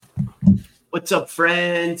What's up,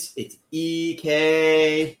 friends? It's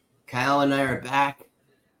EK. Kyle and I are back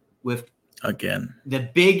with again the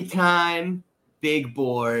big time, big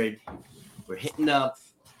board. We're hitting up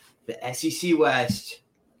the SEC West.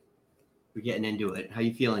 We're getting into it. How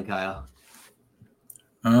you feeling, Kyle?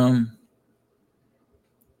 I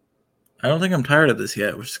don't think I'm tired of this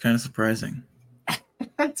yet, which is kind of surprising.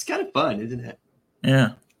 It's kind of fun, isn't it? Yeah.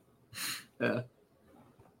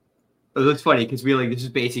 It looks funny because this is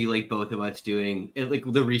basically like both of us doing it, like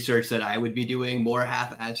the research that I would be doing more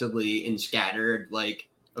haphazardly and scattered like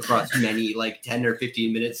across many like 10 or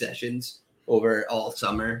 15-minute sessions over all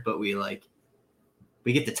summer. But we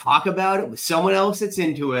get to talk about it with someone else that's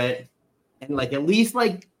into it, and like at least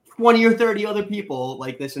like 20 or 30 other people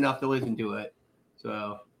like this enough to listen to it.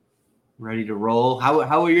 So ready to roll. How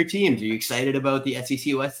are your teams? Are you excited about the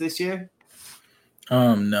SEC West this year?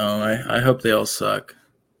 No, I hope they all suck.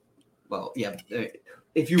 Well, yeah.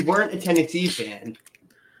 If you weren't a Tennessee fan,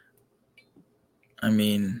 I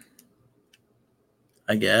mean,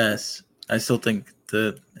 I guess I still think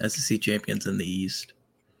the SEC champions in the East.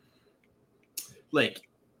 Like,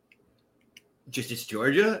 just it's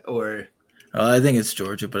Georgia, or I think it's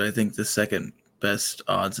Georgia, but I think the second best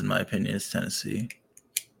odds, in my opinion, is Tennessee.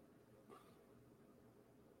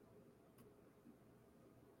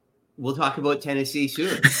 We'll talk about Tennessee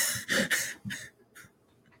soon.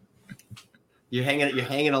 You're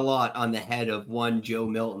hanging a lot on the head of one Joe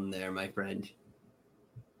Milton there, my friend.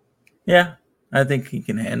 Yeah, I think he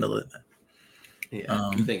can handle it.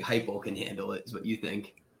 Yeah, you think Hypo can handle it is what you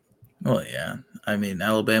think. Well, yeah. I mean,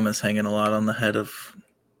 Alabama's hanging a lot on the head of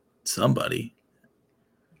somebody.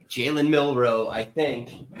 Jalen Milroe, I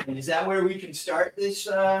think. And is that where we can start this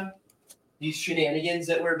these shenanigans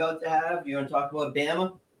that we're about to have? You want to talk about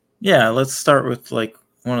Bama? Yeah, let's start with like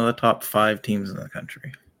one of the top 5 teams in the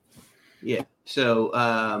country. Yeah. So,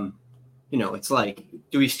 it's like,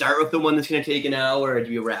 do we start with the one that's going to take an hour, or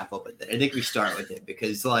do we wrap up with it? I think we start with it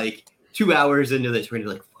because, like, 2 hours into this, we're going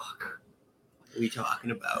to be like, fuck, what are we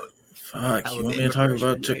talking about? Fuck, you want me to talk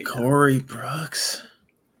about Ja'Cory Brooks?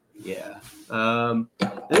 Yeah.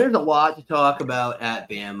 There's a lot to talk about at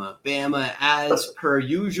Bama. Bama, as per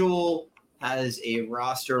usual, has a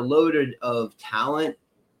roster loaded of talent.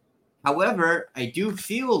 However, I do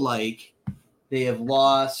feel like they have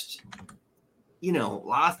lost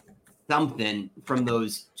something from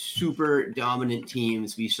those super dominant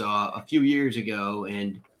teams we saw a few years ago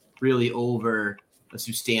and really over a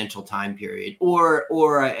substantial time period.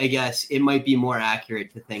 Or I guess it might be more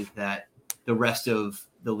accurate to think that the rest of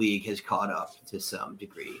the league has caught up to some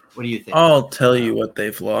degree. What do you think? I'll tell you what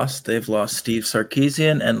they've lost. They've lost Steve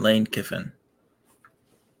Sarkisian and Lane Kiffin.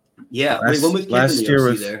 Yeah. When was Kiffin last year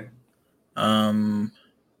was there?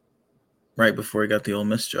 Right before he got the Ole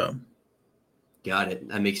Miss job. Got it.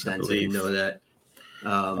 That makes sense. I didn't know that.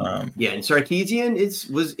 And Sarkisian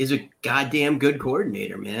is a goddamn good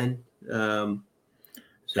coordinator, man. So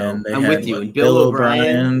I'm with you. And Bill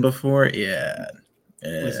O'Brien before, yeah,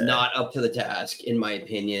 was not up to the task, in my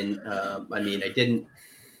opinion. I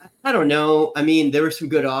don't know. I mean, there were some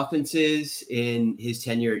good offenses in his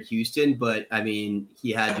tenure at Houston, but I mean, he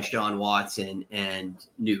had Deshaun Watson and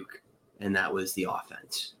Nuke, and that was the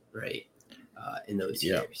offense, right? In those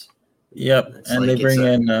years. Yep, and like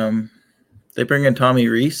they bring in Tommy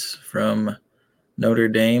Rees from Notre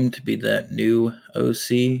Dame to be that new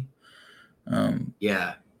OC.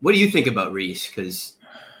 Yeah, what do you think about Rees? Because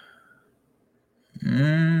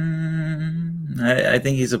I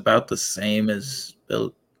think he's about the same as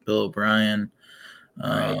Bill O'Brien.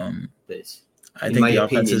 Right. I think the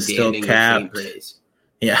offense is still capped.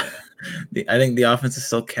 Yeah, I think the offense is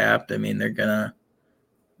still capped. I mean,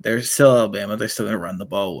 they're still Alabama. They're still going to run the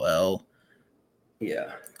ball well.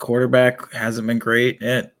 Yeah. Quarterback hasn't been great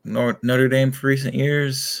at Notre Dame for recent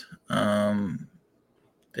years.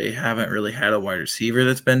 They haven't really had a wide receiver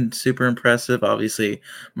that's been super impressive. Obviously,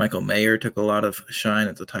 Michael Mayer took a lot of shine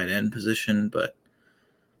at the tight end position, but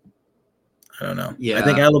I don't know. Yeah. I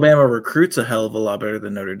think Alabama recruits a hell of a lot better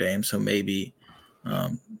than Notre Dame, so maybe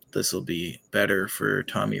this will be better for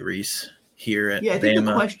Tommy Rees here at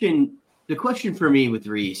Bama. I think the question for me with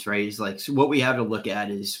Rees, right, is like, so what we have to look at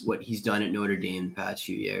is what he's done at Notre Dame the past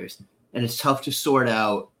few years. And it's tough to sort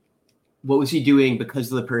out what was he doing because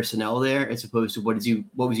of the personnel there as opposed to what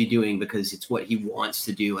was he doing because it's what he wants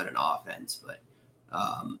to do at an offense. But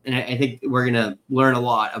and I think we're going to learn a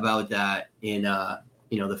lot about that in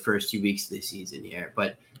the first 2 weeks of the season here.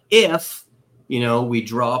 But if, we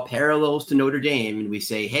draw parallels to Notre Dame and we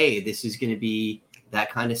say, hey, this is going to be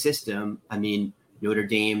that kind of system. I mean, Notre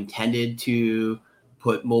Dame tended to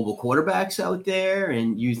put mobile quarterbacks out there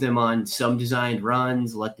and use them on some designed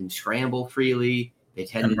runs, let them scramble freely. They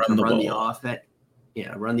tended to run the offense.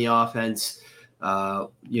 Yeah, run the offense,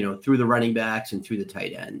 through the running backs and through the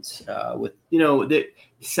tight ends. With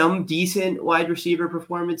some decent wide receiver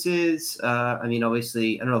performances.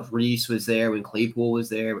 Obviously, I don't know if Reese was there when Claypool was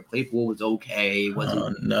there, but Claypool was okay. It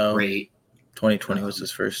wasn't great. 2020 was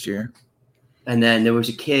his first year. And then there was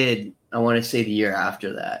a kid, I want to say the year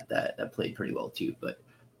after that played pretty well too. But,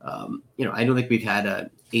 I don't think we've had a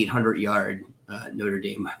 800-yard Notre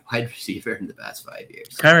Dame wide receiver in the past 5 years.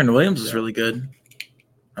 Kyron Williams is really good.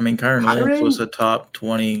 Kyron Williams was a top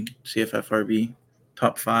 20 CFF RB,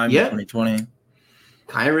 top 5 in 2020.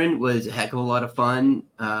 Kyron was a heck of a lot of fun.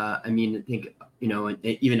 I think,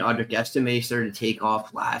 even Audric Estime started to take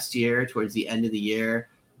off last year towards the end of the year.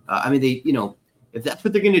 If that's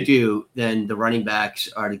what they're going to do, then the running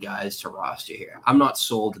backs are the guys to roster here. I'm not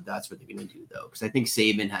sold that that's what they're going to do, though, because I think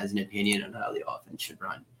Saban has an opinion on how the offense should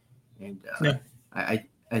run. And I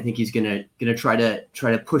think he's going to try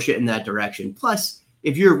to push it in that direction. Plus,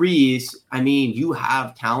 if you're Reese, you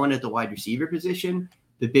have talent at the wide receiver position.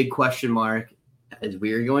 The big question mark, as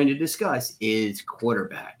we're going to discuss, is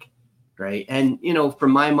quarterback, right? And, for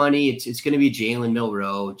my money, it's going to be Jalen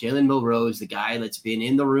Milroe. Jalen Milroe is the guy that's been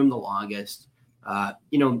in the room the longest.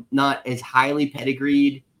 Not as highly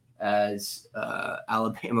pedigreed as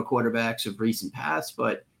Alabama quarterbacks of recent past,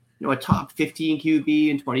 but, a top 15 QB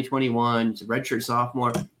in 2021. He's a redshirt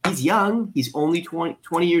sophomore. He's young. He's only 20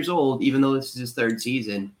 years old, even though this is his third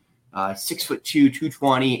season. 6'2",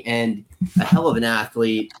 220, and a hell of an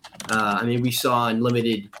athlete. We saw in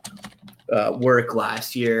limited work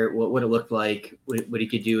last year what it looked like, what he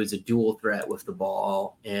could do as a dual threat with the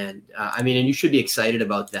ball. And and you should be excited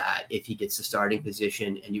about that if he gets the starting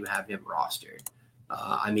position and you have him rostered.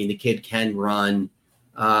 The kid can run.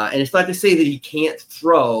 And it's not to say that he can't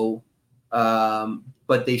throw,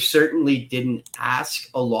 but they certainly didn't ask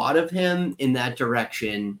a lot of him in that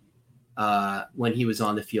direction when he was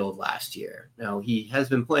on the field last year. Now, he has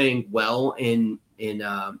been playing well in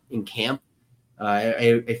camp.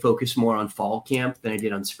 I focus more on fall camp than I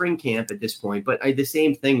did on spring camp at this point, but the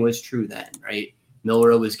same thing was true then, right?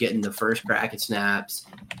 Milroe was getting the first crack at snaps.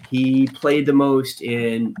 He played the most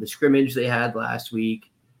in the scrimmage they had last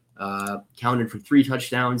week. Counted for 3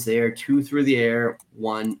 touchdowns there, 2 through the air,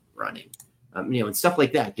 1 running. And stuff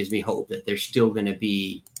like that gives me hope that there's still going to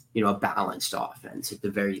be, a balanced offense at the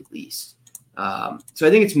very least. So I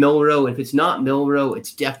think it's Milroe. If it's not Milroe,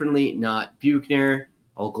 it's definitely not Buchner.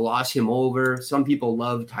 I'll gloss him over. Some people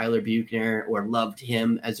love Tyler Buchner or loved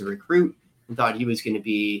him as a recruit and thought he was going to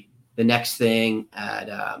be the next thing at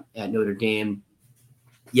Notre Dame.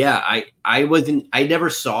 Yeah, I never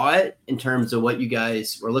saw it in terms of what you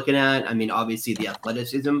guys were looking at. Obviously the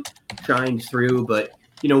athleticism shined through, but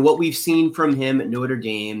what we've seen from him at Notre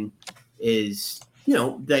Dame is,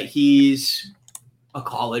 that he's a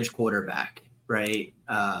college quarterback, right?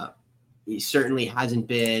 He certainly hasn't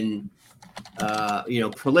been,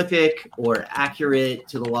 prolific or accurate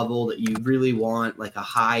to the level that you really want like a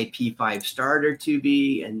high P5 starter to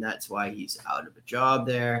be. And that's why he's out of a job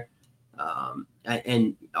there.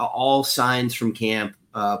 And all signs from camp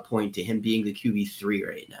point to him being the QB3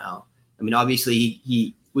 right now. Obviously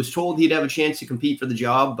he was told he'd have a chance to compete for the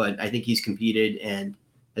job, but I think he's competed and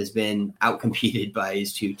has been outcompeted by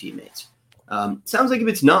his 2 teammates. Sounds like if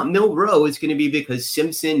it's not Milroe, it's going to be because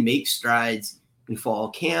Simpson makes strides in fall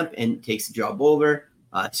camp and takes the job over.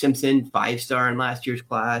 Simpson, 5-star in last year's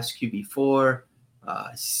class, QB4,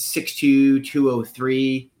 6'2",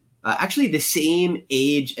 203. Actually the same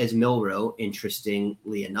age as Milroe,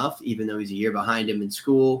 interestingly enough, even though he's a year behind him in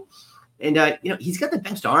school. And, he's got the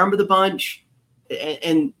best arm of the bunch.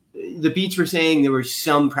 And the beats were saying there were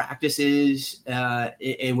some practices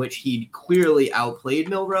in which he clearly outplayed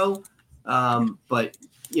Milroe. But,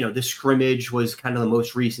 the scrimmage was kind of the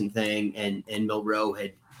most recent thing, and Milroe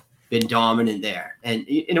had been dominant there. And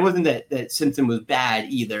it wasn't that Simpson was bad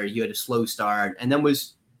either. He had a slow start and then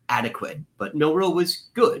was adequate. But Milroe was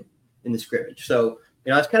good in the scrimmage. So,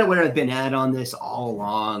 that's kind of where I've been at on this all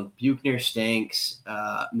along. Buchner stinks.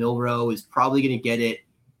 Milroe is probably going to get it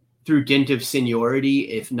through dint of seniority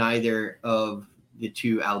if neither of the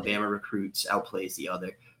 2 Alabama recruits outplays the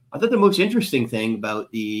other. I thought the most interesting thing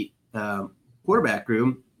about the quarterback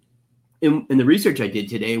room in the research I did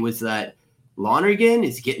today was that Lonergan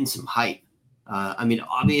is getting some hype.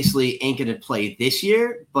 Obviously ain't going to play this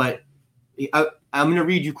year, but I'm going to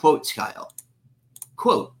read you quotes, Kyle.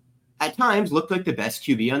 Quote, at times looked like the best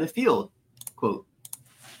QB on the field. Quote,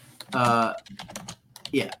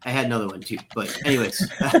 yeah, I had another one too. But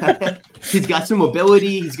anyways, he's got some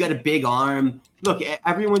mobility. He's got a big arm. look,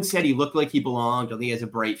 everyone said he looked like he belonged. I think he has a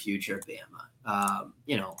bright future at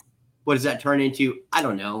Bama. What does that turn into? I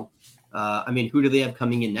don't know. Who do they have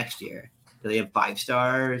coming in next year? Do they have 5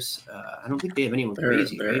 stars? I don't think they have anyone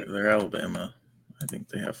crazy, right? They're Alabama. I think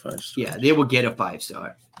they have 5 stars. Yeah, they will get a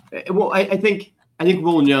 5-star. Well, I think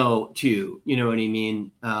we'll know too. You know what I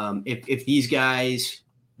mean? If these guys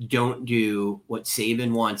don't do what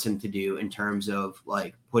Saban wants them to do in terms of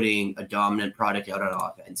like putting a dominant product out on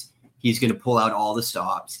offense, he's going to pull out all the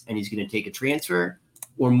stops and he's going to take a transfer,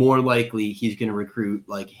 or more likely he's going to recruit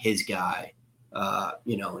like his guy,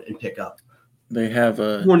 and pick up. They have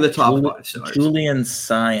one of the top 5 stars. Julian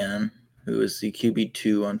Sion, who is the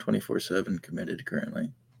QB2 on 24/7 committed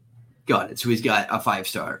currently. Got it. So he's got a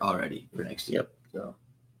 5-star already for next year. Yep. So,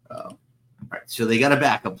 all right. So they got a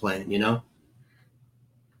backup plan,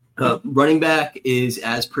 Running back is,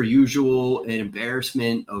 as per usual, an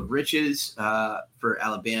embarrassment of riches for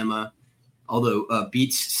Alabama. Although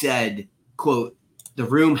Beats said, quote, "The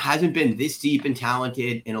room hasn't been this deep and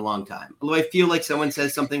talented in a long time." Although I feel like someone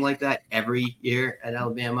says something like that every year at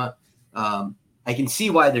Alabama. I can see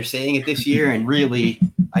why they're saying it this year. And really,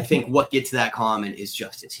 I think what gets that comment is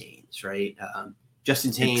Justice Haynes, right?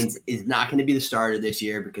 Justice Haynes is not going to be the starter this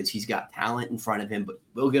year because he's got talent in front of him, but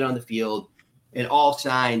will get on the field. And all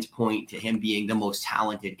signs point to him being the most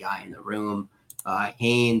talented guy in the room.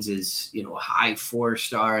 Haynes is, a high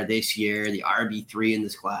 4-star this year, the RB3 in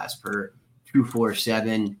this class per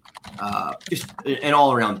 247. Just an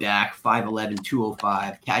all-around back, 5'11",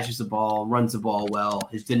 205, catches the ball, runs the ball well,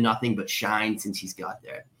 has done nothing but shine since he's got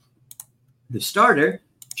there. The starter,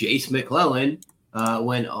 Jace McClellan,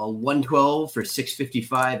 went a 112 for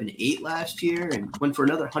 655 and 8 last year, and went for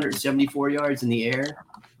another 174 yards in the air,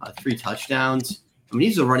 3 touchdowns.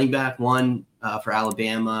 He's a running back one for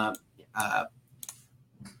Alabama.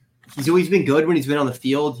 He's always been good when he's been on the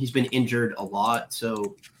field. He's been injured a lot,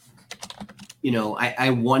 so I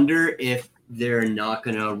wonder if they're not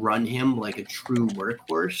going to run him like a true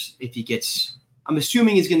workhorse. If he gets, I'm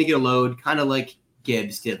assuming he's going to get a load, kind of like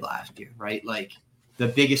Gibbs did last year, right? Like the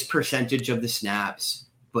biggest percentage of the snaps,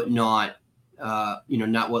 but not,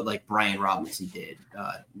 not what like Brian Robinson did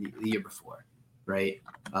the year before, right?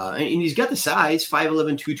 And he's got the size,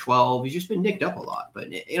 5'11", 212. He's just been nicked up a lot. But,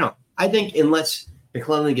 I think unless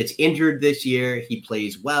McClellan gets injured this year, he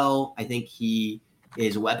plays well. I think he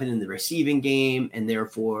is a weapon in the receiving game and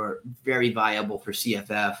therefore very viable for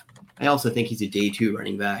CFF. I also think he's a day 2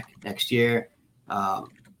 running back next year.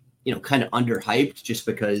 Kind of underhyped just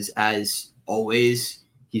because, as always,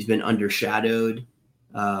 he's been overshadowed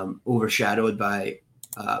by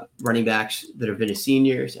running backs that have been his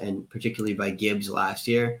seniors, and particularly by Gibbs last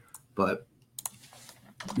year. But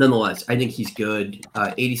nonetheless, I think he's good.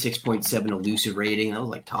 86.7 elusive rating. That was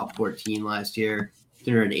like top 14 last year.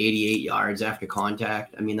 388 yards after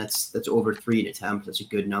contact. That's over 3 an attempt. That's a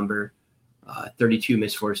good number. 32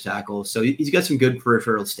 missed forced tackles. So he's got some good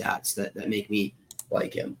peripheral stats that make me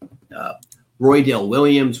like him. Roydell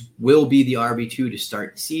Williams will be the RB2 to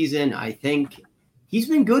start the season. I think he's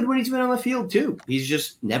been good when he's been on the field too. He's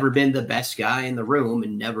just never been the best guy in the room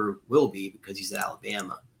and never will be because he's at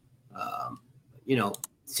Alabama.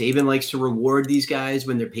 Saban likes to reward these guys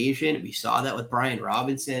when they're patient. We saw that with Brian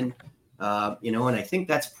Robinson. And I think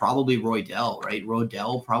that's probably Roydell, right?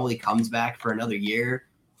 Roydell probably comes back for another year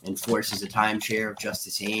and forces a timeshare of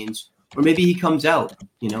Justice Haynes. Or maybe he comes out,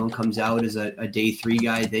 and comes out as a day 3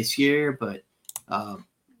 guy this year. But,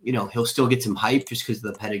 he'll still get some hype just because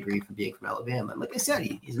of the pedigree for being from Alabama. And like I said,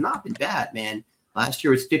 he's not been bad, man. Last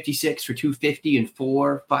year was 56 for 250 and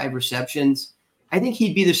 5 receptions. I think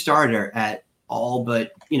he'd be the starter at all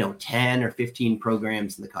but, 10 or 15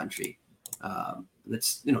 programs in the country.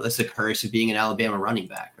 That's the curse of being an Alabama running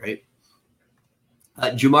back, right?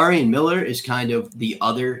 Jamarian Miller is kind of the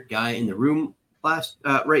other guy in the room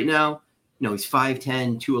right now. He's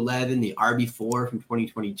 5'10", 211, the RB4 from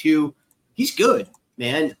 2022. He's good,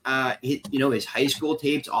 man. His high school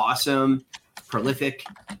tape's awesome, prolific,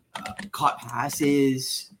 caught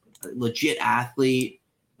passes, legit athlete,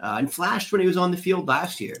 and flashed when he was on the field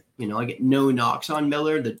last year. I get no knocks on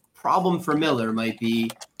Miller. The problem for Miller might be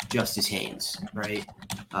Justice Haynes, right?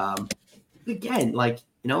 Again,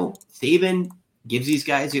 Saban gives these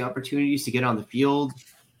guys the opportunities to get on the field.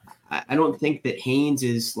 I don't think that Haynes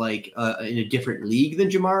is in a different league than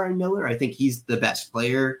Jamar and Miller. I think he's the best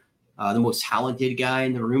player, the most talented guy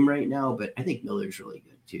in the room right now, but I think Miller's really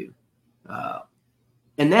good too.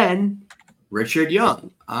 And then Richard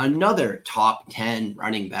Young, another top 10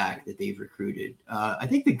 running back that they've recruited. I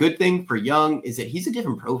think the good thing for Young is that he's a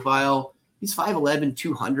different profile. He's 5'11",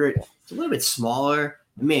 200. It's a little bit smaller.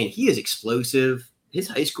 Man, he is explosive. his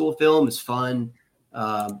high school film is fun.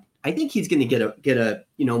 I think he's going to get a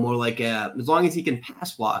more like as long as he can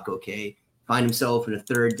pass block, okay, find himself in a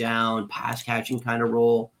third down pass catching kind of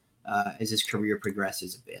role as his career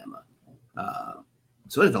progresses at Bama.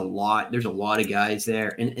 So there's a lot of guys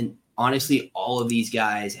there, and honestly, all of these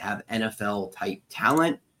guys have NFL type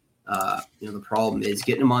talent. The problem is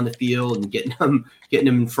getting them on the field and getting them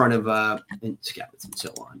in front of and scouts and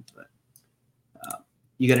so on. But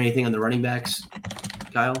you got anything on the running backs,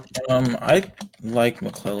 Kyle? I like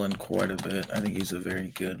McClellan quite a bit. I think he's a very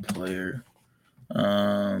good player.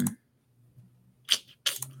 Other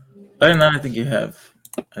than that, I think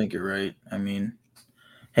you're right. I mean,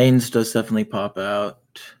 Haynes does definitely pop out.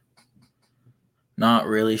 Not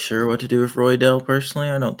really sure what to do with Roydell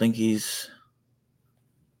personally. I don't think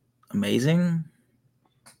amazing.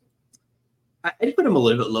 I'd put him a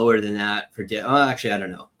little bit lower than that for actually, I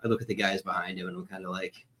don't know. I look at the guys behind him and I'm kind of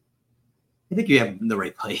like, I think you have him in the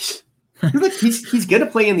right place. Look, he's going to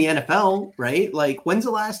play in the NFL, right? Like, when's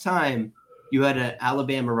the last time you had an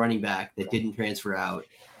Alabama running back that didn't transfer out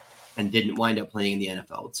and didn't wind up playing in the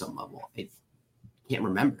NFL at some level? I can't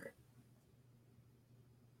remember.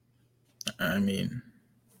 I mean,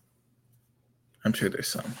 I'm sure there's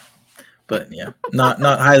some. But yeah, not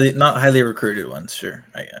highly recruited ones, sure.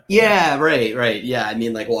 Yeah, right. Yeah, I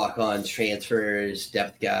mean, like walk-ons, transfers,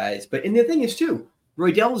 depth guys. But and the thing is too,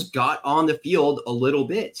 Roydell's got on the field a little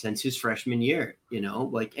bit since his freshman year,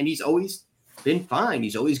 and he's always been fine.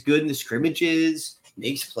 He's always good in the scrimmages,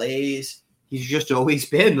 makes plays. He's just always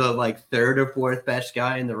been the third or fourth best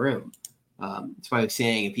guy in the room. That's why I was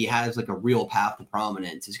saying if he has a real path to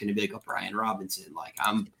prominence, it's going to be like a Brian Robinson. Like,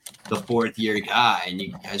 I'm the fourth year guy and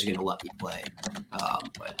you guys are going to let me play.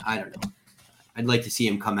 But I don't know. I'd like to see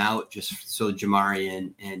him come out just so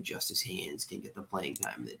Jamarian and Justice Haynes can get the playing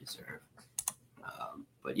time they deserve.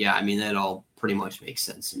 But yeah, I mean, that all pretty much makes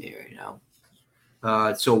sense to me right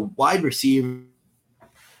now. So wide receiver.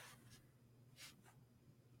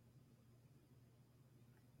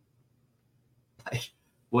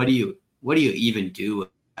 What do you even do,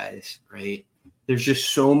 guys, right? There's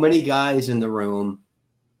just so many guys in the room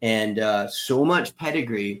and so much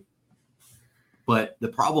pedigree. But the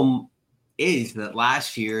problem is that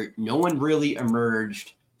last year, no one really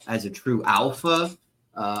emerged as a true alpha.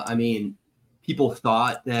 I mean, people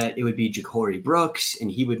thought that it would be Ja'Cory Brooks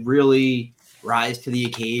and he would really rise to the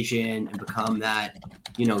occasion and become that,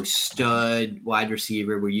 stud wide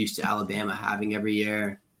receiver we're used to Alabama having every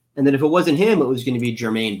year. And then if it wasn't him, it was going to be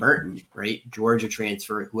Jermaine Burton, right? Georgia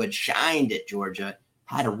transfer who had shined at Georgia,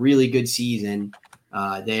 had a really good season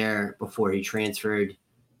there before he transferred.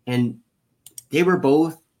 And they were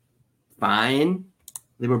both fine.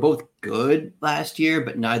 They were both good last year,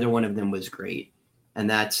 but neither one of them was great. And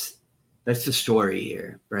that's the story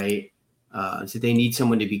here, right? So they need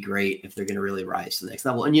someone to be great if they're going to really rise to the next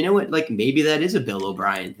level. And you know what? Maybe that is a Bill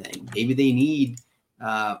O'Brien thing. Maybe they need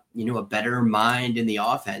a better mind in the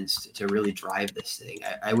offense to really drive this thing.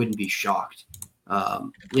 I wouldn't be shocked.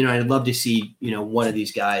 I'd love to see, one of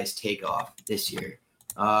these guys take off this year.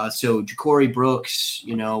 So Ja'Cory Brooks,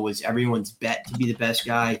 was everyone's bet to be the best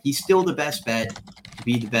guy. He's still the best bet to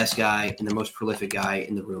be the best guy and the most prolific guy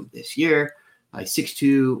in the room this year.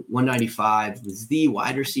 6'2", 195, was the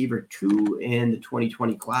wide receiver 2 in the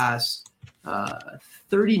 2020 class.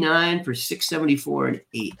 39 for 674 and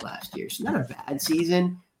 8 last year. So not a bad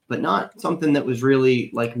season, but not something that was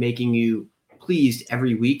really making you pleased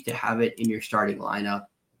every week to have it in your starting lineup.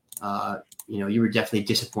 You were definitely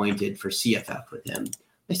disappointed for CFF with him.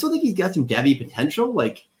 I still think he's got some Devy potential,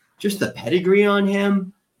 just the pedigree on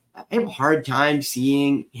him. I have a hard time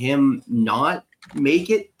seeing him not make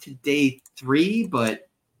it to day 3, but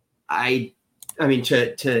I mean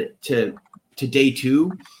to day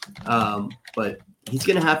 2. But he's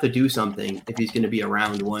going to have to do something if he's going to be a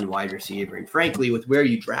round 1 wide receiver. And frankly, with where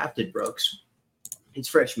you drafted Brooks, his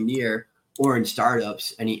freshman year or in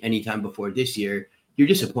startups anytime before this year, you're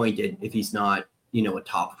disappointed if he's not, a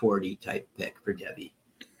top 40 type pick for Devy.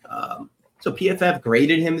 So PFF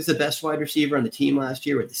graded him as the best wide receiver on the team last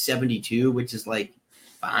year with the 72, which is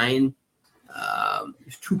fine.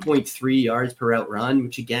 2.3 yards per route run,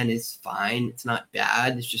 which again is fine. It's not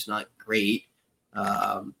bad. It's just not great.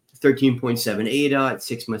 13.78 at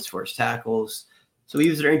 6 missed forced tackles. So he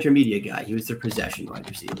was their intermediate guy. He was their possession wide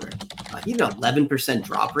receiver. He had an 11%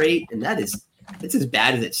 drop rate, and that's as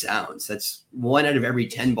bad as it sounds. That's 1 out of every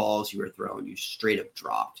 10 balls you were thrown, you straight up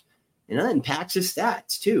dropped. And that impacts his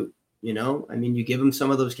stats too. You give him some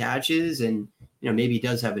of those catches and, maybe he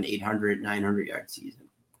does have an 800, 900 yard season.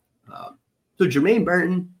 So Jermaine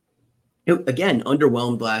Burton, again,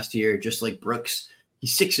 underwhelmed last year, just like Brooks.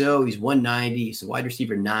 He's 6'0", he's 190, he's a wide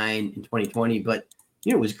receiver 9 in 2020, but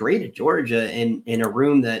was great at Georgia in a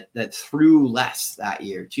room that threw less that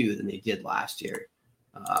year too than they did last year.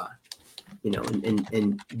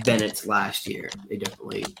 In Bennett's last year, they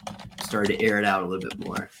definitely started to air it out a little bit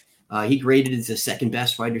more. He graded as the second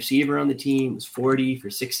best wide receiver on the team. It was 40 for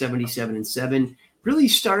 677 and 7. Really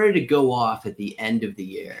started to go off at the end of the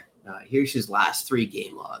year. Here's his last 3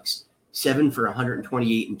 game logs. 7 for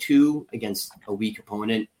 128 and 2 against a weak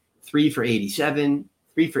opponent. 3 for 87.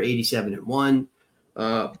 3 for 87 and 1.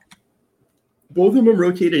 Both of them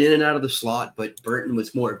rotated in and out of the slot, but Burton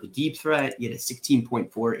was more of the deep threat. He had a 16.4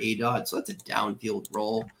 ADOT, so that's a downfield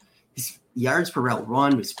role. His yards per route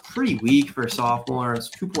run was pretty weak for a sophomore. It's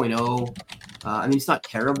 2.0. It's not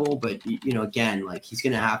terrible, but, again, he's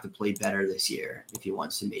going to have to play better this year if he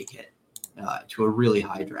wants to make it to a really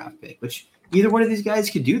high draft pick, which either one of these guys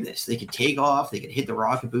could do this. They could take off. They could hit the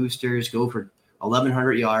rocket boosters, go for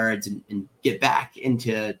 1,100 yards and get back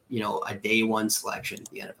into, a day one selection at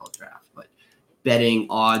the NFL draft. But betting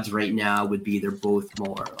odds right now would be they're both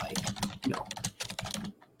more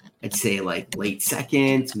I'd say late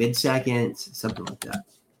seconds, mid seconds, something like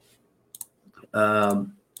that.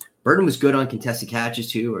 Burton was good on contested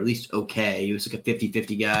catches too, or at least okay. He was like a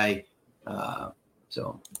 50-50 guy.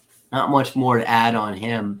 So not much more to add on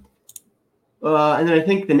him. And then I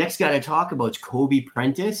think the next guy to talk about is Kobe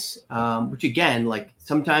Prentice, which again,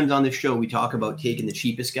 sometimes on this show, we talk about taking the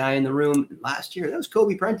cheapest guy in the room. Last year, that was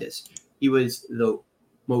Kobe Prentice. He was the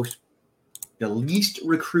least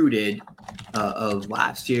recruited of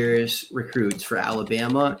last year's recruits for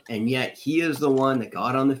Alabama, and yet he is the one that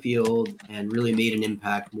got on the field and really made an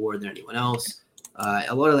impact more than anyone else.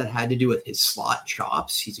 A lot of that had to do with his slot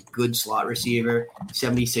chops. He's a good slot receiver,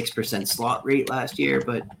 76% slot rate last year,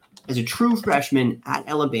 but as a true freshman at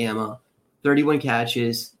Alabama, 31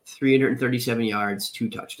 catches, 337 yards,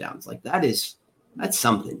 2 touchdowns. That's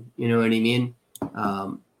something, you know what I mean?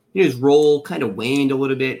 His role kind of waned a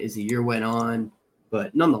little bit as the year went on,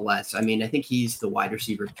 but nonetheless, I think he's the wide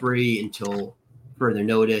receiver 3 until further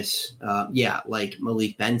notice.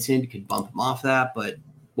 Malik Benson could bump him off that, but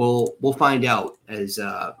we'll find out as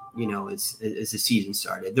the season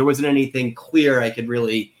started. There wasn't anything clear I could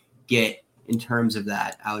really get in terms of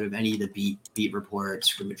that out of any of the beat reports,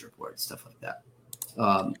 scrimmage reports, stuff like that.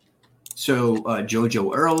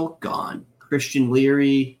 JoJo Earl, gone. Christian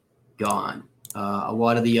Leary, gone. A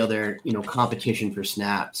lot of the other, competition for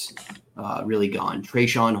snaps, really gone.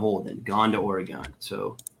 Trayshawn Holden, gone to Oregon.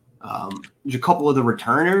 So there's a couple of the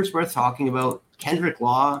returners worth talking about. Kendrick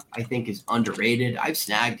Law, I think, is underrated. I've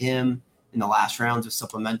snagged him in the last rounds of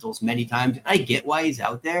supplementals many times. I get why he's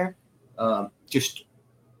out there.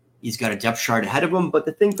 He's got a depth chart ahead of him. But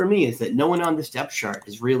the thing for me is that no one on this depth chart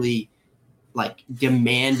has really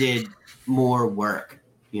demanded more work.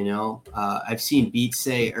 I've seen beats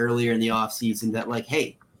say earlier in the offseason that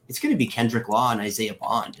hey, it's going to be Kendrick Law and Isaiah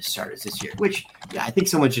Bond to start us this year, which I think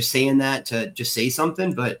someone's just saying that to just say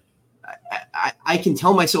something, but I can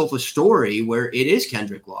tell myself a story where it is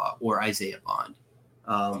Kendrick Law or Isaiah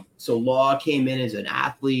Bond. So Law came in as an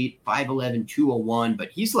athlete, 5'11", 201,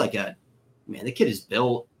 but he's the kid is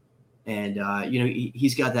built. And,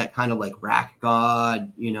 he's got that kind of rack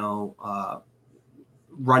god,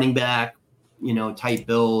 running back, type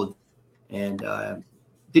build, and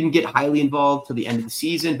didn't get highly involved till the end of the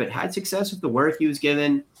season, but had success with the work he was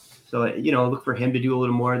given. So, look for him to do a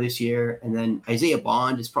little more this year. And then Isaiah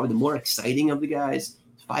Bond is probably the more exciting of the guys.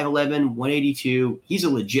 5'11", 182. He's a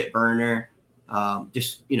legit burner.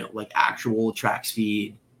 Actual track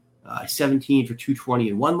speed. 17 for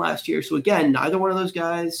 220 and 1 last year. So again, neither one of those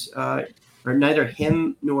guys, or neither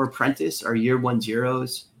him nor Prentice are year 1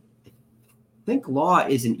 zeros. I think Law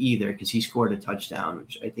isn't either because he scored a touchdown,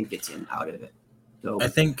 which I think gets him out of it. So I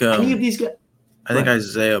think any of these guys. I think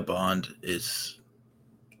Isaiah Bond is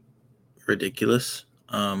ridiculous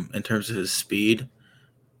in terms of his speed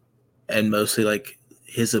and mostly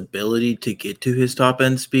his ability to get to his top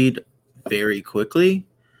end speed very quickly.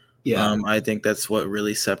 Yeah, I think that's what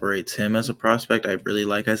really separates him as a prospect. I really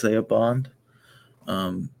like Isaiah Bond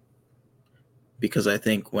because I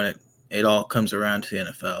think when it all comes around to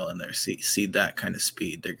the NFL and they see that kind of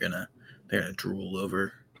speed, they're gonna drool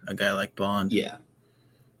over a guy like Bond. Yeah,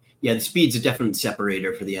 the speed's a definite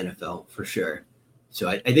separator for the NFL for sure. So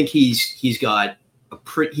I think he's got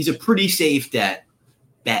he's a pretty safe bet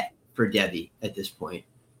for Devy at this point.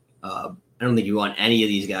 I don't think you want any of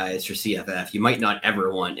these guys for CFF. You might not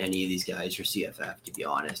ever want any of these guys for CFF, to be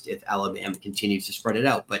honest, if Alabama continues to spread it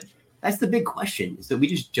out. But that's the big question, is that we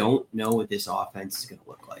just don't know what this offense is going to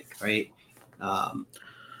look like, right?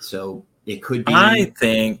 So It could be. I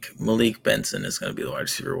think Malik Benson is going to be the wide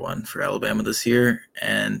receiver 1 for Alabama this year,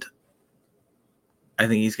 and I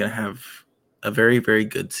think he's going to have a very, very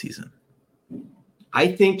good season.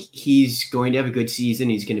 I think he's going to have a good season.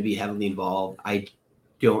 He's going to be heavily involved. I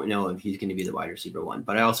don't know if he's going to be the wide receiver 1,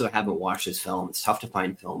 but I also haven't watched his film. It's tough to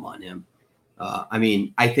find film on him.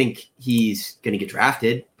 I think he's going to get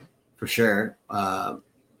drafted for sure.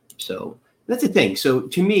 So that's the thing. So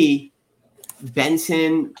to me,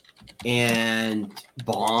 Benson and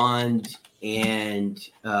Bond and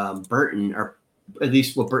Burton are, at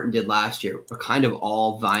least what Burton did last year, are kind of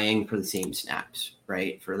all vying for the same snaps,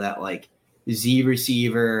 right? For that like Z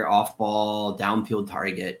receiver, off ball, downfield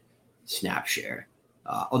target snap share.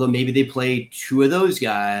 Although maybe they play 2 of those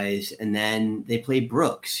guys and then they play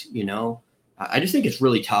Brooks, I just think it's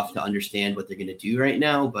really tough to understand what they're going to do right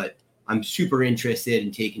now, but I'm super interested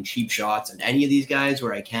in taking cheap shots on any of these guys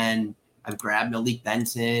where I can. I've grabbed Malik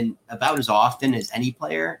Benson about as often as any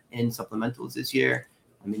player in supplementals this year.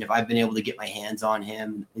 I mean, if I've been able to get my hands on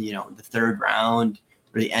him, the 3rd round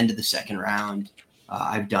or the end of the 2nd round,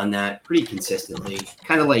 I've done that pretty consistently.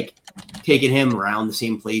 Kind of like taking him around the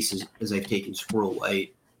same places as I've taken Squirrel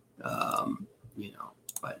White,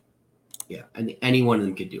 But yeah, I think any one of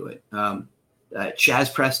them could do it.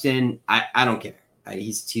 Chaz Preston, I don't care.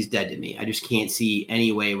 He's dead to me. I just can't see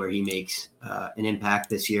any way where he makes an impact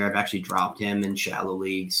this year. I've actually dropped him in shallow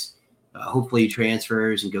leagues. Hopefully he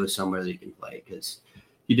transfers and goes somewhere that he can play, because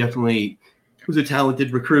he definitely was a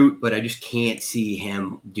talented recruit, but I just can't see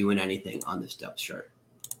him doing anything on this depth chart.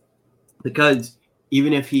 Because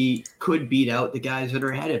even if he could beat out the guys that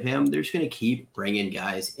are ahead of him, they're just going to keep bringing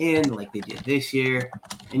guys in like they did this year.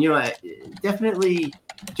 And, I definitely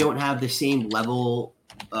don't have the same level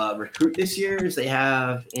recruit this year as they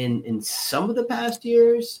have in some of the past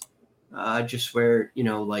years, just where,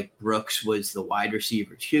 like Brooks was the wide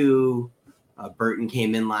receiver 2. Burton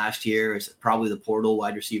came in last year as probably the portal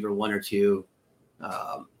wide receiver 1 or 2.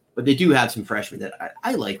 But they do have some freshmen that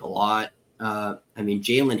I like a lot.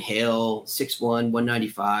 Jalen Hale, 6'1",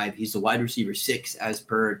 195. He's the wide receiver 6 as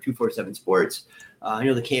per 247 Sports. I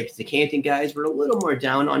know the Canton guys were a little more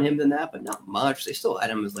down on him than that, but not much. They still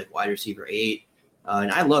had him as like wide receiver 8.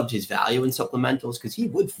 And I loved his value in supplementals because he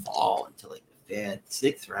would fall into like the 5th,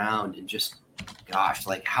 6th round. And just, gosh,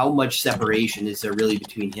 like how much separation is there really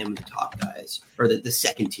between him and the top guys, or the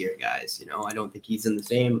second tier guys? I don't think he's in the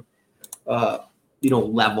same,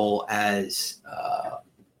 level as,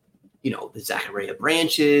 the Zachariah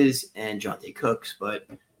Branches and Jonte Cooks, but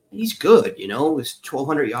he's good. It was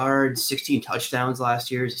 1,200 yards, 16 touchdowns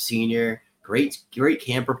last year as a senior. Great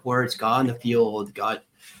camp reports, got on the field, got,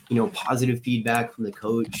 positive feedback from the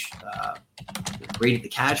coach. Great at the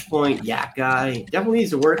catch point, yak guy. Definitely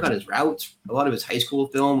needs to work on his routes. A lot of his high school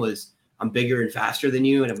film was, I'm bigger and faster than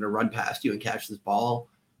you, and I'm going to run past you and catch this ball.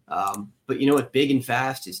 But you know what? Big and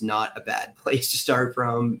fast is not a bad place to start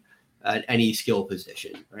from at any skill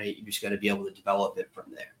position, right? You just got to be able to develop it from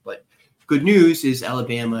there. But good news is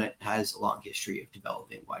Alabama has a long history of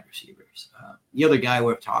developing wide receivers. The other guy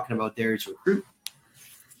we're talking about there is recruit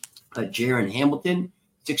Jaron Hamilton,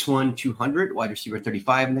 6'1", 200, wide receiver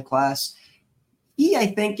 35 in the class. He, I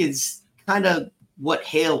think, is kind of what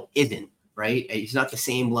Hale isn't, right? He's not the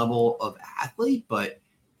same level of athlete, but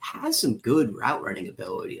has some good route running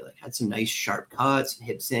ability. Like had some nice sharp cuts,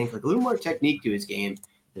 hip sync, like a little more technique to his game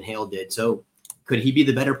than Hale did. So could he be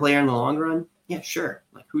the better player in the long run? Yeah, sure.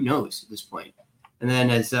 Like who knows at this point? And then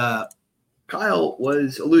as Kyle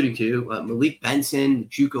was alluding to, Malik Benson,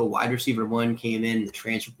 JUCO wide receiver 1, came in the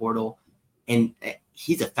transfer portal, and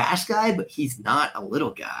he's a fast guy, but he's not a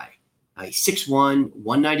little guy. He's 6'1",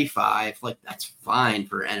 195. Like that's fine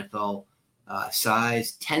for NFL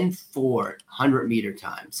size. 10.4 100-meter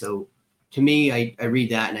time. So to me, I read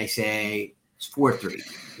that and I say it's 4.3.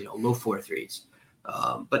 Low 4.3s.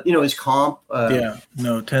 But his comp.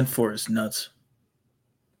 10.4 is nuts.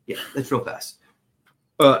 Yeah, that's real fast.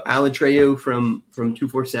 Alan Trejo from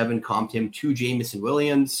 247 comped him to Jamison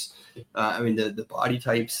Williams. The body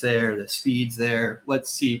types there, the speeds there.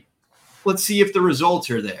 Let's see if the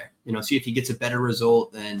results are there. See if he gets a better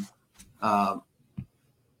result than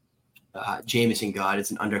Jamison got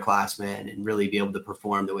as an underclassman and really be able to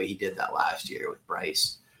perform the way he did that last year with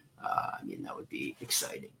Bryce. That would be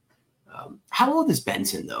exciting. How old is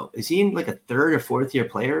Benson, though? Is he in like a 3rd or 4th year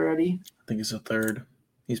player already? I think he's a 3rd.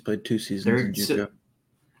 He's played 2 seasons in JUCO.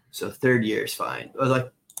 So 3rd year is fine.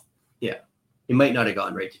 He might not have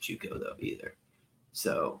gone right to JUCO though either.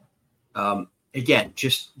 So again,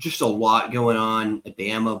 just a lot going on at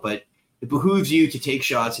Bama, but it behooves you to take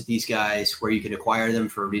shots at these guys where you can acquire them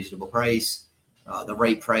for a reasonable price. the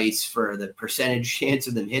right price for the percentage chance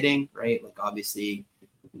of them hitting, right? Like obviously,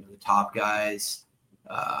 the top guys,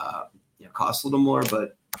 cost a little more,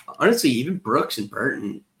 but honestly, even Brooks and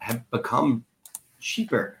Burton have become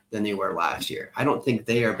cheaper than they were last year. I don't think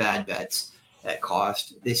they are bad bets at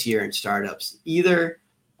cost this year in startups either.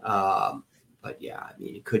 But yeah, I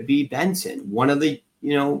mean, it could be Benson. One of the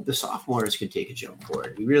sophomores could take a jump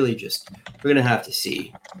forward. We're going to have to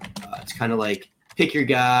see. It's kind of like pick your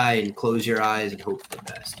guy and close your eyes and hope for the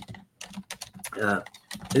best.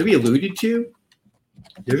 As we alluded to,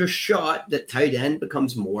 there's a shot that tight end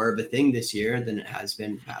becomes more of a thing this year than it has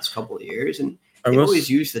been the past couple of years. And they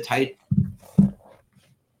always use the tight. I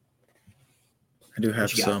do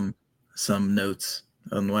have some notes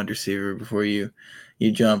on wide receiver before you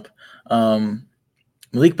jump.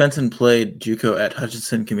 Malik Benson played JUCO at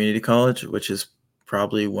Hutchinson Community College, which is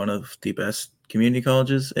probably one of the best community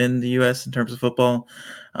colleges in the U.S. in terms of football.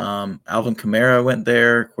 Alvin Kamara went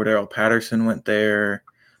there. Cordero Patterson went there.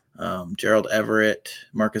 Gerald Everett,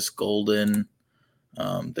 Marcus Golden.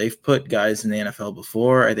 They've put guys in the NFL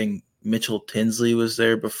before. I think Mitchell Tinsley was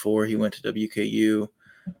there before he went to WKU.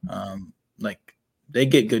 They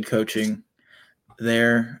get good coaching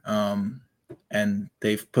there, and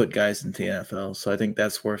they've put guys into the NFL. So I think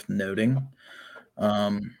that's worth noting.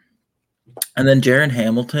 And then Jaron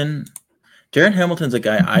Hamilton. Jaron Hamilton's a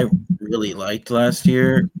guy I really liked last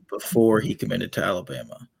year before he committed to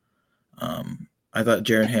Alabama. I thought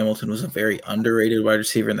Jaron Hamilton was a very underrated wide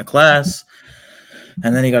receiver in the class.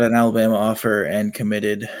 And then he got an Alabama offer and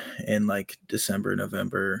committed in December,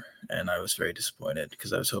 November. And I was very disappointed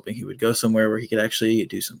because I was hoping he would go somewhere where he could actually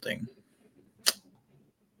do something.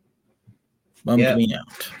 Bummed me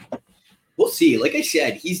out. We'll see. Like I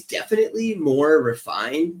said, he's definitely more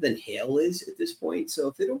refined than Hale is at this point. So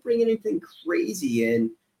if they don't bring anything crazy in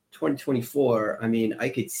 2024, I mean, I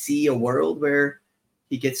could see a world where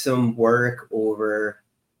he gets some work over,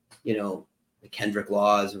 the Kendrick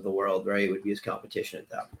Laws of the world, right? Would be his competition at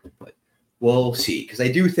that point. But we'll see. Because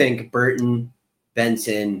I do think Burton,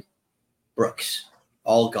 Benson, Brooks,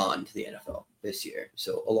 all gone to the NFL this year.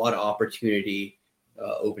 So a lot of opportunity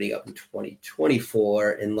opening up in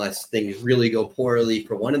 2024, unless things really go poorly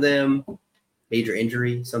for one of them, major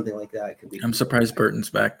injury, something like that. Could be. I'm surprised Burton's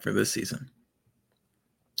back for this season.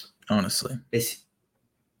 Honestly. Is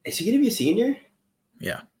he going to be a senior?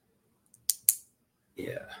 Yeah.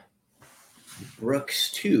 Yeah.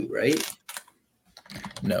 Brooks too, right?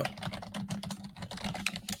 No.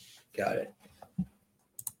 Got it.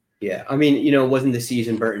 Yeah. I mean, it wasn't the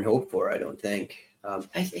season Burton hoped for, I don't think.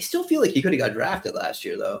 I still feel like he could have got drafted last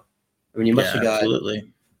year, though. I mean, he must have got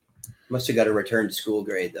a return to school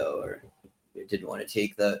grade, though, or didn't want to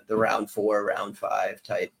take the round 4, round 5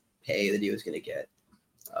 type pay that he was going to get.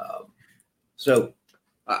 So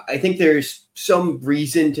I think there's some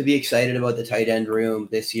reason to be excited about the tight end room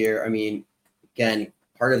this year. I mean, again,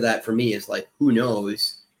 part of that for me is who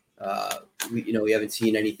knows? We haven't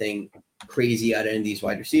seen anything crazy out of any of these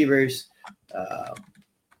wide receivers.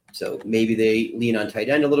 So maybe they lean on tight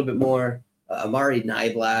end a little bit more. Amari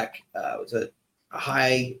Niblack was a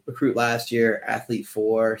high recruit last year, athlete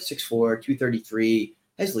 6'4", 233,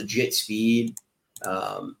 has legit speed.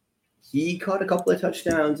 He caught a couple of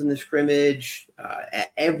touchdowns in the scrimmage.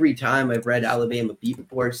 Every time I've read Alabama beat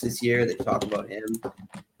reports this year, they talk about him.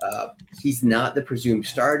 He's not the presumed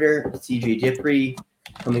starter. CJ Dippre,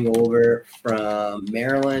 coming over from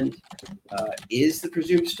Maryland, is the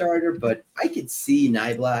presumed starter, but I could see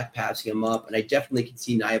Niblack passing him up, and I definitely could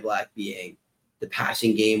see Niblack being the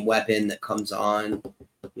passing game weapon that comes on,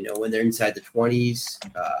 when they're inside the 20s,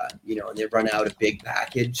 and they run out a big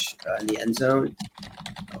package in the end zone.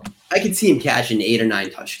 I could see him catching 8 or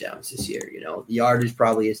 9 touchdowns this year. The yardage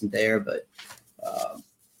probably isn't there, but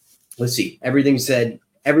let's see.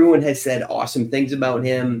 Everyone has said awesome things about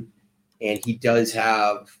him, and he does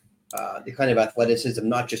have the kind of athleticism,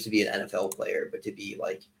 not just to be an NFL player, but to be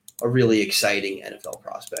a really exciting NFL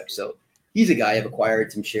prospect. So he's a guy I've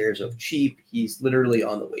acquired some shares of cheap. He's literally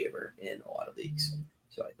on the waiver in a lot of leagues.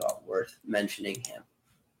 So I thought worth mentioning him.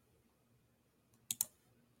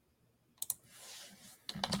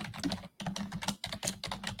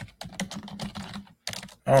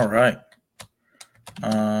 All right.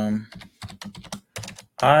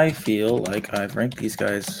 I feel like I've ranked these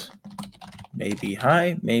guys maybe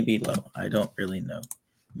high, maybe low. I don't really know.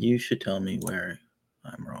 You should tell me where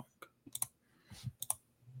I'm wrong.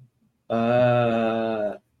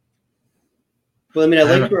 Well, I mean, I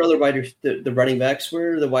like where other the running backs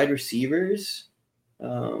were. The wide receivers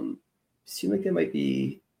seem like they might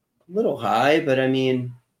be a little high, but I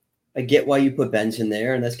mean, I get why you put Benson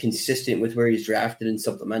there, and that's consistent with where he's drafted in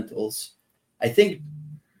supplementals. I think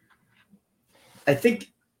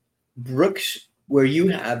Brooks, where you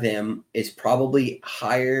have him, is probably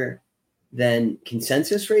higher than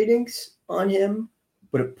consensus ratings on him,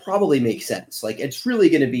 but it probably makes sense. Like, it's really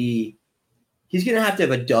going to be, he's going to have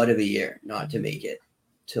a dud of a year not to make it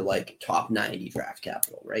to like top 90 draft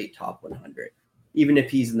capital, right? Top 100. Even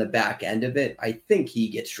if he's in the back end of it, I think he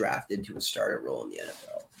gets drafted to a starter role in the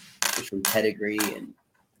NFL, just from pedigree and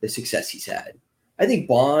the success he's had. I think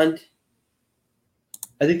Bond,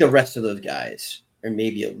 I think the rest of those guys are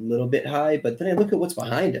maybe a little bit high, but then I look at what's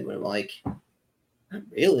behind him and I'm like, not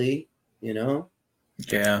really, you know?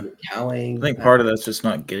 Yeah. Cowing. I think part of that's just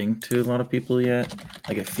not getting to a lot of people yet.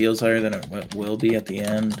 Like, it feels higher than it will be at the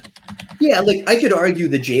end. Yeah, like, I could argue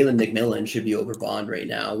that Jalen McMillan should be over Bond right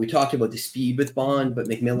now. We talked about the speed with Bond, but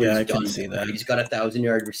McMillan's done. See that. He's got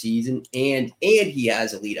 1,000-yard season, and he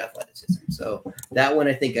has elite athleticism. So that one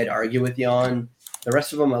I think I'd argue with you on. The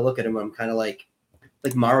rest of them, I look at him, I'm kind of like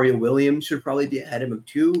Mario Williams should probably be ahead of him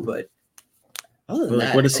too, but other than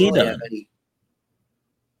that, what has he done?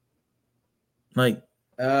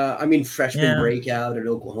 Freshman breakout at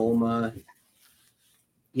Oklahoma.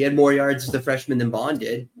 He had more yards as the freshman than Bond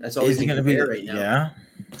did. That's always going to be there right now.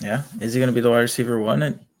 Yeah. Is he going to be the wide receiver 1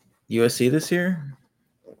 at USC this year?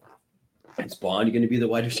 Is Bond going to be the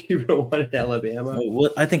wide receiver 1 at Alabama?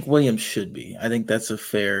 Well, I think Williams should be. I think that's a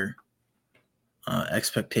fair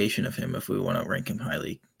expectation of him if we want to rank him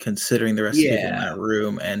highly, considering the rest of the people in that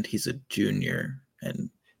room, and he's a junior. And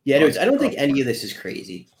anyways, I don't think any of this is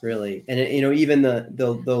crazy, really. And even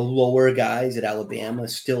the lower guys at Alabama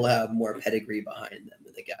still have more pedigree behind them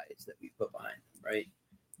than the guys that we put behind them, right?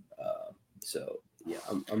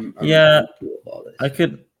 I'm cool with all this.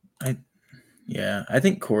 I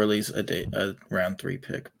think Corley's a round 3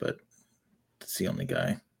 pick, but that's the only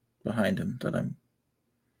guy behind him that I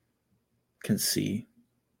can see.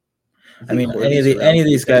 I mean, any of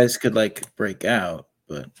these guys could like break out,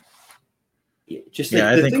 but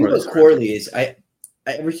the thing about Corley is I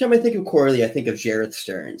every time I think of Corley, I think of Jareth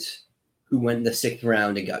Stearns, who went in the 6th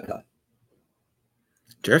round and got cut.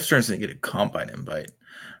 Jareth Stearns didn't get a combine invite,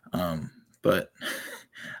 but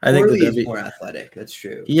I Corley think is more athletic. That's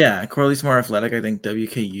true. Yeah, Corley's more athletic. I think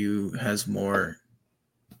WKU has more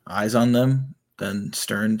eyes on them than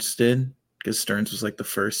Stearns did, because Stearns was like the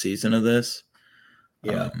first season of this.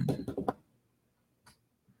 Yeah.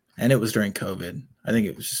 And it was during COVID. I think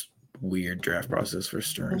it was just weird draft process for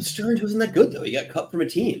Stearns. Well, Stearns wasn't that good though. He got cut from a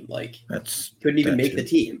team. Couldn't even make the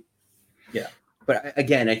team. Yeah. But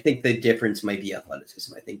again, I think the difference might be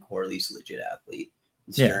athleticism. I think Corley's a legit athlete.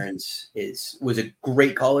 Stearns was a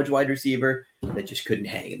great college wide receiver that just couldn't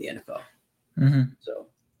hang in the NFL. Mm-hmm. So,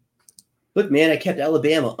 look, man, I kept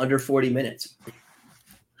Alabama under 40 minutes.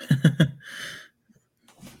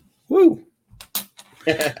 Woo!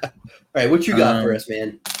 All right, what you got for us,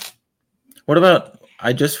 man? What about,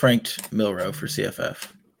 I just ranked Milroe for CFF.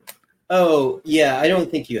 Oh, yeah, I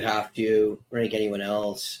don't think you have to rank anyone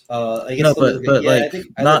else. I guess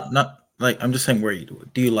I'm just saying,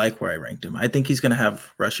 do you like where I ranked him? I think he's going to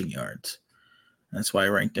have rushing yards. That's why I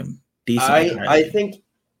ranked him decently. I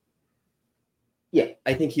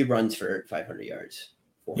think he runs for 500 yards,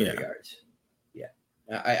 400 yards. Yeah,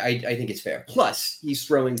 I think it's fair. Plus, he's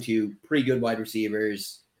throwing to pretty good wide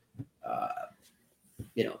receivers. I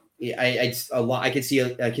could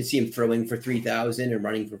see him throwing for 3,000 and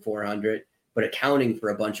running for 400, but accounting for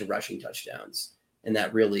a bunch of rushing touchdowns, and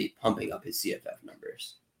that really pumping up his CFF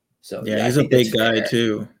numbers. So he's a big guy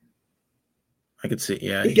too. I could see.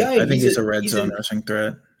 Yeah, I think he's a red zone rushing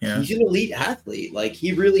threat. Yeah, he's an elite athlete. Like,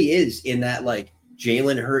 he really is in that like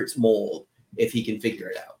Jalen Hurts mold if he can figure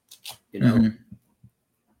it out. You know. Mm-hmm.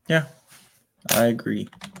 Yeah, I agree.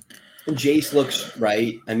 And Jace looks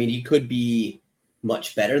right. I mean, he could be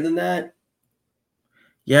much better than that.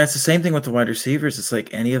 Yeah, it's the same thing with the wide receivers. It's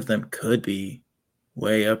like any of them could be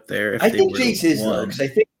way up there. I think Jace is though,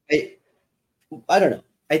 because I don't know.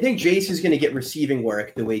 I think Jace is going to get receiving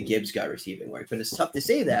work the way Gibbs got receiving work, but it's tough to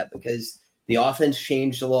say that because the offense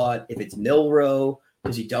changed a lot. If it's Milroe,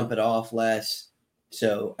 does he dump it off less?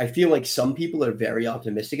 So I feel like some people are very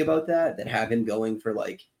optimistic about that have him going for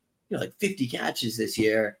like 50 catches this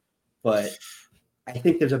year. But I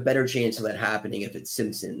think there's a better chance of that happening if it's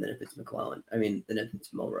Simpson than if it's McClellan. I mean, than if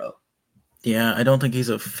it's Milroe. Yeah, I don't think he's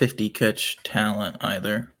a 50 catch talent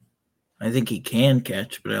either. I think he can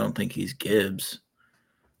catch, but I don't think he's Gibbs.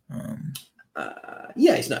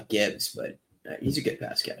 He's not Gibbs, but he's a good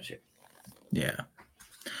pass catcher. Yeah.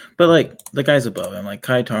 But like the guys above him, like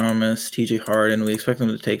Kai Thomas, TJ Harden, we expect them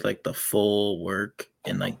to take like the full work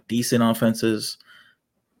in like decent offenses.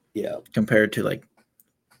 Yeah. Compared to like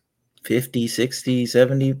 50, 60,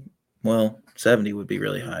 70 well, 70 would be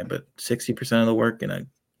really high, but 60% of the work in a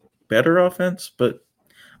better offense, but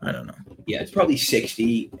I don't know. Yeah, it's probably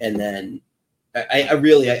 60, and then I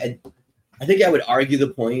think I would argue the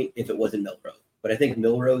point if it wasn't Milroe, but I think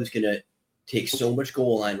Milroe is going to take so much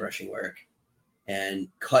goal line rushing work and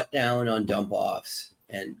cut down on dump offs,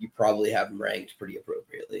 and you probably have him ranked pretty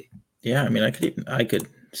appropriately. Yeah, I mean, I could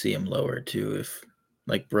see him lower too if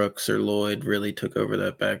like Brooks or Lloyd really took over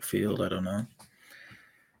that backfield. I don't know.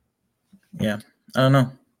 Yeah, I don't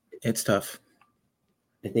know. It's tough.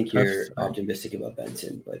 I think you're optimistic about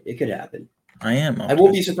Benson, but it could happen. I am. I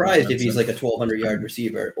won't be surprised if he's like a 1,200-yard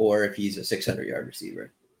receiver or if he's a 600-yard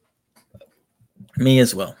receiver. Me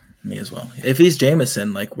as well. If he's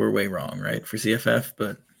Jameson, like we're way wrong, right, for CFF,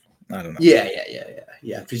 but I don't know. Yeah.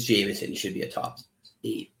 If he's Jameson, he should be a top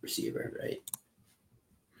 8 receiver, right?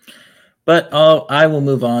 But I will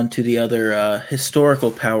move on to the other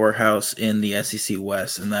historical powerhouse in the SEC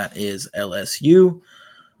West, and that is LSU.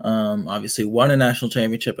 Obviously won a national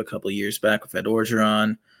championship a couple of years back with Ed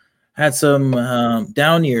Orgeron. Had some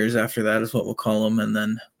down years after that is what we'll call them, and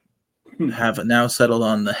then have now settled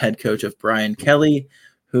on the head coach of Brian Kelly,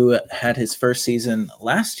 who had his first season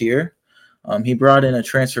last year. He brought in a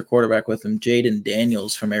transfer quarterback with him, Jaden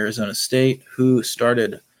Daniels from Arizona State, who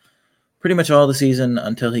started pretty much all the season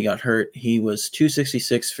until he got hurt. He was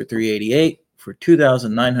 266 for 388 for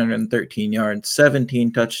 2,913 yards,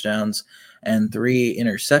 17 touchdowns, and 3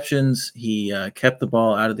 interceptions. He kept the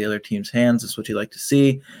ball out of the other team's hands. That's what you like to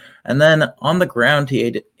see. And then on the ground,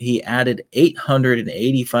 he added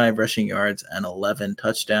 885 rushing yards and 11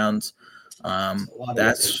 touchdowns.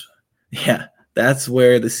 That's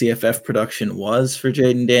where the CFF production was for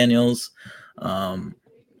Jaden Daniels.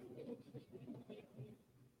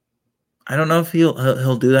 I don't know if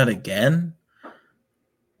he'll do that again.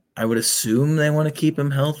 I would assume they want to keep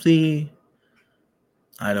him healthy.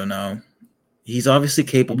 I don't know. He's obviously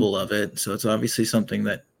capable of it, so it's obviously something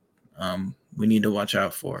that we need to watch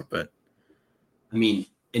out for. But I mean,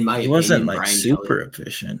 in my opinion, he wasn't like super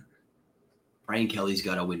efficient. Brian Kelly's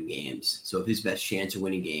got to win games. So if his best chance of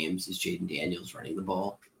winning games is Jaden Daniels running the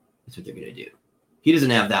ball, that's what they're going to do. He doesn't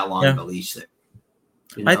have that long of a leash there.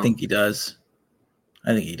 You know? I think he does.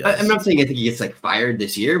 I'm not saying I think he gets like fired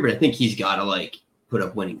this year, but I think he's got to like put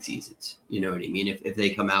up winning seasons. You know what I mean? If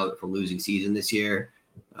they come out for losing season this year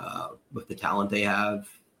with the talent they have.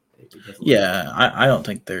 Yeah, I don't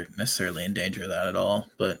think they're necessarily in danger of that at all.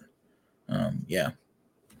 But yeah,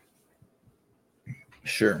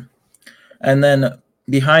 sure. And then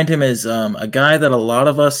behind him is a guy that a lot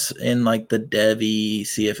of us in like the Devy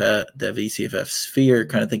CFF sphere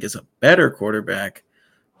kind of think is a better quarterback,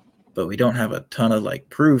 but we don't have a ton of like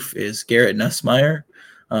proof, is Garrett Nussmeier.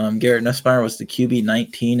 Garrett Nussmeier was the QB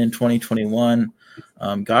 19 in 2021.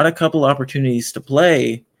 Got a couple opportunities to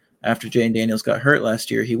play after Jaden Daniels got hurt last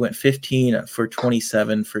year. He went 15 for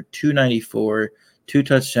 27 for 294, 2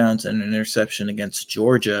 touchdowns and an interception against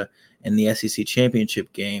Georgia in the SEC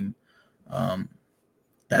championship game.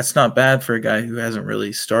 That's not bad for a guy who hasn't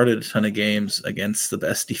really started a ton of games against the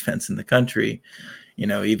best defense in the country, you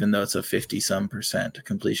know, even though it's a 50-some%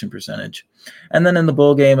 completion percentage. And then in the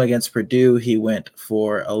bowl game against Purdue, he went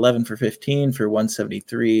for 11 for 15 for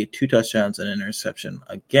 173, 2 touchdowns and an interception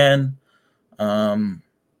again.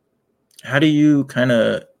 How do you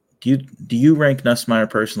do you rank Nussmeier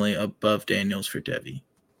personally above Daniels for Devy?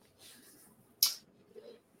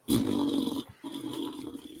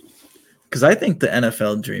 Because I think the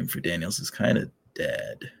NFL dream for Daniels is kind of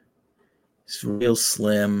dead. It's real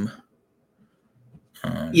slim.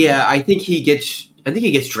 Yeah, I think he gets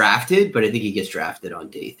drafted, but I think he gets drafted on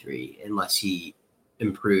day 3 unless he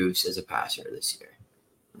improves as a passer this year.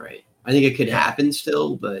 Right. I think it could happen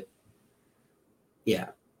still, but yeah.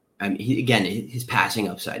 I mean, his passing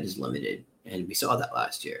upside is limited, and we saw that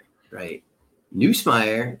last year, right?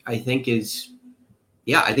 Nussmeier, I think he's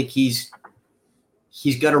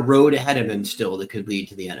got a road ahead of him still that could lead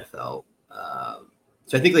to the NFL.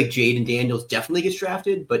 So I think like Jaden Daniels definitely gets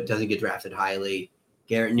drafted, but doesn't get drafted highly.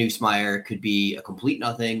 Garrett Nussmeier could be a complete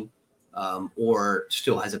nothing, or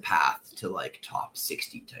still has a path to like top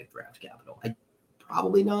 60 type draft capital.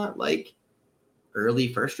 Probably not like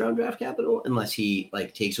early first round draft capital unless he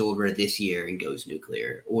like takes over this year and goes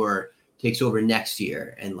nuclear, or takes over next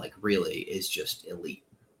year and like really is just elite.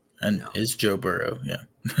 And is Joe Burrow. Yeah.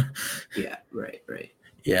 Yeah. Right.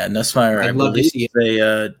 Yeah. Nussmeier, I believe, is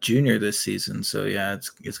a junior this season. So yeah, it's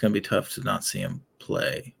going to be tough to not see him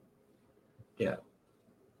play. Yeah.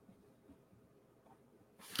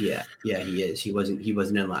 Yeah, he is. He wasn't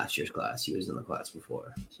in last year's class. He was in the class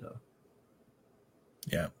before. So,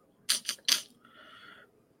 yeah.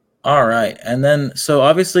 All right. And then, so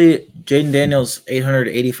obviously, Jaden Daniels'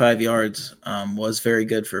 885 yards was very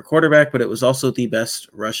good for a quarterback, but it was also the best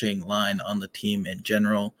rushing line on the team in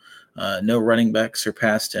general. No running back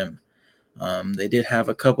surpassed him. They did have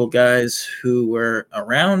a couple guys who were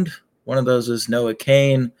around. One of those is Noah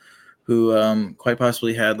Kane, who quite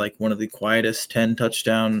possibly had like one of the quietest 10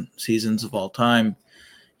 touchdown seasons of all time.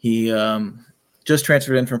 He just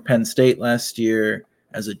transferred in from Penn State last year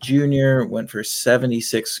as a junior, went for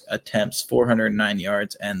 76 attempts, 409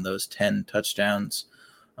 yards, and those 10 touchdowns.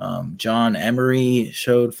 John Emery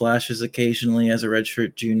showed flashes occasionally as a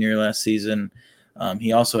redshirt junior last season.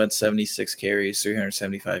 He also had 76 carries,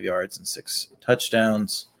 375 yards, and 6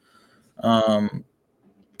 touchdowns.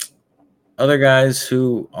 Other guys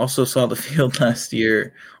who also saw the field last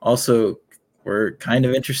year also were kind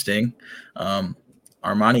of interesting.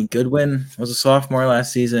 Armani Goodwin was a sophomore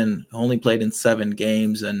last season, only played in 7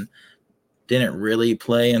 games and didn't really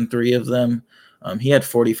play in 3 of them. He had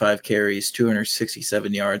 45 carries,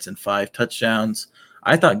 267 yards, and 5 touchdowns.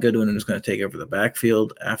 I thought Goodwin was going to take over the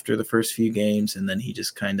backfield after the first few games, and then he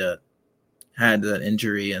just kind of had that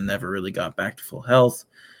injury and never really got back to full health.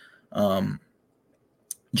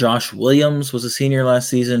 Josh Williams was a senior last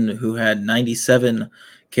season who had 97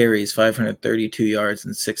 carries, 532 yards,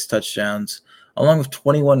 and 6 touchdowns, along with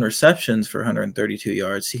 21 receptions for 132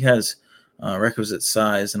 yards. He has requisite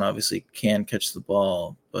size and obviously can catch the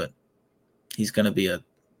ball, but he's going to be a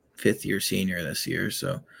 5th-year senior this year,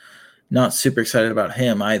 so not super excited about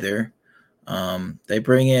him either. They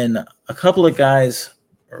bring in a couple of guys,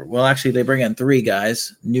 they bring in 3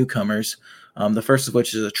 guys, newcomers. The first of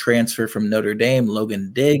which is a transfer from Notre Dame,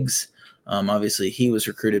 Logan Diggs. Obviously, he was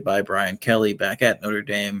recruited by Brian Kelly back at Notre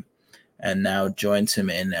Dame and now joins him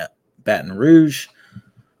in Baton Rouge.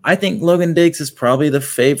 I think Logan Diggs is probably the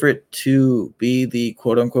favorite to be the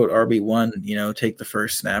quote-unquote RB1, take the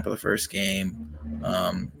first snap of the first game.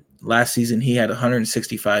 Last season, he had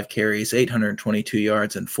 165 carries, 822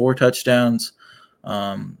 yards, and 4 touchdowns.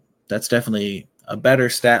 That's definitely a better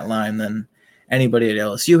stat line than anybody at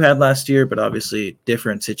LSU had last year, but obviously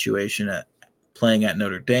different situation at playing at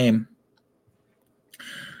Notre Dame.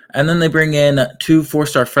 And then they bring in 2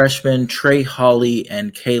 4-star freshmen, Trey Hawley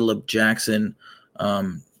and Caleb Jackson.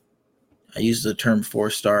 I use the term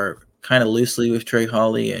 4-star kind of loosely with Trey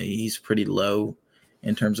Hawley. He's pretty low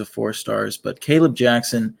in terms of 4 stars, but Caleb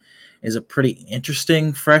Jackson is a pretty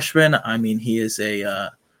interesting freshman. I mean, he is I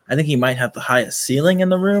think he might have the highest ceiling in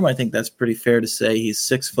the room. I think that's pretty fair to say. He's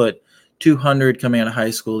 6 foot, 200 coming out of high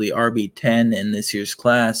school, the RB10 in this year's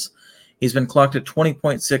class. He's been clocked at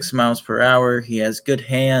 20.6 miles per hour. He has good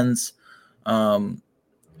hands. In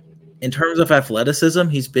terms of athleticism,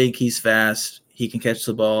 he's big, he's fast, he can catch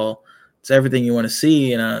the ball. It's everything you want to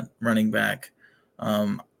see in a running back.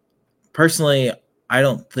 Personally, I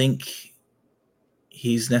don't think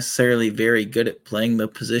he's necessarily very good at playing the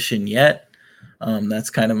position yet. That's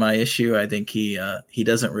kind of my issue. I think he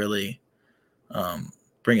doesn't really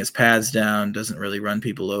bring his pads down, doesn't really run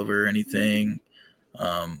people over or anything.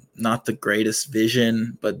 Not the greatest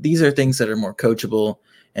vision, but these are things that are more coachable.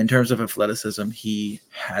 In terms of athleticism, he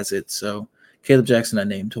has it. So Caleb Jackson, a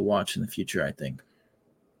name to watch in the future, I think.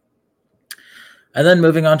 And then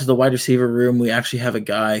moving on to the wide receiver room, we actually have a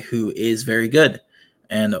guy who is very good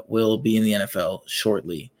and will be in the NFL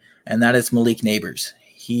shortly, and that is Malik Nabers.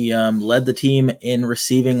 He led the team in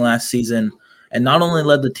receiving last season, and not only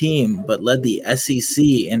led the team, but led the SEC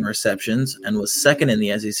in receptions and was second in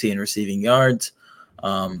the SEC in receiving yards.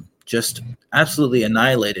 Just absolutely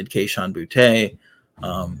annihilated Kayshon Boutte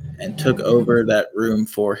and took over that room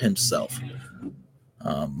for himself.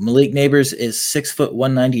 Malik Nabers is 6 foot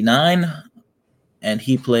 199, and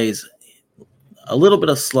he plays a little bit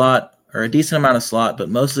of slot or a decent amount of slot, but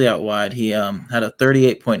mostly out wide. He had a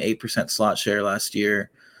 38.8% slot share last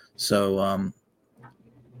year. So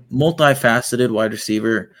multifaceted wide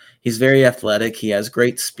receiver. He's very athletic. He has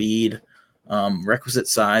great speed, requisite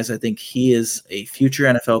size. I think he is a future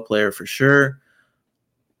NFL player for sure.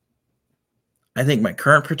 I think my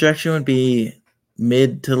current projection would be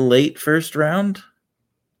mid to late first round.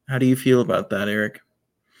 How do you feel about that, Eric?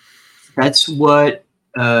 That's what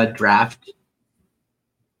draft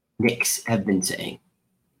Knicks have been saying.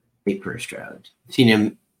 Late first round. Seen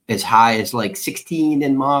him as high as like 16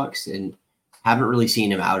 in mocks and haven't really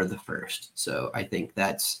seen him out of the first. So I think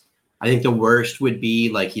the worst would be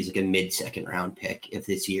like he's like a mid-second round pick if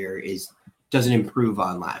this year doesn't improve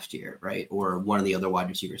on last year, right? Or one of the other wide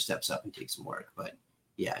receivers steps up and takes some work. But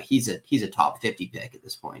yeah, he's a top 50 pick at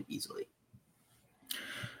this point easily.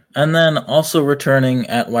 And then also returning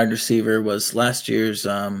at wide receiver was last year's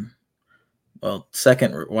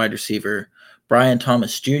second wide receiver, Brian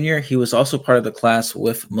Thomas Jr. He was also part of the class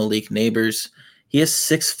with Malik Neighbors. He is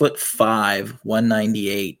 6'5",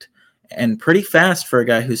 198, and pretty fast for a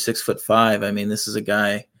guy who's 6'5". I mean, this is a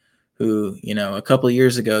guy who, a couple of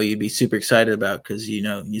years ago you'd be super excited about because,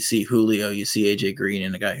 you see Julio, you see AJ Green,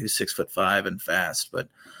 and a guy who's 6'5" and fast, but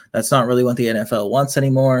that's not really what the NFL wants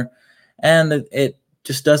anymore. And it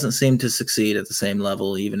just doesn't seem to succeed at the same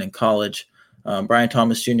level, even in college. Brian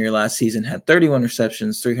Thomas Jr. last season had 31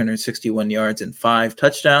 receptions, 361 yards, and 5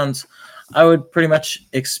 touchdowns. I would pretty much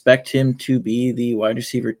expect him to be the wide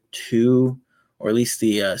receiver 2, or at least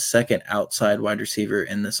the second outside wide receiver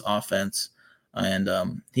in this offense. And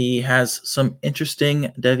he has some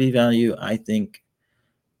interesting Devy value, I think,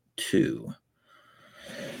 too.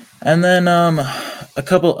 And then a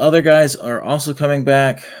couple other guys are also coming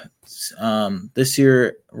back. This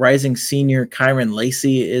year, rising senior Kyron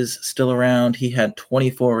Lacey is still around. He had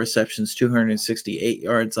 24 receptions, 268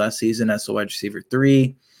 yards last season as a wide receiver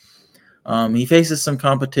 3. He faces some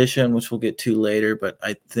competition, which we'll get to later, but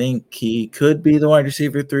I think he could be the wide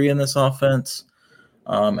receiver 3 in this offense.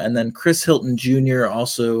 And then Chris Hilton Jr.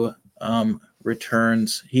 also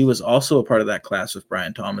returns. He was also a part of that class with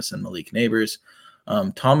Brian Thomas and Malik Neighbors.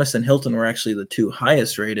 Thomas and Hilton were actually the 2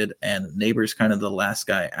 highest rated, and Neighbors kind of the last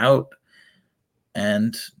guy out.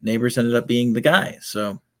 And Neighbors ended up being the guy.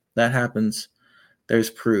 So that happens. There's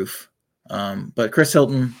proof. But Chris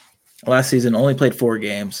Hilton last season only played 4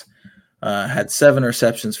 games, had 7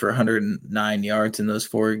 receptions for 109 yards in those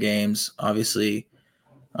 4 games. Obviously,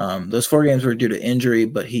 those 4 games were due to injury,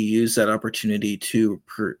 but he used that opportunity to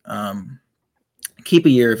keep a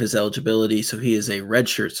year of his eligibility. So he is a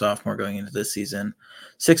redshirt sophomore going into this season.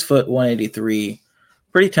 6 foot, 183,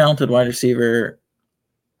 pretty talented wide receiver.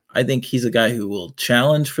 I think he's a guy who will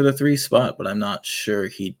challenge for the 3 spot, but I'm not sure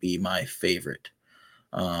he'd be my favorite.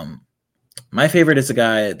 My favorite is a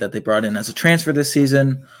guy that they brought in as a transfer this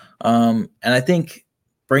season. And I think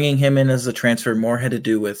bringing him in as a transfer more had to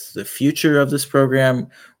do with the future of this program,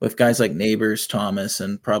 with guys like Neighbors, Thomas,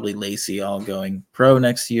 and probably Lacey all going pro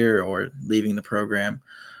next year or leaving the program.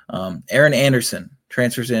 Aaron Anderson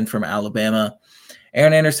transfers in from Alabama.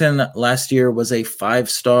 Aaron Anderson last year was a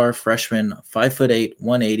 5-star freshman, 5'8",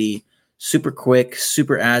 180, super quick,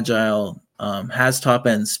 super agile, has top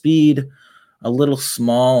end speed, a little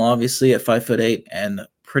small, obviously at 5'8", and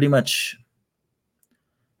pretty much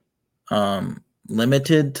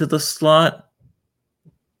limited to the slot.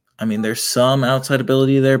 I mean, there's some outside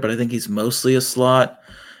ability there, but I think he's mostly a slot.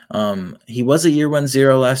 He was a year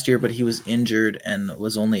 1-0 last year, but he was injured and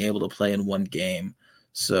was only able to play in 1 game.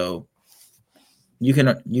 So you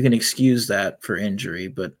can excuse that for injury,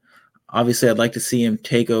 but obviously I'd like to see him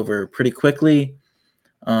take over pretty quickly.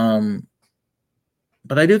 But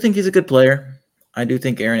I do think he's a good player. I do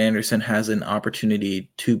think Aaron Anderson has an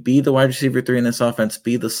opportunity to be the wide receiver 3 in this offense,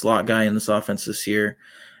 be the slot guy in this offense this year.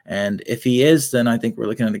 And if he is, then I think we're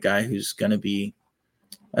looking at a guy who's going to be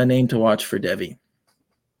a name to watch for Devy.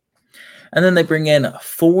 And then they bring in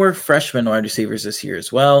 4 freshman wide receivers this year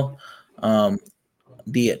as well.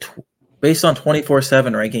 Based on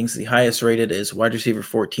 24/7 rankings, the highest rated is wide receiver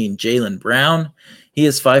 14, Jaylen Brown. He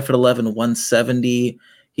is 5'11", 170.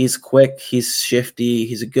 He's quick. He's shifty.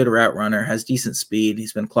 He's a good route runner, has decent speed.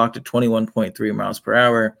 He's been clocked at 21.3 miles per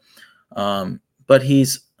hour. But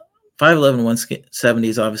he's 5'11", 170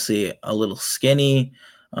 is obviously a little skinny.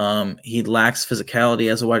 He lacks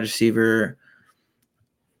physicality as a wide receiver.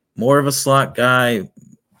 More of a slot guy.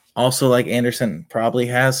 Also, like Anderson, probably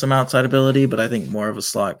has some outside ability, but I think more of a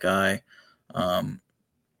slot guy.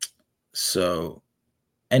 So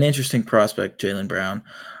an interesting prospect, Jaylen Brown.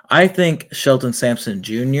 I think Shelton Sampson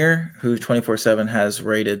Jr., who 24/7 has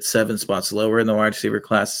rated 7 spots lower in the wide receiver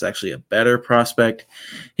class, is actually a better prospect.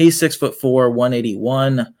 He's 6'4",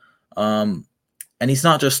 181, and he's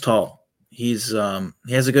not just tall. He has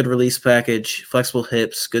a good release package, flexible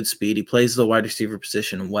hips, good speed. He plays the wide receiver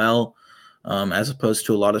position well, as opposed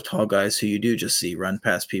to a lot of tall guys who you do just see run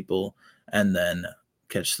past people and then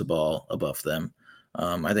catch the ball above them.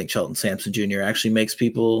 I think Shelton Sampson Jr. actually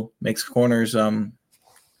makes corners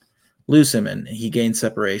lose him, and he gains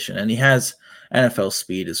separation, and he has NFL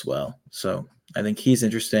speed as well. So I think he's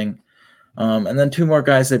interesting. And then 2 more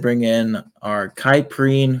guys they bring in are Kai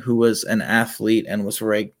Preen, who was an athlete and was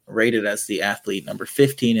rated as the athlete number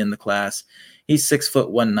 15 in the class. He's 6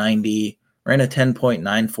 foot 190, ran a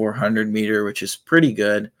 10.9400 meter, which is pretty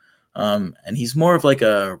good. And he's more of like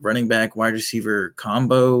a running back wide receiver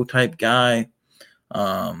combo type guy.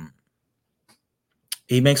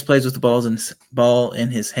 He makes plays with the ball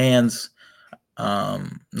in his hands.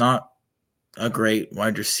 Not a great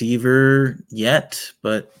wide receiver yet,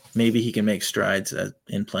 but maybe he can make strides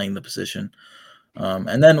in playing the position.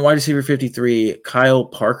 And then wide receiver 53, Kyle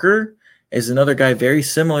Parker, is another guy very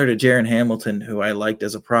similar to Jaron Hamilton, who I liked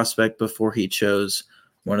as a prospect before he chose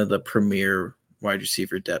one of the premier wide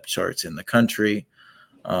receiver depth charts in the country.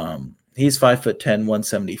 He's 5'10",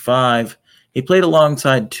 175. He played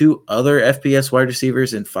alongside two other FBS wide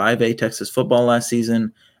receivers in 5A Texas football last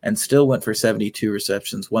season and still went for 72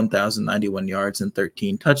 receptions, 1,091 yards, and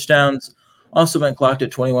 13 touchdowns. Also been clocked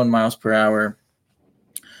at 21 miles per hour.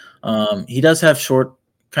 He does have short,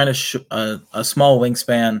 a small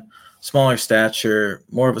wingspan, smaller stature,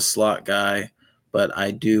 more of a slot guy, but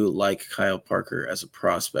I do like Kyle Parker as a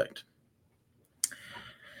prospect.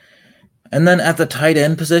 And then at the tight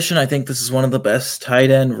end position, I think this is one of the best tight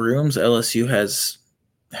end rooms LSU has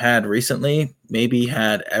had recently, maybe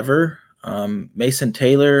had ever. Mason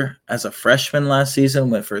Taylor, as a freshman last season,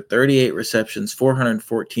 went for 38 receptions,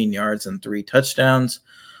 414 yards, and 3 touchdowns,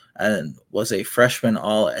 and was a freshman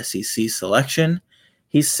all-SEC selection.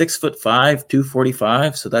 He's 6'5",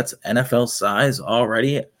 245, so that's NFL size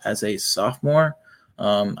already as a sophomore.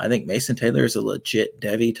 I think Mason Taylor is a legit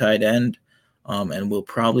Devy tight end, and will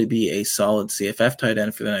probably be a solid CFF tight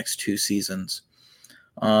end for the next 2 seasons.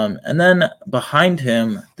 And then behind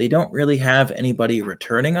him, they don't really have anybody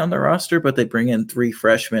returning on the roster, but they bring in 3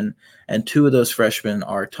 freshmen, and 2 of those freshmen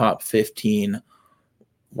are top 15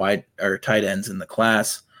 tight ends in the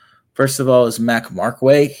class. First of all is Mac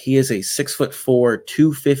Markway. He is a 6'4",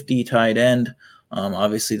 250 tight end.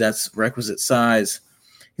 Obviously, that's requisite size.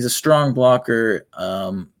 He's a strong blocker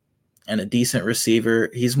and a decent receiver.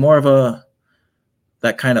 He's more of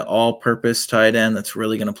that kind of all-purpose tight end that's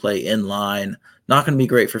really going to play in line. Not going to be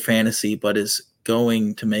great for fantasy, but is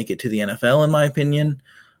going to make it to the NFL, in my opinion.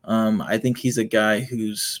 I think he's a guy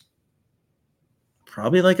who's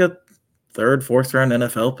probably like a 3rd, 4th round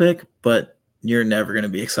NFL pick, but you're never going to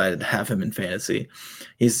be excited to have him in fantasy.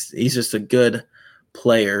 He's just a good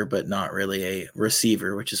player, but not really a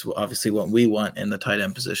receiver, which is obviously what we want in the tight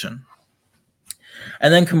end position.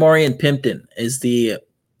 And then Kamorian Pimpton is the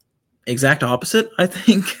exact opposite, I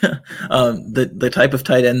think. The type of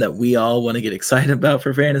tight end that we all want to get excited about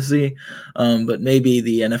for fantasy, but maybe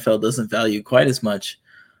the NFL doesn't value quite as much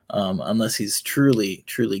unless he's truly,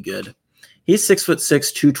 truly good. He's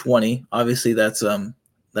 6'6", 220. Obviously, that's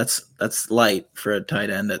light for a tight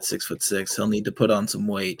end at 6'6". He'll need to put on some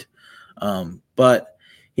weight. But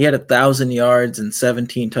he had 1,000 yards and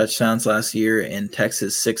 17 touchdowns last year in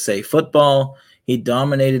Texas 6A football. He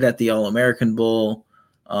dominated at the All-American Bowl.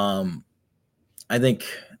 I think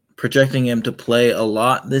projecting him to play a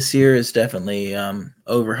lot this year is definitely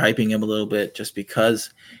overhyping him a little bit, just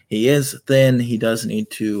because he is thin. He does need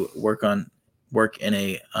to work in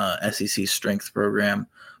a SEC strength program,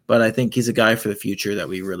 but I think he's a guy for the future that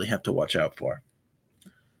we really have to watch out for.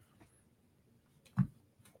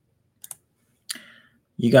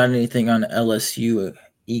 You got anything on LSU,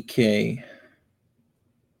 EK?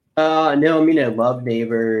 No, I mean, I love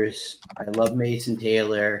Neighbors. I love Mason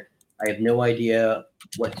Taylor. I have no idea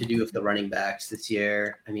what to do with the running backs this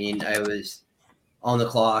year. I mean, I was on the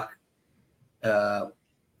clock,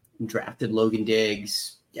 drafted Logan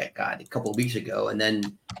Diggs, a couple of weeks ago. And then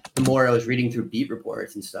the more I was reading through beat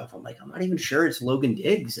reports and stuff, I'm like, I'm not even sure it's Logan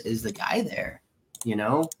Diggs is the guy there. You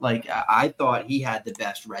know, like I thought he had the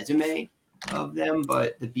best resume of them,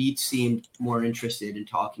 but the beats seemed more interested in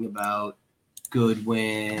talking about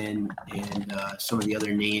Goodwin and some of the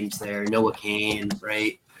other names there, Noah Kane,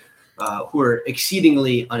 right? Who are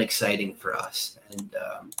exceedingly unexciting for us. And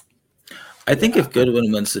I think if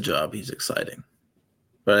Goodwin wins the job, he's exciting.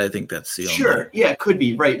 But I think that's the only. Sure, yeah, it could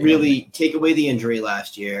be, right. Really take away the injury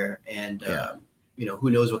last year, and who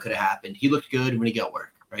knows what could have happened. He looked good when he got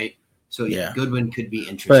work, right? So yeah, Goodwin could be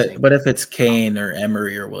interesting. But if it's Kane or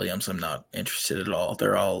Emery or Williams, I'm not interested at all.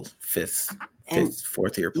 They're all fifth,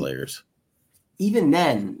 4th year players. Even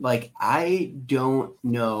then, like, I don't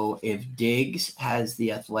know if Diggs has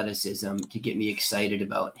the athleticism to get me excited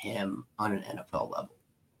about him on an NFL level.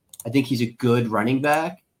 I think he's a good running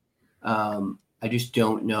back. I just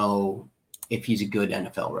don't know if he's a good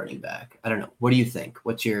NFL running back. I don't know. What do you think?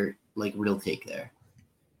 What's your real take there?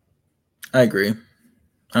 I agree.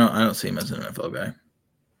 I don't see him as an NFL guy.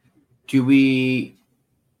 Do we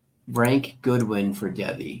rank Goodwin for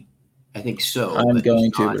Devy? I think so. I'm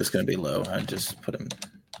going to, but it's going to be low. I just put him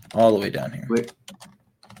all the way down here.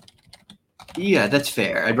 Yeah, that's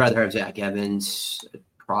fair. I'd rather have Zach Evans. I'd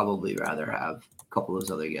probably rather have a couple of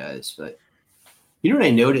those other guys. But you know what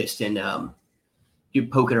I noticed, and you're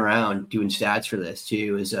poking around doing stats for this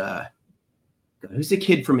too, is who's the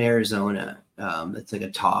kid from Arizona that's like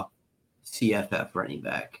a top CFF running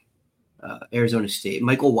back? Arizona State,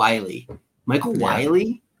 Michael Wiley.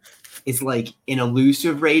 Wiley is like an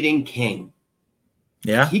elusive rating king.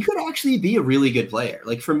 Yeah. He could actually be a really good player.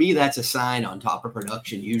 Like for me, that's a sign on top of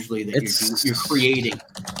production usually that you're creating.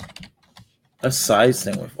 A size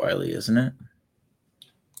thing with Wiley, isn't it?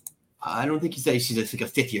 I don't think he's like a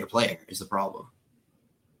fifth-year player is the problem.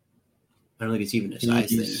 I don't think it's even a size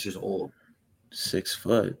thing. He's just old. 6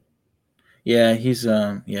 foot. Yeah, he's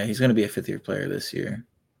going to be a fifth-year player this year.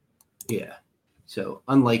 Yeah. So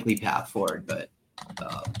unlikely path forward, but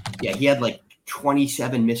he had like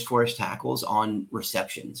 27 missed forced tackles on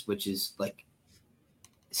receptions, which is like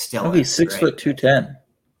stellar. Oh, he's 6 foot 210.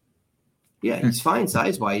 Yeah, he's fine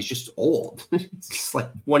size wise. He's just old. It's just like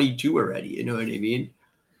 22 already. You know what I mean?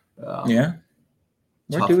 Yeah.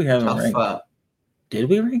 Where do we have him ranked? Did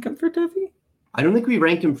we rank him for Devy? I don't think we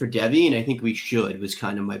ranked him for Devy, and I think we should, was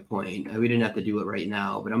kind of my point. We didn't have to do it right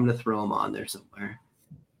now, but I'm going to throw him on there somewhere.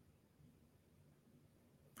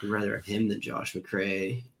 I'd rather have him than Josh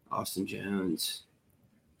McCray, Austin Jones.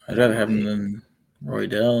 I'd rather have him than Roy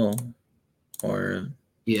Dell or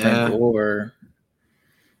Frank Gore.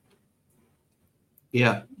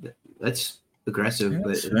 Yeah, that's aggressive,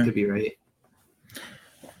 but it could be right.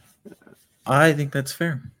 I think that's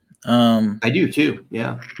fair. I do too.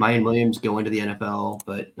 Yeah, Mayan Williams going to the NFL,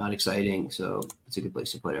 but not exciting. So it's a good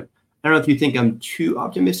place to put him. I don't know if you think I'm too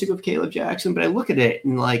optimistic with Caleb Jackson, but I look at it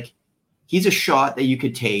and like he's a shot that you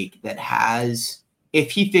could take that has,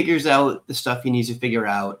 if he figures out the stuff he needs to figure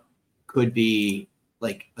out, could be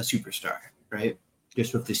like a superstar, right?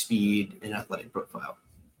 Just with the speed and athletic profile.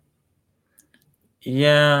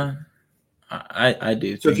 Yeah, I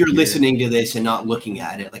do. So if you're listening to this and not looking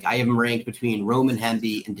at it, like I have him ranked between Roman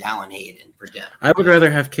Hemby and Dallin Hayden for Denver. I would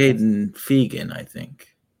rather have Caden Fegan, I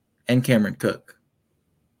think, and Cameron Cook,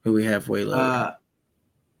 who we have way lower.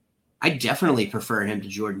 I definitely prefer him to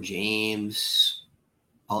Jordan James,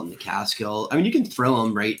 Alton McCaskill. I mean, you can throw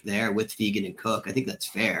him right there with Fegan and Cook. I think that's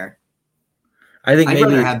fair. I think maybe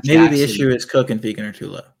the issue is Cook and Fegan are too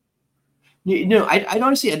low. No, I'd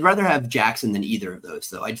honestly, I'd rather have Jackson than either of those,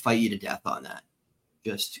 though. I'd fight you to death on that.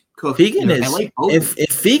 Just Cook. Fegan is, I like both. If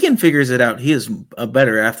Fegan figures it out, he is a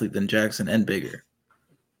better athlete than Jackson and bigger.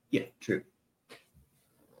 Yeah, true.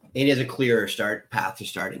 And he has a clearer path to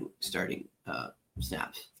starting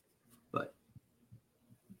snaps.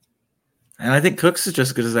 And I think Cook's is just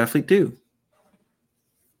as good as athlete too.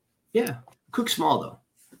 Yeah, Cook's small though.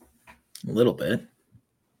 A little bit.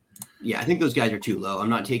 Yeah, I think those guys are too low. I'm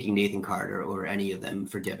not taking Nathan Carter or any of them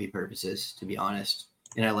for Devy purposes, to be honest.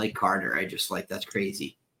 And I like Carter. I just like, that's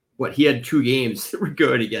crazy. What, he had 2 games that were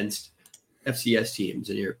good against FCS teams,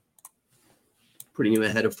 and you're putting him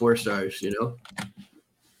ahead of 4 stars, you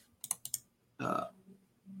know?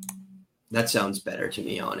 That sounds better to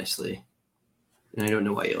me, honestly. And I don't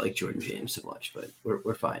know why you like Jordan James so much, but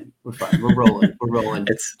we're fine. We're fine. We're rolling. We're rolling.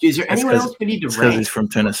 Is there anyone else we need to rank? He's from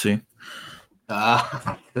Tennessee.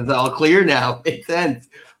 It's all clear now. Makes sense.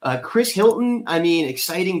 Chris Hilton, I mean,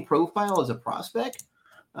 exciting profile as a prospect.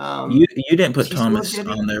 You didn't put Thomas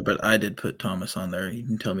on there, but I did put Thomas on there. You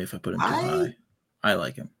can tell me if I put him too high. I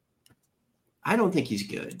like him. I don't think he's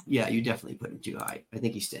good. Yeah, you definitely put him too high. I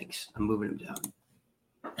think he stinks. I'm moving him down.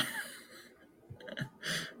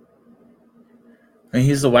 I mean,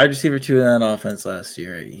 he's the wide receiver 2 in that offense last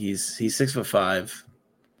year. He's 6'5".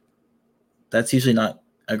 That's usually not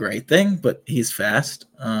a great thing, but he's fast.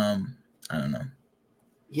 I don't know.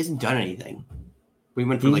 He hasn't done anything. We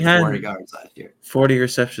went for like 400 yards last year. 40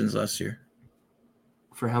 receptions last year.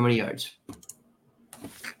 For how many yards?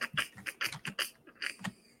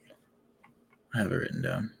 I have it written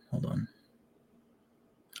down. Hold on.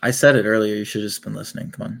 I said it earlier. You should have just been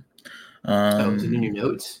listening. Come on. Was it in your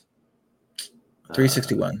notes?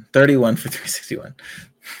 361. 31 for 361.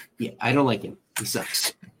 Yeah, I don't like him. He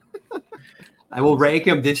sucks. I will rank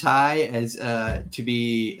him this high as to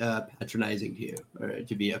be patronizing to you or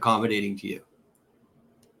to be accommodating to you.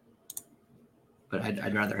 But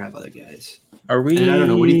I'd rather have other guys. Are we? And I don't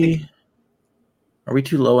know. What do you think? Are we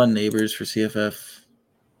too low on Neighbors for CFF?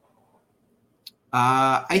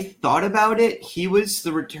 I thought about it. He was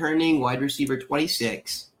the returning wide receiver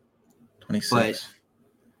 26. 26. But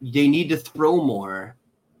they need to throw more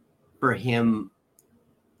for him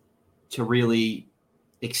to really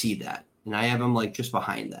exceed that. And I have him like just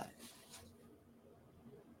behind that.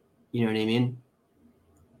 You know what I mean?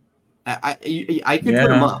 I could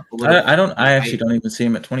put him up. I actually don't even see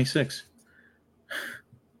him at 26.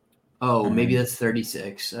 Oh, maybe that's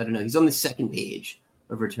 36. I don't know. He's on the second page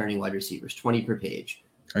of returning wide receivers, 20 per page.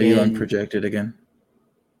 Are you unprojected again?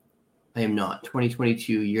 I am not.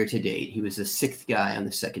 2022 year to date. He was the 6th guy on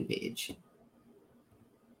the second page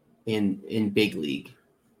in big league.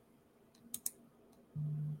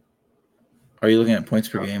 Are you looking at points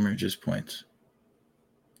per game or just points?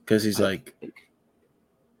 Because he's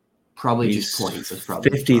probably just points. That's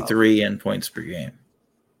probably 53 in points per game.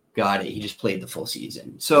 Got it. He just played the full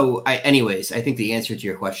season. So, I think the answer to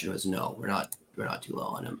your question was no. We're not too low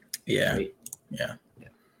on him. Yeah, right? yeah.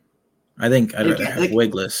 I think I'd rather have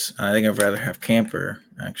Wigless. I think I'd rather have Camper.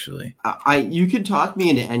 Actually, you could talk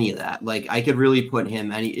me into any of that. Like I could really put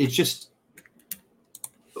him any. It's just.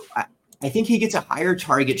 I think he gets a higher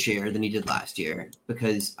target share than he did last year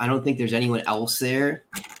because I don't think there's anyone else there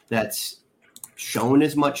that's shown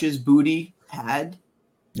as much as Booty had.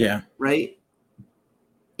 Yeah. Right?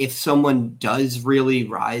 If someone does really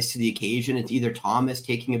rise to the occasion, it's either Thomas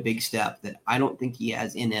taking a big step that I don't think he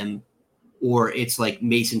has in him, or it's like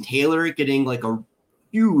Mason Taylor getting like a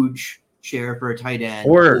huge share for a tight end.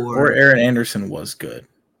 Or Aaron Anderson was good.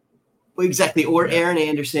 Exactly. Or Aaron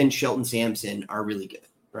Anderson, Shelton Sampson are really good.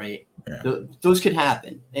 Right. Yeah. Those could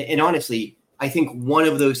happen. And honestly, I think one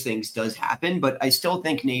of those things does happen, but I still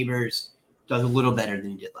think Neighbors does a little better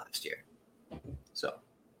than he did last year. So.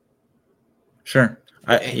 Sure.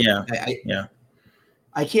 I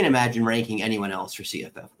can't imagine ranking anyone else for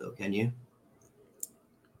CFF though. Can you?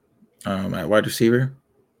 At wide receiver?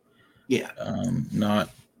 Yeah. Not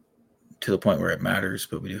to the point where it matters,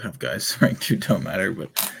 but we do have guys ranked who don't matter, but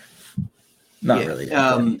not really.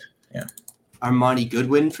 Yeah. Armani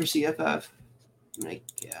Goodwin for CFF? I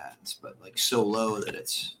guess, but like so low that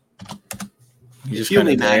it's. He's just kind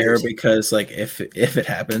of there because like if it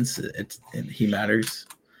happens, he matters.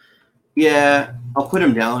 Yeah, I'll put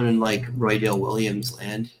him down in like Roydale Williams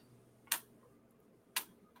land.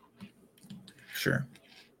 Sure.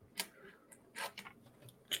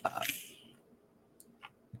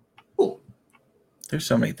 Cool. There's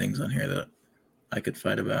so many things on here that I could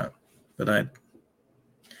fight about, but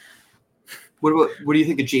What do you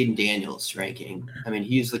think of Jaden Daniels ranking? I mean,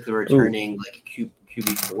 he's like the returning like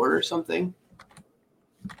QB4 or something.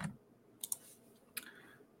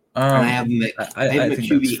 I have him at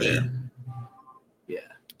QB8.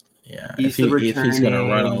 Yeah. If he's gonna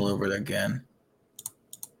run all over it again.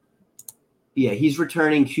 Yeah, he's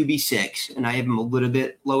returning QB6, and I have him a little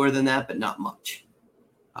bit lower than that, but not much.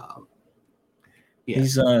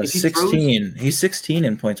 He's 16. He's 16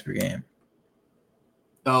 in points per game.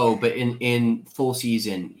 Oh, but in full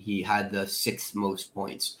season, he had the 6th most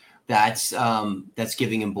points. That's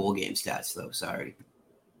giving him bowl game stats, though. Sorry.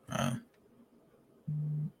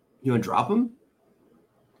 You want to drop him?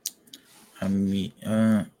 I mean,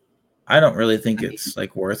 I don't really think it's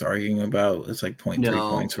like worth arguing about. It's like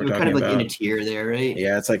 0.3 points we're talking kind of like about. in a tier there, right?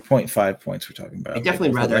 Yeah, it's like 0.5 points we're talking about. I'd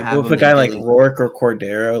definitely rather like, have with a guy like Rourke or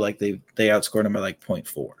Cordero, like they outscored him by like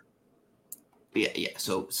 0.4. Yeah.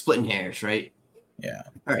 So splitting hairs, right? Yeah.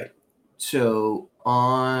 All right. So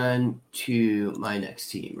on to my next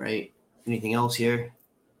team, right? Anything else here?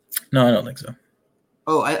 No, I don't think so.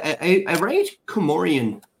 Oh, I ranked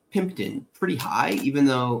Komorian Pimpton pretty high, even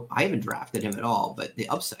though I haven't drafted him at all, but the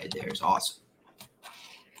upside there is awesome.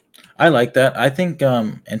 I like that. I think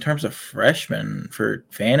in terms of freshmen for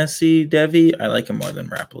fantasy, Devy, I like him more than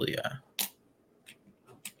Rapalea.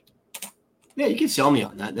 Yeah, you can sell me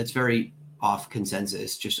on that. That's very off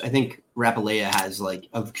consensus. Just I think Rapalea has like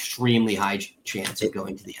an extremely high chance of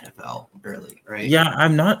going to the NFL early, right? Yeah,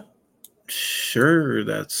 I'm not sure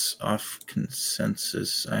that's off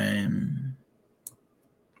consensus.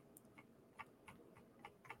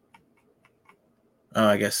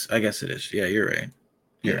 I guess it is. Yeah, you're right.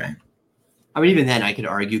 You're right. I mean, even then, I could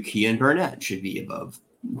argue Kean Burnett should be above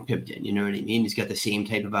Pipton. You know what I mean? He's got the same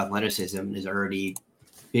type of athleticism and has already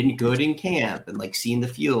been good in camp and like seen the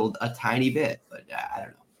field a tiny bit. But I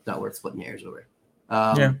don't know. It's not worth splitting hairs over.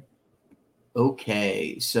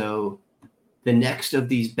 Okay, so the next of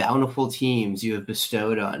these bountiful teams you have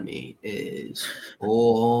bestowed on me is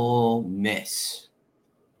Ole Miss.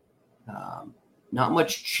 Not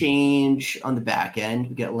much change on the back end.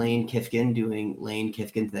 We got Lane Kiffin doing Lane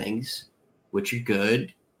Kiffin things, which are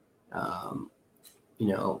good. I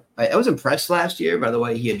was impressed last year by the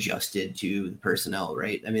way he adjusted to the personnel,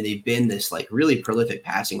 right? I mean, they've been this like really prolific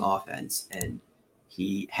passing offense, and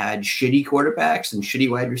he had shitty quarterbacks and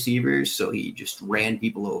shitty wide receivers, so he just ran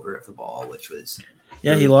people over at the ball, which was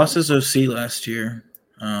he lost his OC last year,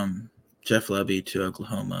 Jeff Lebby to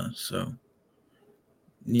Oklahoma, so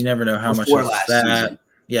you never know how much is that. Season.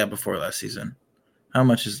 Yeah, before last season. How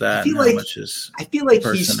much is that? How much is I feel like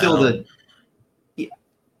personnel? He's still the. I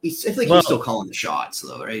feel like he's still calling the shots,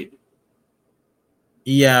 though, right?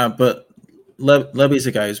 Yeah, but Lebby's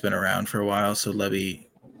a guy who's been around for a while, so Lebby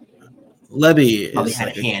is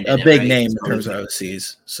like a big name in terms of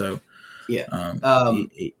OCs. So yeah,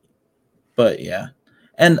 but yeah,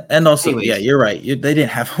 And also, anyways, yeah, you're right. They didn't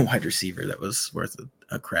have a wide receiver that was worth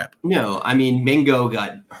a crap. No, I mean, Mingo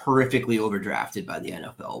got horrifically overdrafted by the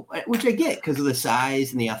NFL, which I get because of the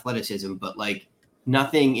size and the athleticism, but like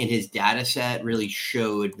nothing in his data set really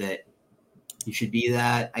showed that he should be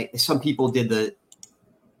that. Some people did the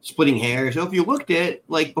splitting hairs. So if you looked at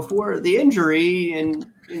like before the injury and,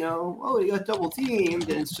 you got double teamed,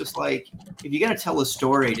 and it's just like, if you got to tell a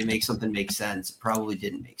story to make something make sense, it probably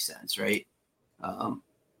didn't make sense, right?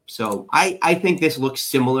 So I think this looks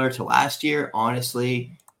similar to last year,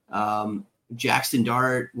 honestly. Jackson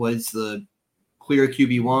Dart was the clear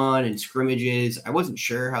QB1 in scrimmages. I wasn't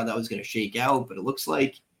sure how that was going to shake out, but it looks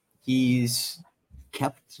like he's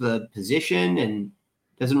kept the position and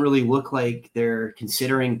doesn't really look like they're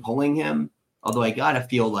considering pulling him. Although I got to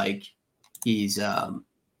feel like he's,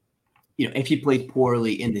 if he plays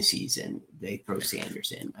poorly in the season, they throw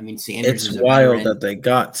Sanders in. I mean, Sanders is wild that they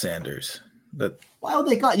got Sanders. Well,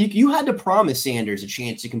 they got you had to promise Sanders a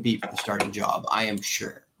chance to compete for the starting job, I am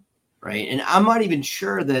sure. Right. And I'm not even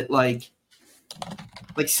sure that like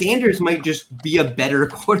Sanders might just be a better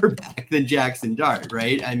quarterback than Jackson Dart.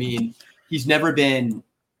 Right. I mean, he's never been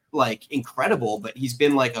like incredible, but he's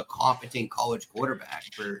been like a competent college quarterback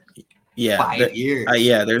for 5 years.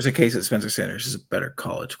 There's a case that Spencer Sanders is a better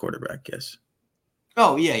college quarterback. Yes.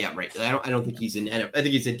 Oh, yeah. Right. I don't think he's I think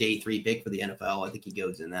he's a day 3 pick for the NFL. I think he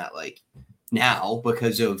goes in that like now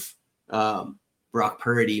because of Brock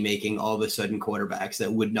Purdy making all of a sudden quarterbacks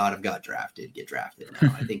that would not have get drafted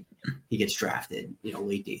now. I think he gets drafted,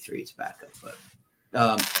 late day 3 as backup. But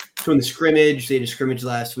so in the scrimmage, they had a scrimmage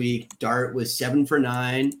last week. Dart was 7 for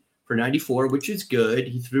 9 for 94, which is good.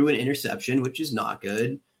 He threw an interception, which is not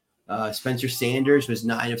good. Spencer Sanders was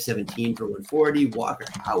 9 of 17 for 140. Walker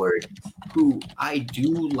Howard, who I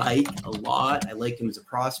do like a lot. I like him as a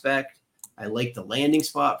prospect. I like the landing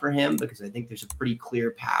spot for him because I think there's a pretty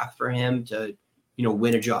clear path for him to,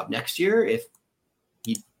 win a job next year if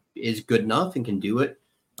he is good enough and can do it.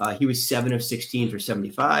 He was 7 of 16 for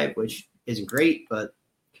 75, which isn't great, but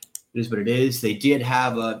it is what it is. They did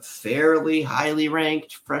have a fairly highly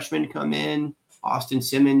ranked freshman come in, Austin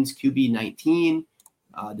Simmons, QB 19.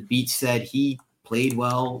 The beat said he played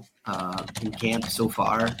well in camp so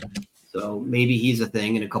far. So maybe he's a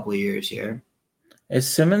thing in a couple of years here. Is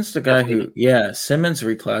Simmons the guy Simmons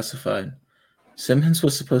reclassified. Simmons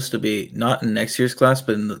was supposed to be not in next year's class,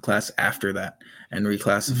 but in the class after that and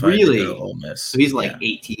reclassified really? To go to Ole Miss. So he's like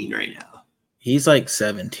 18 right now. He's like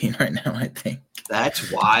 17 right now, I think.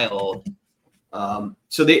 That's wild.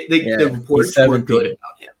 So the reports were good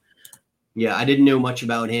about him. Yeah, I didn't know much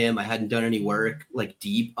about him. I hadn't done any work like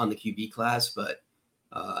deep on the QB class, but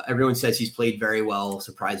everyone says he's played very well,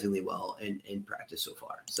 surprisingly well in practice so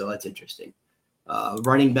far. So that's interesting.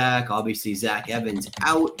 Running back, obviously Zach Evans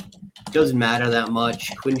out. Doesn't matter that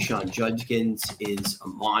much. Quinshawn Judkins is a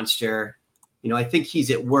monster. I think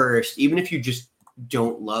he's at worst, even if you just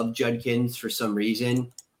don't love Judkins for some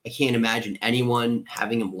reason, I can't imagine anyone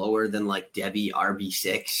having him lower than like Devy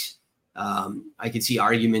RB6. I could see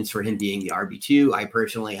arguments for him being the RB2. I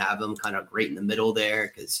personally have him kind of right in the middle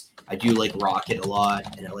there because I do like Rocket a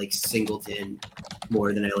lot and I like Singleton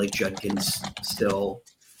more than I like Judkins still.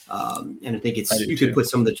 And I think you could put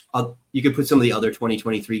some of the other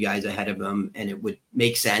 2023 guys ahead of him and it would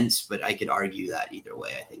make sense, but I could argue that either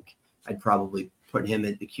way. I think I'd probably put him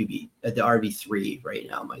at the RB3 right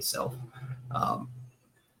now myself.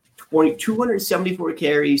 274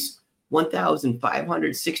 carries,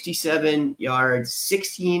 1,567 yards,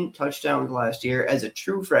 16 touchdowns last year as a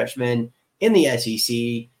true freshman in the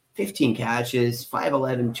SEC, 15 catches,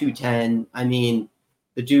 5'11", 210. I mean,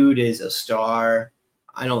 the dude is a star.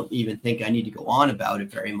 I don't even think I need to go on about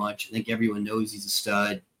it very much. I think everyone knows he's a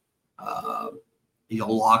stud. He's a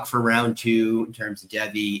lock for round 2 in terms of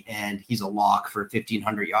Devy, and he's a lock for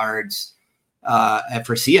 1,500 yards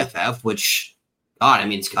for CFF, which, God, I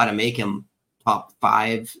mean, it's got to make him top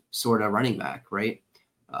 5 sort of running back, right?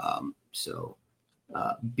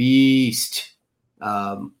 Beast.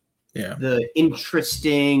 The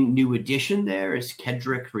interesting new addition there is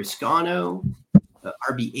Kedrick Riscano,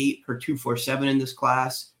 RB8 per 247 in this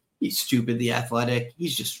class. He's stupidly athletic.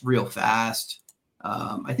 He's just real fast.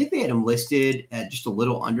 I think they had him listed at just a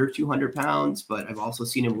little under 200 pounds, but I've also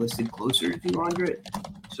seen him listed closer to 200.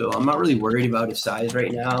 So I'm not really worried about his size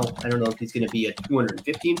right now. I don't know if he's going to be a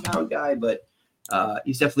 215-pound guy, but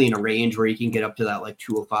he's definitely in a range where he can get up to that like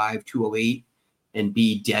 205, 208 and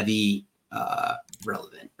be Devy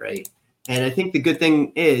relevant, right? And I think the good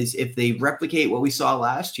thing is if they replicate what we saw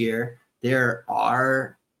last year, there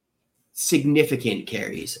are significant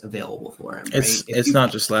carries available for him. It's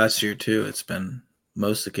not just last year too. It's been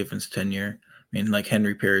most of Kiffin's tenure mean, like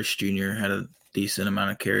Henry Parrish Jr. had a decent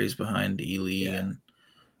amount of carries behind Ely, and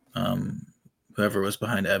whoever was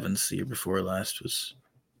behind Evans the year before last was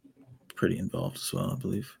pretty involved as well, I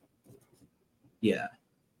believe. Yeah,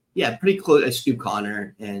 pretty close. Stu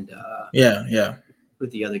Connor and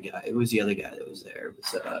with the other guy. It was the other guy that was there. It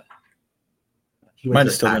was he might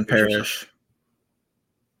have still been Parrish.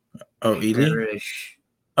 Oh, Ely? Parrish.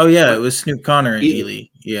 Oh yeah, it was Snoop Connor and Ely.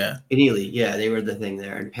 Yeah, and Ely. Yeah, they were the thing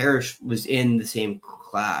there. And Parrish was in the same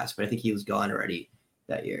class, but I think he was gone already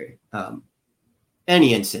that year.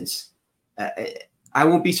 Any instance, I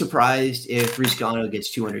won't be surprised if Riscano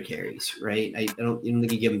gets 200 carries. Right? I don't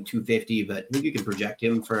think you give him 250, but I think you can project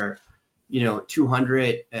him for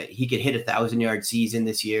 200. He could hit 1,000-yard season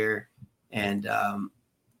this year, and I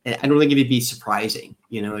don't think it'd be surprising.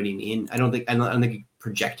 You know what I mean? I don't think you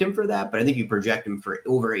project him for that, but I think you project him for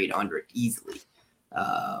over 800 easily.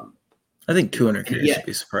 I think 200 carries would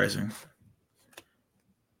be surprising.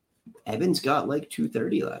 Evans got like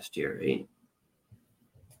 230 last year, right?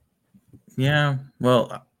 Yeah.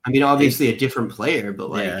 Well, I mean, obviously a different player, but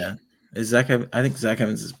like, yeah, I think Zach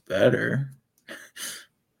Evans is better.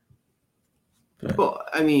 But, well,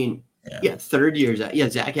 I mean, third year.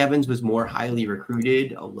 Zach Evans was more highly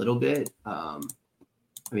recruited a little bit.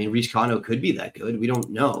 I mean, Riscano could be that good. We don't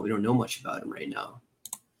know. We don't know much about him right now.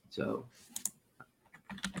 So,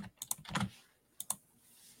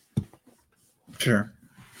 sure.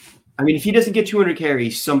 I mean, if he doesn't get 200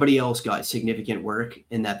 carries, somebody else got significant work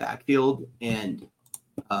in that backfield, and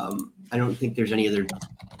I don't think there's any other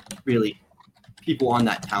really people on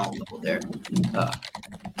that talent level there.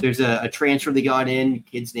 There's a transfer they got in,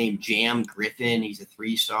 kid's named Jam Griffin. He's a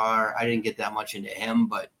 3-star. I didn't get that much into him,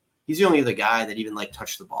 but he's the only other guy that even like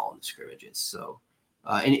touched the ball in the scrimmages. So,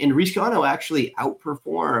 and Riscano actually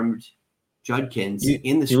outperformed Judkins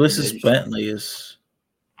in the scrimmages. Ulysses Bentley is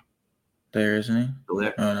there, isn't he? Still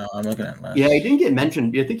there. Oh no, I'm looking at last. Yeah, he didn't get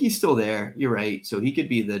mentioned. I think he's still there. You're right. So he could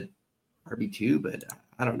be the RB2, but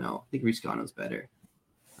I don't know. I think Riscano's better.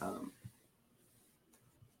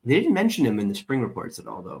 They didn't mention him in the spring reports at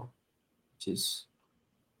all, though,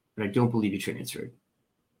 but I don't believe he transferred.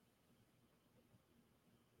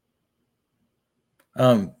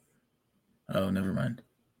 Oh, never mind.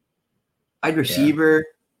 Wide receiver.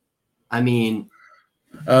 Yeah. I mean,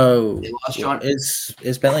 they lost John.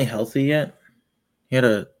 Is Bentley healthy yet? He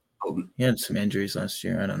had some injuries last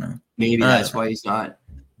year. I don't know. Maybe that's why he's not.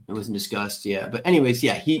 It wasn't discussed. Yeah, but anyways,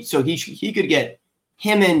 he could get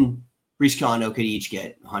him and Riscano could each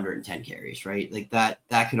get 110 carries, right? Like that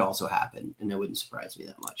could also happen, and it wouldn't surprise me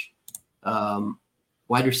that much.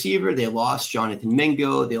 Wide receiver, they lost Jonathan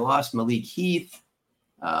Mingo. They lost Malik Heath.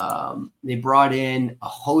 They brought in a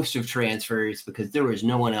host of transfers because there was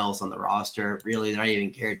no one else on the roster really that I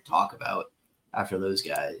even cared to talk about after those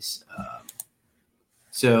guys.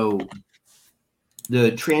 So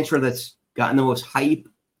the transfer that's gotten the most hype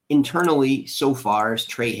internally so far is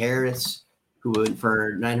Trey Harris, who went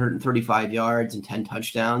for 935 yards and 10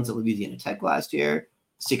 touchdowns at Louisiana Tech last year.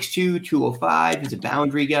 6'2", 205. He's a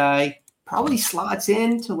boundary guy. Probably slots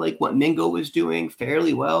into like what Mingo was doing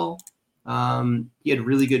fairly well. He had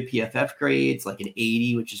really good PFF grades, like an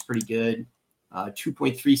 80, which is pretty good.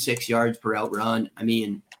 2.36 yards per out run. I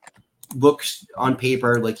mean, looks on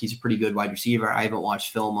paper like he's a pretty good wide receiver. I haven't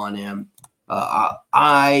watched film on him.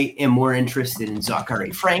 I am more interested in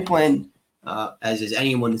Zachary Franklin, as is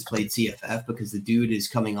anyone that's played CFF, because the dude is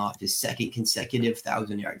coming off his second consecutive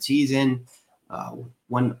 1,000-yard season.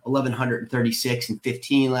 Won 1,136 and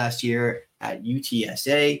 15 last year at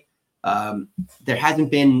UTSA. There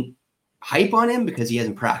hasn't been hype on him because he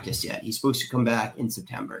hasn't practiced yet. He's supposed to come back in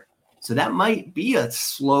September. So that might be a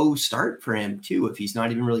slow start for him too. If he's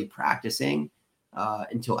not even really practicing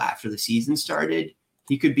until after the season started,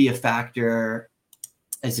 he could be a factor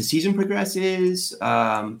as the season progresses.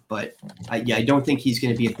 But I don't think he's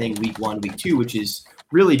going to be a thing week 1, week 2, which is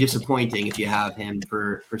really disappointing if you have him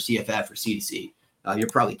for CFF or C2C. You're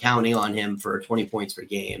probably counting on him for 20 points per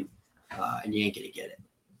game, and you ain't going to get it.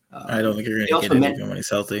 I don't think you're going to get it even when he's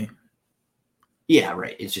healthy. Yeah,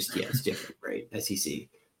 right. It's just, it's different, right? SEC.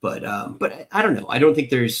 But I don't know. I don't think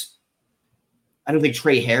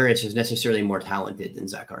Trey Harris is necessarily more talented than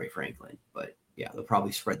Zachary Franklin. But yeah, they'll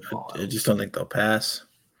probably spread the ball out. I just don't think they'll pass.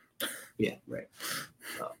 Yeah, right.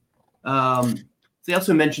 So they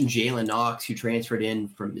also mentioned Jalen Knox, who transferred in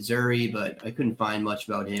from Missouri, but I couldn't find much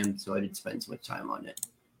about him, so I didn't spend so much time on it.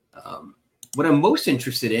 What I'm most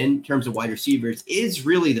interested in terms of wide receivers is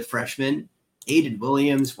really the freshman, Aiden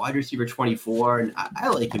Williams, wide receiver 24, and I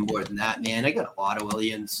like him more than that, man. I got a lot of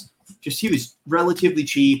Williams. Just he was relatively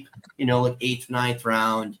cheap, like 8th, 9th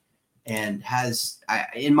round. and has,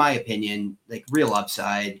 in my opinion, like real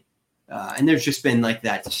upside. And there's just been like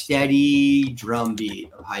that steady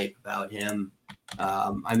drumbeat of hype about him.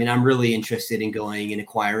 I mean, I'm really interested in going and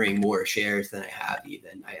acquiring more shares than I have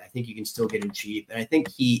even. I think you can still get him cheap. And I think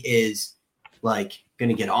he is like going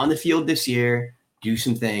to get on the field this year, do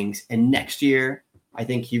some things. And next year, I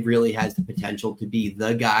think he really has the potential to be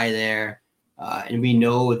the guy there. And we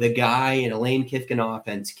know the guy in a Lane Kiffin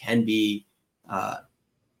offense can be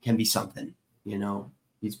something, you know.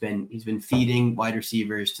 He's been feeding wide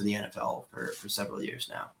receivers to the NFL for several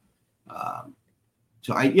years now.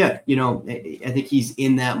 So I think he's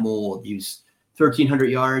in that mold. He was 1,300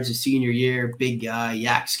 yards his senior year, big guy,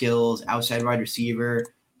 yak skills, outside wide receiver,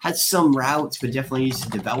 has some routes, but definitely needs to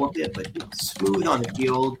develop it, but smooth on the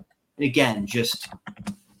field. And again, just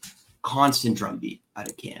constant drumbeat out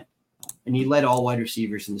of camp. And he led all wide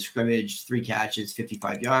receivers in the scrimmage, 3 catches,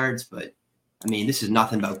 55 yards. But, I mean, this is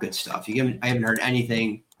nothing but good stuff. I haven't heard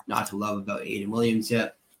anything not to love about Aiden Williams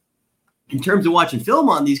yet. In terms of watching film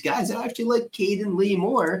on these guys, I actually like Caden Lee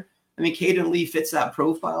more. I mean, Caden Lee fits that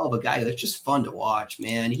profile of a guy that's just fun to watch,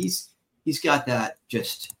 man. He's got that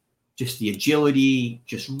just the agility,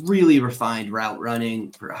 just really refined route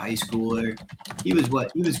running for a high schooler. He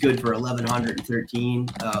was good for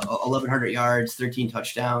 1,100 yards, 13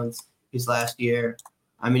 touchdowns his last year.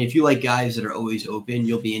 I mean, if you like guys that are always open,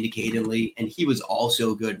 you'll be into Caden Lee. And he was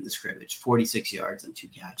also good in the scrimmage, 46 yards and 2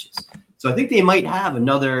 catches. So I think they might have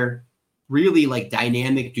another really like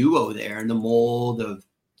dynamic duo there in the mold of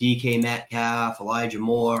DK Metcalf, Elijah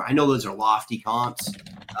Moore. I know those are lofty comps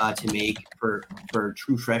to make for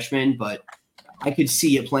true freshmen, but I could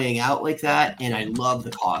see it playing out like that. And I love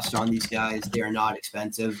the cost on these guys. They are not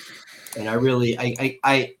expensive. And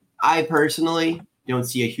I personally don't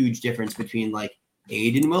see a huge difference between like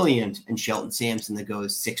Aiden Williams and Shelton Sampson that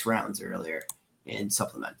goes 6 rounds earlier in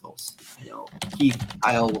supplementals. I know Keith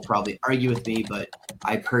Kyle will probably argue with me, but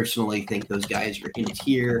I personally think those guys are in a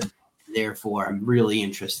tier. Therefore, I'm really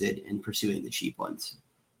interested in pursuing the cheap ones.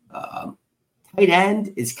 Tight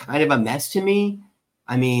end is kind of a mess to me.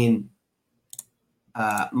 I mean,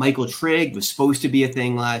 Michael Trigg was supposed to be a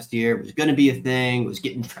thing last year, was going to be a thing, was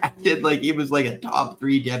getting drafted like he was like a top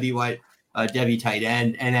 3 Devy tight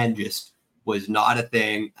end, and then just was not a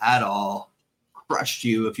thing at all. Crushed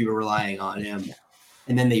you if you were relying on him.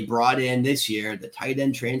 And then they brought in this year the tight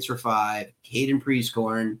end transfer 5, Caden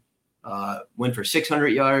Prieskorn, went for 600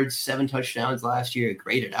 yards, 7 touchdowns last year,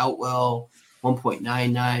 graded out well,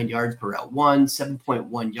 1.99 yards per route 1,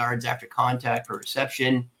 7.1 yards after contact per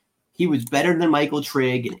reception. He was better than Michael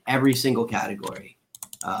Trigg in every single category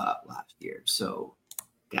last year. So,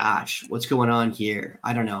 gosh, what's going on here?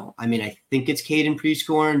 I don't know. I mean, I think it's Caden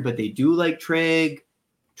Prieskorn, but they do like Trigg.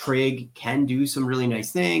 Trigg can do some really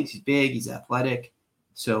nice things. He's big. He's athletic.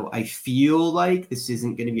 So I feel like this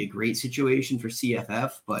isn't going to be a great situation for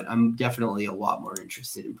CFF, but I'm definitely a lot more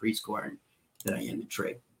interested in Prieskorn than I am in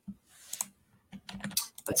Trigg.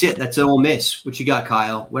 That's it. That's an Ole Miss. What you got,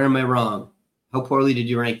 Kyle? Where am I wrong? How poorly did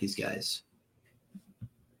you rank these guys?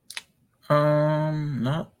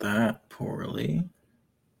 Not that poorly.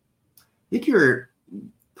 I think you're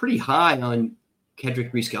pretty high on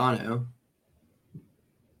Kendrick Riscano.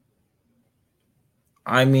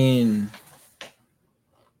 I mean,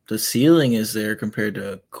 the ceiling is there compared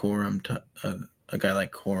to Corum, a guy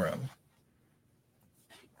like Corum.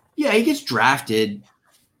 Yeah, he gets drafted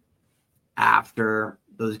after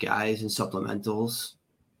those guys in supplementals,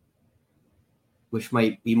 which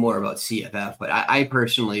might be more about CFF. But I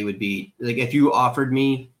personally would be like, if you offered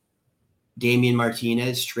me Damian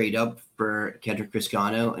Martinez straight up for Kendrick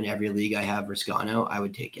Riscano in every league I have Riscano, I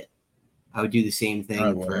would take it. I would do the same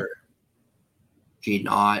thing for Jaden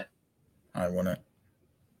Ott. I wouldn't.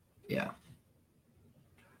 Yeah.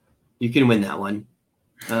 You can win that one.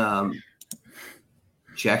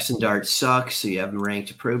 Jackson Dart sucks, so you have him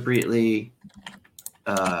ranked appropriately.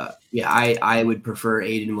 I would prefer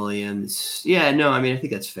Aiden Williams. Yeah, no, I mean, I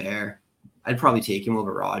think that's fair. I'd probably take him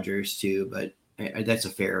over Rodgers too, but that's a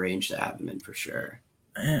fair range to have him in for sure.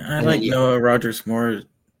 I like Noah Rodgers more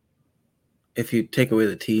if you take away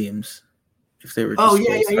the teams. If they were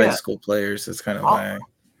just high school players, that's kind of why.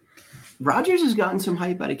 Rodgers has gotten some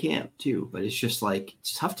hype out of camp too, but it's just like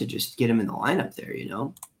it's tough to just get him in the lineup there, you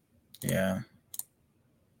know? Yeah.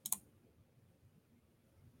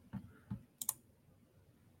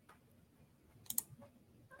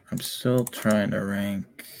 I'm still trying to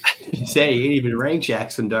rank. You say you ain't even rank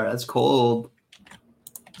Jackson Dart. That's cold.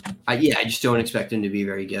 I just don't expect him to be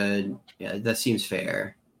very good. Yeah, that seems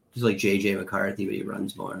fair. He's like JJ McCarthy, but he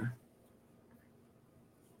runs more.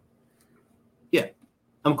 Yeah,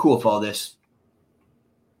 I'm cool with all this.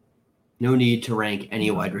 No need to rank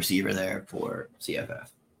any wide receiver there for CFF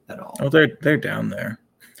at all. Oh, they're down there.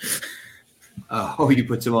 Oh, you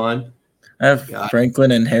put some on? I have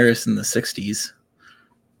Franklin and Harris in the 60s.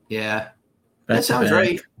 Yeah, that sounds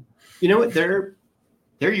right. You know what? They're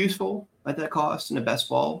useful at that cost in a best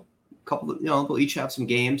ball. They'll each have some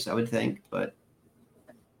games, I would think. But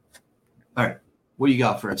all right, what do you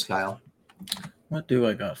got for us, Kyle? What do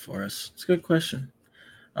I got for us? It's a good question.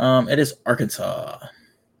 It is Arkansas.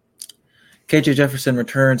 KJ Jefferson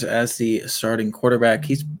returns as the starting quarterback.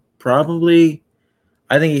 He's probably,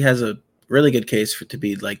 I think he has a really good case to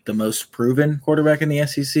be like the most proven quarterback in the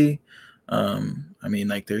SEC. I mean,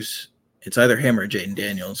 like it's either him or Jaden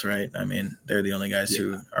Daniels, right? I mean, they're the only guys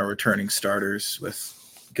who are returning starters with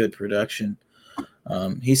good production.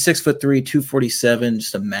 He's 6'3", 247,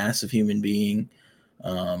 just a massive human being.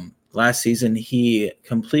 Last season, he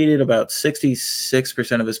completed about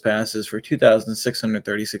 66% of his passes for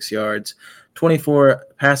 2,636 yards, 24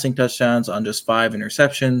 passing touchdowns on just 5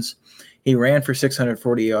 interceptions. He ran for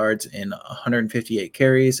 640 yards in 158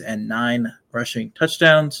 carries and 9 rushing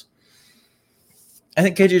touchdowns. I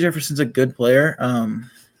think KJ Jefferson's a good player.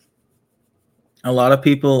 A lot of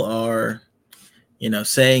people are,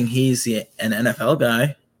 saying he's an NFL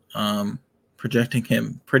guy, projecting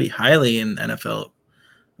him pretty highly in NFL,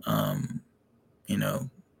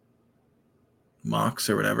 mocks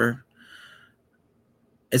or whatever.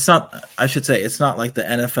 It's not like the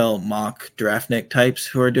NFL mock draftnik types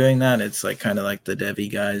who are doing that. It's like kind of like the Devy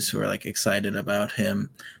guys who are like excited about him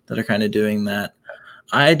that are kind of doing that.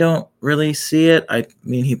 I don't really see it. I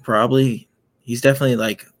mean, he's definitely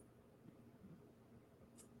like,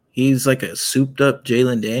 he's like a souped up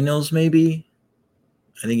Jalen Daniels, maybe.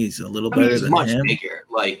 I think he's a little better than much him. Bigger.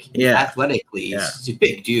 Like, athletically, he's a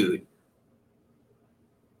big dude.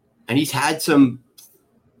 And he's had a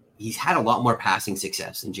lot more passing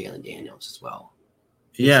success than Jalen Daniels as well.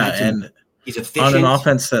 And he's efficient on an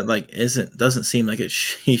offense that doesn't seem like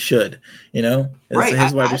he should. Right.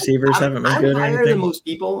 His wide receivers haven't been good or anything. I'm higher than most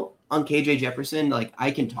people on KJ Jefferson. Like,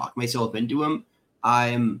 I can talk myself into him.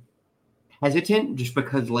 I'm hesitant just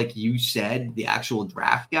because, like you said, the actual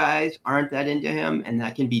draft guys aren't that into him, and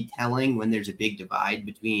that can be telling when there's a big divide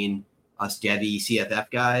between us Devy CFF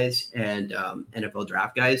guys and NFL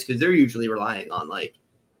draft guys, because they're usually relying on like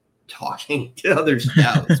talking to other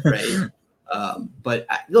scouts, right? But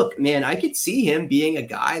look, man, I could see him being a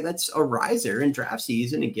guy that's a riser in draft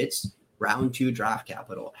season and gets round 2 draft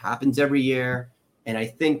capital. It happens every year, and I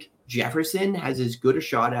think Jefferson has as good a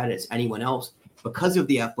shot at it as anyone else, because of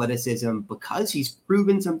the athleticism, because he's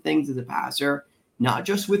proven some things as a passer, not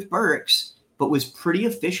just with Burks, but was pretty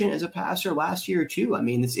efficient as a passer last year too. I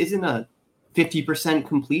mean, this isn't a 50%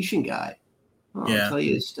 completion guy. I'll tell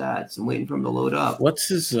you his stats. I'm waiting for him to load up. What's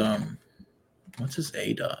his ADOT?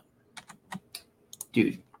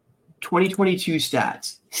 Dude, 2022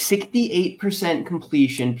 stats. 68%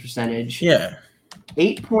 completion percentage. Yeah.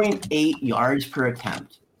 8.8 yards per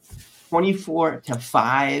attempt.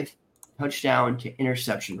 24-5 touchdown to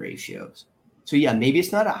interception ratios. So yeah, maybe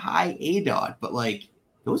it's not a high ADOT, but like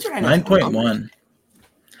those are 9.1.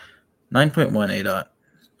 9.1 ADOT.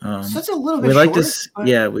 So that's a little bit. We like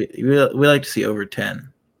short, we like to see over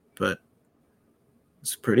 10, but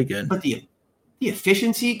it's pretty good. But the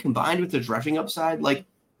efficiency combined with the rushing upside, like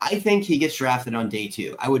I think he gets drafted on day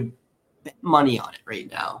 2. I would bet money on it right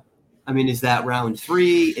now. I mean, is that round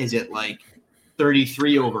 3? Is it like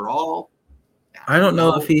 33 overall? I don't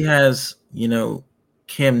know if he has,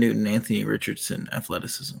 Cam Newton, Anthony Richardson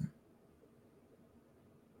athleticism.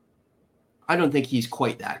 I don't think he's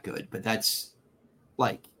quite that good, but that's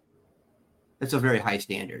a very high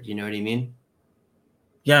standard. You know what I mean?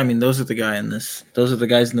 Yeah, I mean those are the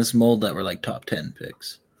guys in this mold that were like top 10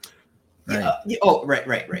 picks. Right? Yeah. Oh,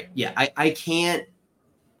 right. Yeah, I can't,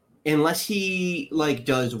 unless he like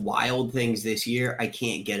does wild things this year, I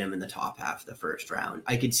can't get him in the top half of the first round.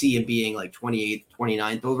 I could see him being like 28th,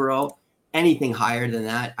 29th overall. Anything higher than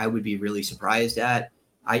that, I would be really surprised at.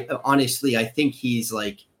 I think he's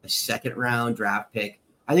like a second round draft pick.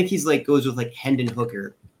 I think he's like goes with like Hendon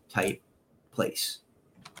Hooker type place,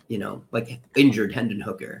 like injured Hendon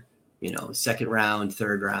Hooker, second round,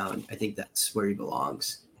 third round. I think that's where he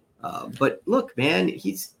belongs. But look, man,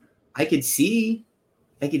 I could see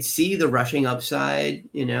the rushing upside,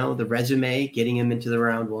 the resume getting him into the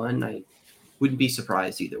round 1. I wouldn't be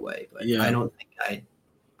surprised either way, but yeah. I don't think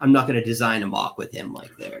I'm not going to design a mock with him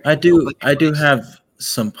like there. I do have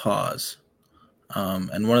some pause.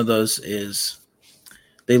 And one of those is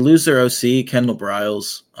they lose their OC, Kendall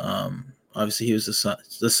Briles. Obviously he was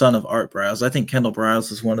the son of Art Briles. I think Kendall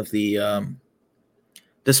Briles is one of the,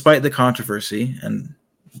 despite the controversy, and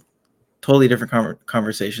totally different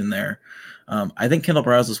conversation there. I think Kendall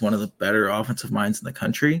Briles is one of the better offensive minds in the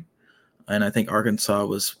country, and I think Arkansas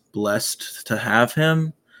was blessed to have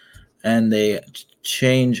him. And they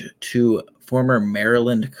change to former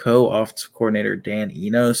Maryland co-offensive coordinator Dan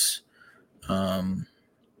Enos,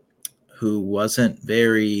 who wasn't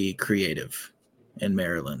very creative in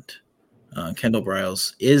Maryland. Kendall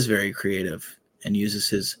Briles is very creative and uses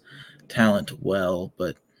his talent well,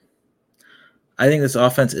 but I think this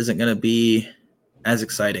offense isn't going to be as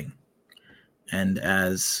exciting and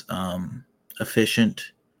as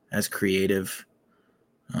efficient, as creative.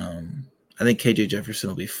 I think KJ Jefferson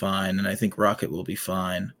will be fine, and I think Rocket will be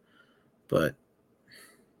fine, but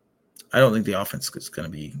I don't think the offense is going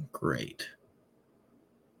to be great.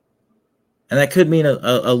 And that could mean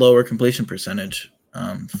a lower completion percentage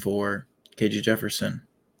for KJ Jefferson.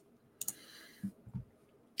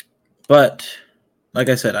 But like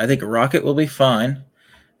I said, I think Rocket will be fine.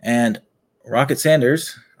 And Rocket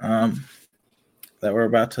Sanders, that we're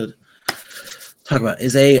about to talk about,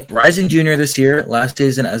 is a rising junior this year. Last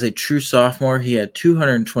season, as a true sophomore, he had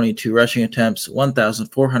 222 rushing attempts,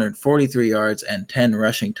 1,443 yards, and 10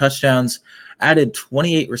 rushing touchdowns. Added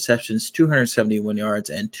 28 receptions, 271 yards,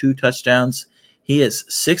 and 2 touchdowns. He is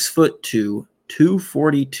 6'2",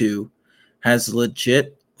 242, has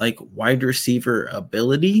legit like wide receiver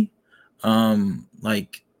ability,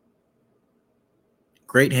 like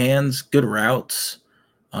great hands, good routes,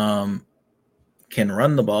 can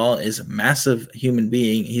run the ball, is a massive human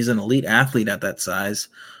being. He's an elite athlete at that size.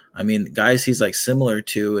 I mean, guys he's like similar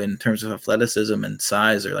to in terms of athleticism and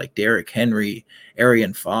size are like Derrick Henry,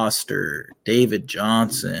 Arian Foster, David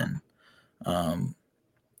Johnson.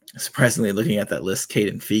 Surprisingly, looking at that list,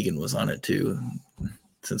 Caden Fegan was on it too,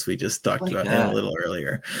 since we just talked about him a little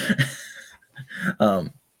earlier.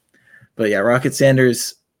 But yeah, Rocket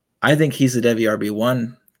Sanders, I think he's the Devy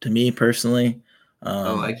RB1 to me personally.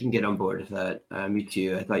 I can get on board with that. Me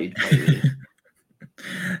too. I thought you'd fight me.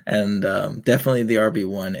 And definitely the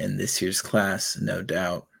RB1 in this year's class, no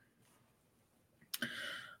doubt.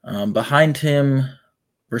 Behind him,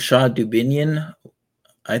 Rashad Dubinion,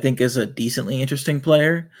 I think, is a decently interesting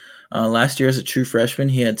player. Last year as a true freshman,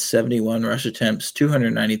 he had 71 rush attempts,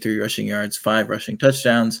 293 rushing yards, 5 rushing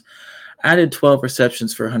touchdowns, added 12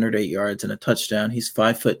 receptions for 108 yards and a touchdown. He's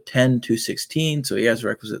 5'10", 216, so he has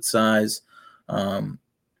requisite size.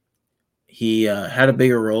 He had a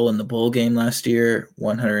bigger role in the bowl game last year,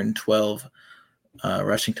 112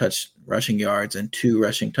 rushing yards and 2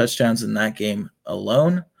 rushing touchdowns in that game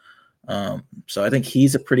alone. So I think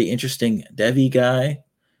he's a pretty interesting Devy guy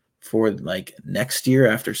for like next year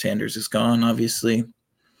after Sanders is gone, obviously.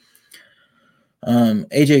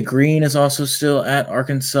 AJ Green is also still at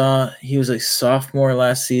Arkansas. He was a sophomore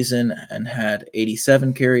last season and had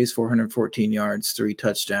 87 carries, 414 yards, 3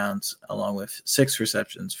 touchdowns, along with 6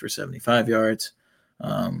 receptions for 75 yards.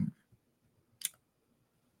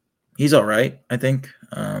 He's all right, I think.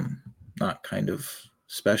 Not kind of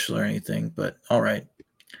special or anything, but all right.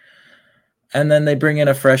 And then they bring in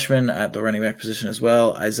a freshman at the running back position as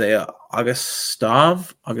well, Isaiah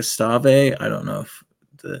Augustave. I don't know if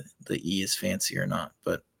the E is fancy or not,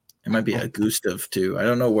 but it might be Augustave too. I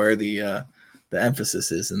don't know where the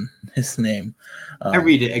emphasis is in his name. I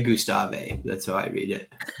read it Augustave. That's how I read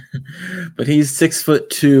it. But he's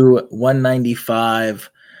 6'2",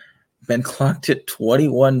 195, been clocked at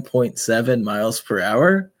 21.7 miles per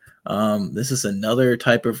hour. This is another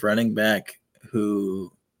type of running back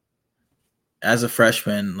who, as a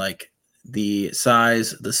freshman, like the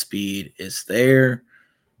size, the speed is there.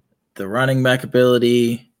 The running back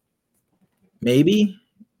ability, maybe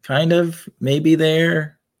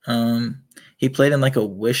there. He played in like a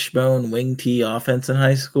wishbone wing tee offense in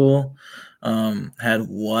high school. Had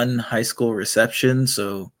 1 high school reception,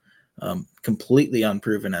 so completely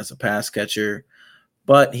unproven as a pass catcher.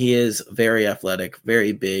 But he is very athletic,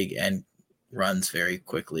 very big, and runs very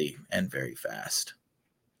quickly and very fast.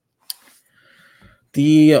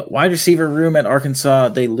 The wide receiver room at Arkansas,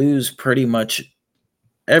 they lose pretty much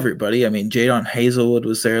everybody. I mean, Jadon Hazelwood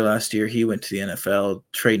was there last year. He went to the NFL.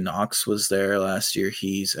 Trey Knox was there last year.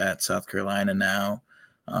 He's at South Carolina now.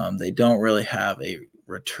 They don't really have a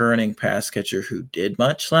returning pass catcher who did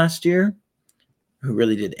much last year, who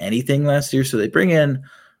really did anything last year. So they bring in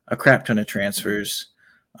a crap ton of transfers.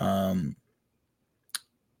 The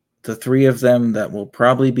 3 of them that will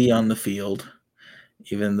probably be on the field,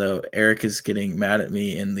 even though Eric is getting mad at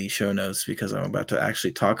me in the show notes because I'm about to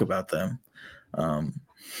actually talk about them.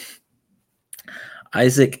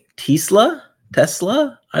 Isaac Tesla?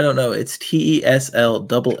 I don't know. It's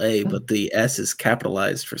TESLAA, but the S is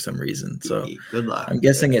capitalized for some reason. So good luck. I'm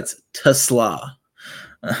guessing it's Tesla.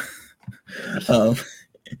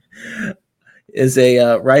 Is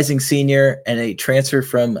a rising senior and a transfer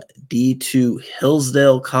from D2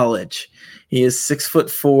 Hillsdale College. He is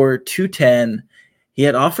 6'4", 210. He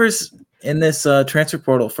had offers in this transfer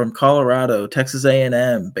portal from Colorado, Texas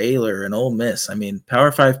A&M, Baylor, and Ole Miss. I mean,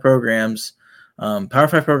 Power 5 programs. Power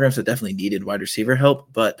 5 programs that definitely needed wide receiver help,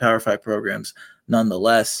 but Power 5 programs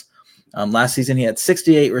nonetheless. Last season, he had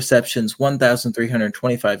 68 receptions,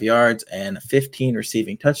 1,325 yards, and 15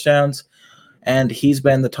 receiving touchdowns. And he's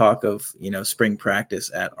been the talk of, spring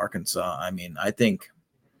practice at Arkansas. I mean, I think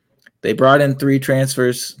they brought in 3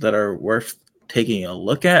 transfers that are worth taking a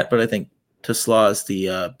look at, but I think Teslaw is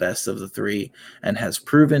the best of the 3 and has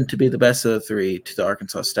proven to be the best of the 3 to the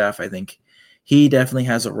Arkansas staff. I think he definitely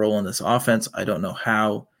has a role in this offense. I don't know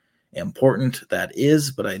how important that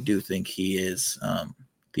is, but I do think he is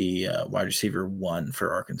the wide receiver 1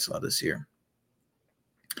 for Arkansas this year.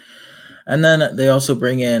 And then they also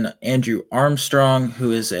bring in Andrew Armstrong,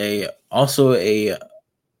 who is also a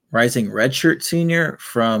rising redshirt senior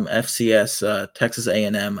from FCS Texas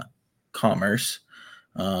A&M Commerce.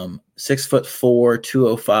 6'4",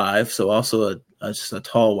 205, so also just a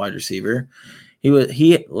tall wide receiver.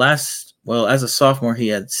 As a sophomore, he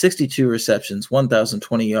had 62 receptions,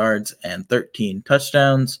 1,020 yards, and 13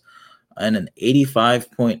 touchdowns, and an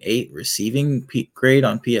 85.8 receiving grade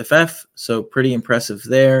on PFF. So pretty impressive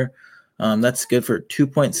there. That's good for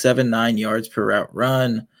 2.79 yards per route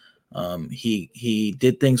run. He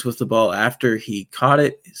did things with the ball after he caught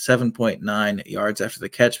it, 7.9 yards after the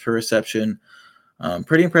catch per reception.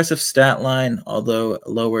 Pretty impressive stat line, although a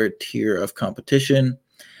lower tier of competition.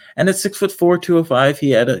 And at 6'4", 205,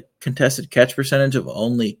 he had a contested catch percentage of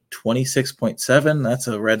only 26.7. That's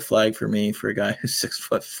a red flag for me for a guy who's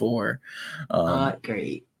 6'4". Not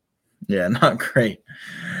great. Yeah, not great.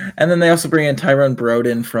 And then they also bring in Tyrone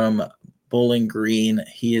Broden from Bowling Green.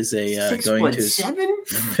 He is going to his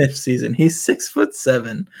 5th season. He's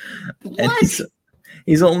 6'7". What? And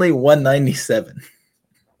he's only 197.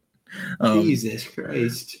 Jesus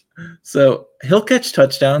Christ. So he'll catch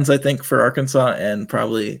touchdowns, I think, for Arkansas, and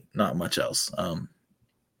probably not much else.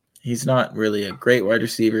 He's not really a great wide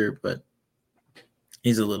receiver, but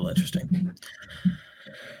he's a little interesting.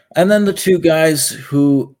 And then the 2 guys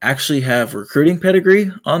who actually have recruiting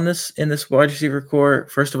pedigree in this wide receiver core.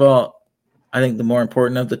 First of all, I think the more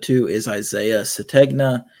important of the 2 is Isaiah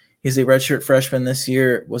Sategna. He's a redshirt freshman this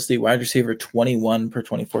year, was the wide receiver 21 per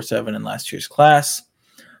 24/7 in last year's class.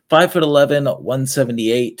 5'11",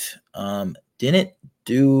 178. Didn't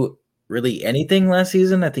do really anything last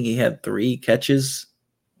season. I think he had 3 catches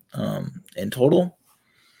in total.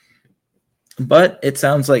 But it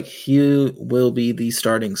sounds like he will be the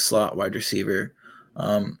starting slot wide receiver.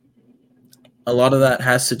 A lot of that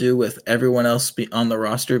has to do with everyone else on the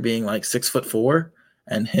roster being like 6'4"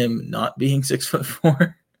 and him not being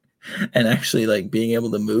 6'4" and actually like being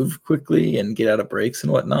able to move quickly and get out of breaks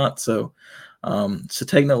and whatnot. So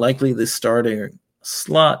Sategna likely the starting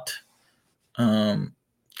slot.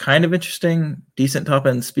 Kind of interesting, decent top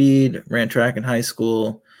end speed, ran track in high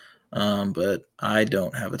school. But I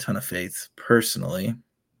don't have a ton of faith personally.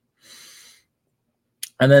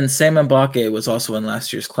 And then Sam Mbake was also in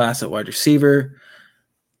last year's class at wide receiver.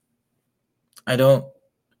 I don't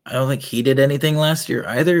think he did anything last year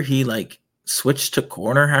either. He like switched to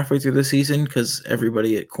corner halfway through the season because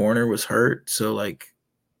everybody at corner was hurt. So like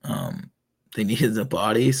they needed the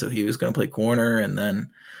body, so he was going to play corner, and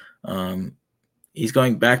then he's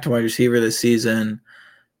going back to wide receiver this season.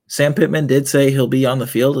 Sam Pittman did say he'll be on the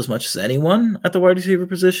field as much as anyone at the wide receiver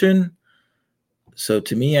position. So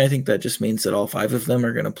to me, I think that just means that all 5 of them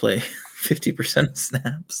are going to play 50% of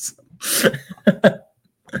snaps.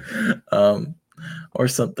 Or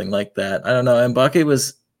something like that. I don't know. Mbake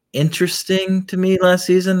was interesting to me last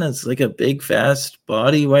season as like a big, fast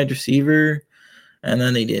body wide receiver. And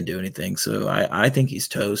then he didn't do anything. So I think he's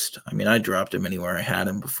toast. I mean, I dropped him anywhere I had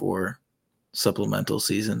him before supplemental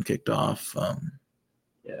season kicked off.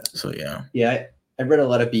 Yeah. So, yeah. Yeah, I read a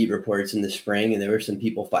lot of beat reports in the spring, and there were some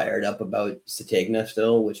people fired up about Sategna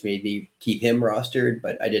still, which made me keep him rostered,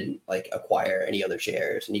 but I didn't like acquire any other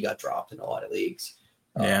shares, and he got dropped in a lot of leagues.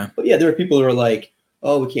 Yeah. But yeah, there were people who were like,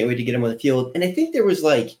 oh, we can't wait to get him on the field. And I think there was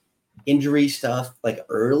like injury stuff like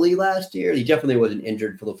early last year. He definitely wasn't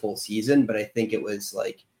injured for the full season, but I think it was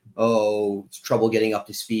like, oh, it's trouble getting up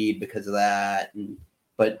to speed because of that.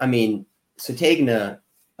 But I mean, Sategna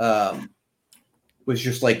was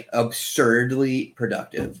just like absurdly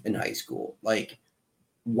productive in high school, like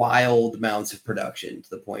wild amounts of production to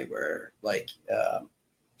the point where like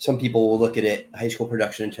some people will look at it, high school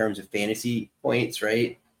production in terms of fantasy points,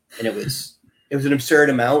 right? And it was an absurd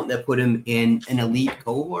amount that put him in an elite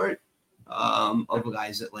cohort. of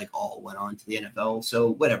guys that like all went on to the NFL.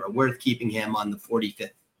 So whatever, worth keeping him on the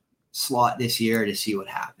 45th slot this year to see what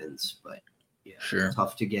happens. But yeah, sure.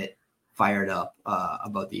 Tough to get fired up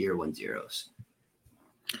about the year 10s.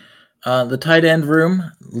 The tight end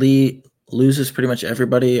room, Lee loses pretty much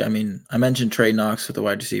everybody. I mean, I mentioned Trey Knox with the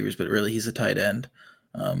wide receivers, but really he's a tight end.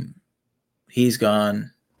 He's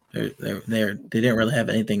gone. They didn't really have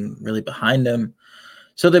anything really behind him.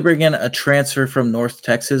 So they bring in a transfer from North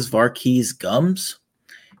Texas, Varquez Gums.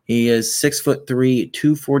 He is 6'3",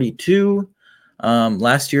 242.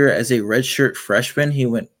 Last year as a redshirt freshman, he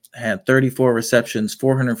had 34 receptions,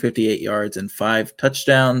 458 yards, and 5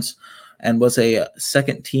 touchdowns, and was a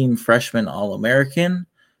second-team freshman All-American,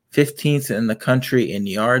 15th in the country in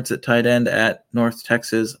yards at tight end at North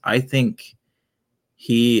Texas. I think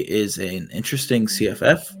he is an interesting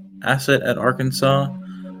CFF asset at Arkansas,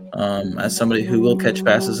 as somebody who will catch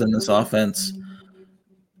passes in this offense.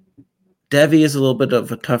 Devy is a little bit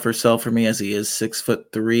of a tougher sell for me as he is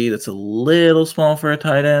 6'3". That's a little small for a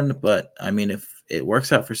tight end, but I mean, if it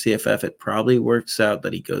works out for CFF, it probably works out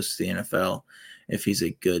that he goes to the NFL if he's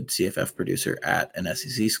a good CFF producer at an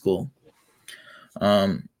SEC school.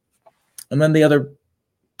 And then the other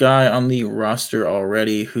guy on the roster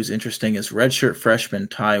already who's interesting is redshirt freshman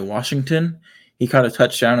Ty Washington. He caught a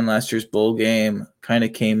touchdown in last year's bowl game, kind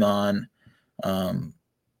of came on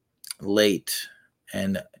late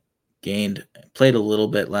and played a little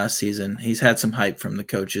bit last season. He's had some hype from the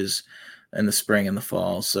coaches in the spring and the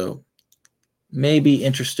fall, so maybe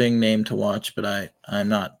interesting name to watch, but I'm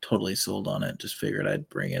not totally sold on it. Just figured I'd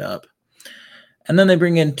bring it up. And then they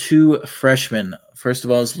bring in 2 freshmen. First of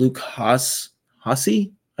all is Luke Hasse,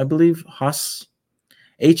 I believe. Hasz,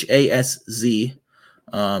 H-A-S-Z.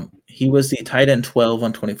 He was the tight end 12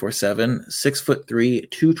 on 24/7, 6'3",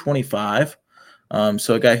 225.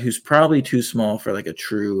 So a guy who's probably too small for like a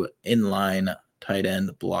true inline tight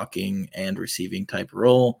end blocking and receiving type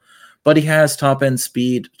role, but he has top end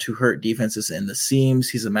speed to hurt defenses in the seams.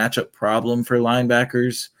 He's a matchup problem for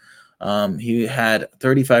linebackers. He had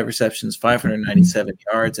 35 receptions, 597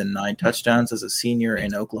 yards, and 9 touchdowns as a senior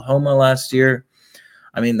in Oklahoma last year.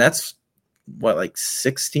 I mean, that's like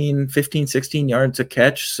 15, 16 yards a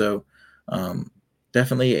catch. So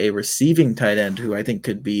definitely a receiving tight end who I think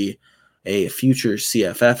could be a future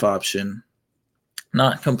CFF option.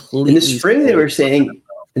 Not completely. In the spring, they were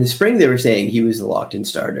saying he was the locked-in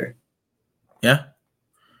starter. Yeah,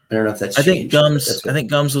 I don't know if that's. I think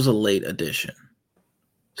Gums was a late addition.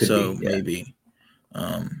 Could so be, yeah. Maybe.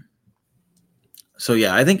 So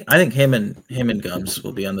yeah, I think him and Gums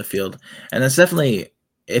will be on the field, and that's definitely,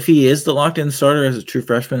 if he is the locked-in starter as a true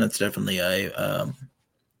freshman, that's definitely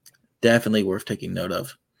definitely worth taking note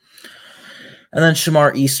of. And then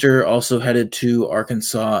Shamar Easter also headed to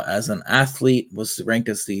Arkansas as an athlete, was ranked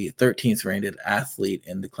as the 13th rated athlete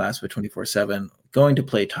in the class of 24/7, going to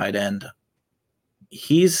play tight end.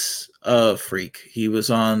 He's a freak. He was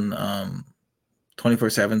on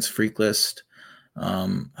 24/7's freak list,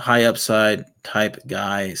 high upside type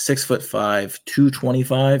guy, 6'5",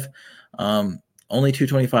 225. Only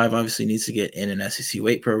 225, obviously needs to get in an SEC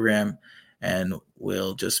weight program and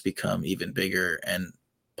will just become even bigger and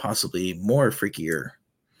possibly more freakier.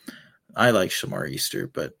 I like Shamar Easter,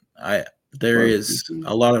 but there is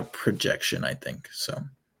a lot of projection, I think. So,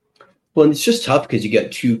 well, and it's just tough because you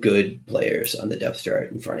got 2 good players on the depth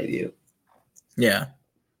chart in front of you. Yeah,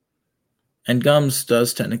 and Gums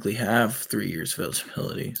does technically have 3 years of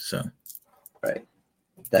eligibility, so right,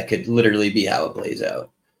 that could literally be how it plays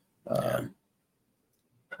out.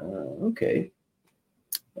 Okay.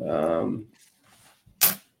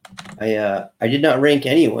 I did not rank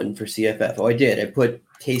anyone for CFF. Oh, I did. I put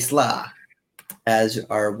Tesla as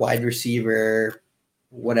our wide receiver,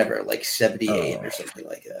 whatever, like 78 or something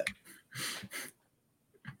like that.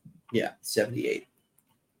 Yeah, 78.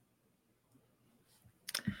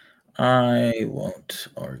 I won't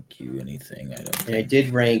argue anything. I did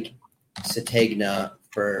rank Sategna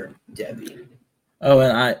for Devy. Oh,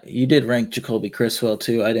 and you did rank Jacoby Criswell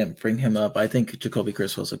too. I didn't bring him up. I think Jacoby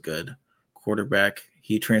Criswell's a good quarterback.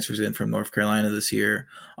 He transfers in from North Carolina this year.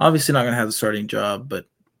 Obviously not going to have the starting job, but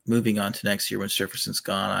moving on to next year when Jefferson's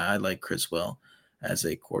gone, I like Criswell as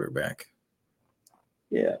a quarterback.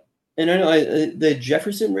 Yeah. And I know the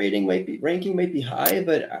Jefferson ranking might be high,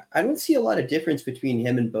 but I don't see a lot of difference between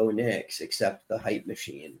him and Bo Nix except the hype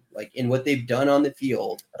machine. Like in what they've done on the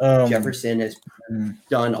field, Jefferson has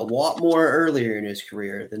done a lot more earlier in his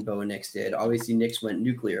career than Bo Nix did. Obviously, Nix went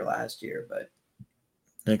nuclear last year, but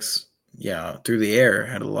Nix, yeah, through the air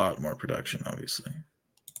had a lot more production, obviously.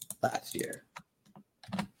 Last year.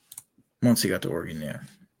 Once he got to Oregon, yeah.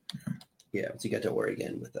 Yeah, once he got to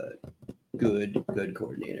Oregon with good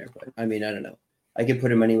coordinator. But I mean, I don't know. I could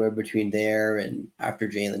put him anywhere between there and after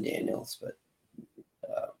Jalen Daniels, but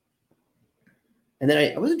and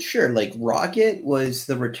then I wasn't sure. Like Rocket was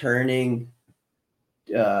the returning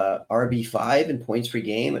RB5 in points per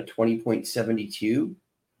game at 20.72.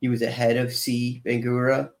 He was ahead of C.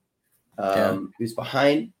 Bangura. He was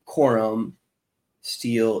behind Corum,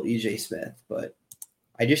 Steele, EJ Smith, but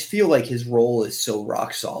I just feel like his role is so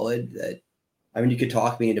rock solid that, I mean, you could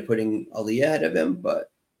talk me into putting Aaliyah ahead of him,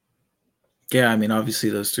 but yeah, I mean, obviously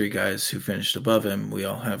those three guys who finished above him, we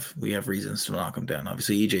have reasons to knock him down.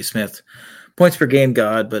 Obviously, EJ Smith, points per game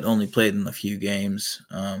god, but only played in a few games.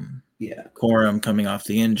 Corum coming off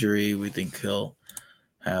the injury, we think he'll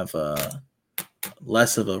have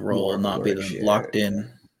less of a role, not be the locked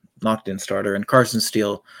in starter. And Carson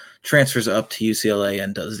Steele transfers up to UCLA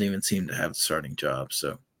and doesn't even seem to have the starting job.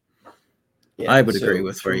 So I would agree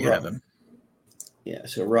with where you have him. Yeah,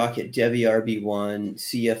 so Rocket, Devy RB1,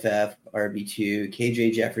 CFF RB2,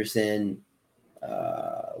 KJ Jefferson.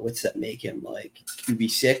 What's that make him, like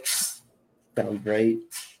QB6? Sounds right.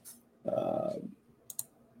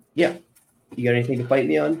 Yeah. You got anything to fight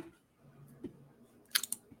me on?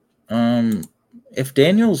 If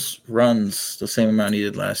Daniels runs the same amount he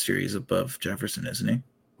did last year, he's above Jefferson, isn't he?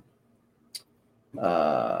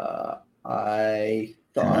 I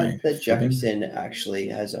thought that Jefferson actually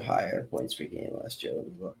has a higher points per game last year. Let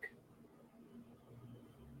me look.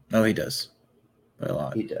 No, he does. By a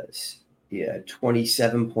lot. He does. Yeah,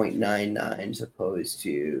 27.99 as opposed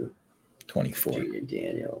to 24. Jaden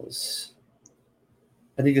Daniels.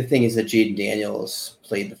 I think the thing is that Jaden Daniels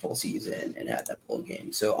played the full season and had that full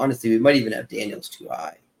game. So honestly, we might even have Daniels too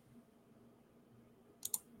high.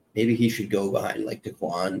 Maybe he should go behind like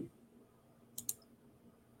Daquan.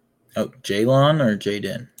 Oh, Jalon or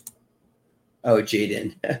Jaden? Oh,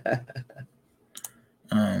 Jaden.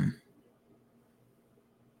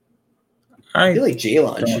 I feel like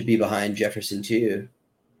Jalon should be behind Jefferson too.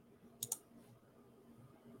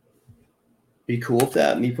 Be cool with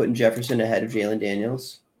that, me putting Jefferson ahead of Jalen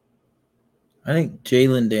Daniels? I think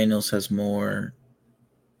Jalen Daniels has more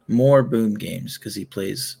boom games because he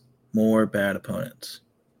plays more bad opponents.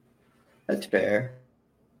 That's fair.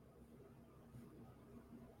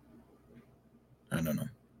 I don't know.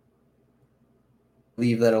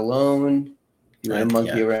 Leave that alone. You want to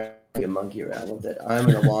monkey around? You monkey around with it. I'm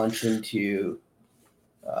going to launch into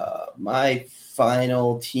my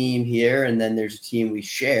final team here, and then there's a team we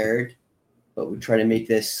shared, but we try to make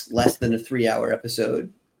this less than a 3-hour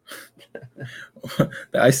episode.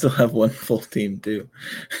 I still have one full team too.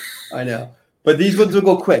 I know, but these ones will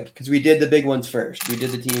go quick because we did the big ones first. We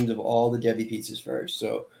did the teams of all the Devy pieces first.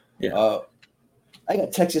 So, I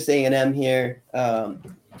got Texas A&M here.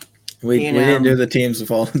 We didn't do the teams of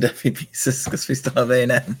all the Devy pieces because we still have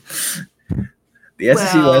A&M. The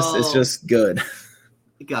SEC West is just good.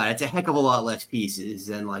 God, it's a heck of a lot less pieces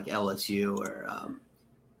than like LSU or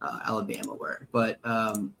Alabama were. But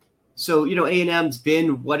so, A&M's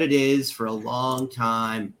been what it is for a long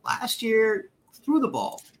time. Last year, threw the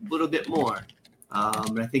ball a little bit more.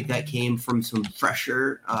 But I think that came from some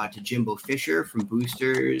pressure to Jimbo Fisher from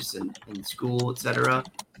boosters and school, etc.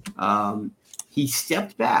 He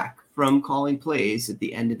stepped back from calling plays at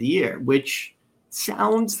the end of the year, which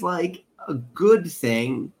sounds like a good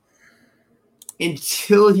thing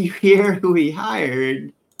until you hear who he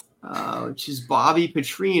hired, which is Bobby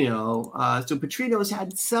Petrino. So Petrino's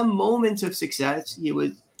had some moments of success. He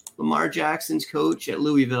was Lamar Jackson's coach at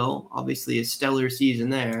Louisville, obviously a stellar season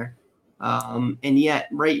there. And yet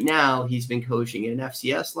right now he's been coaching at an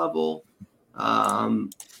FCS level.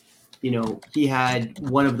 He had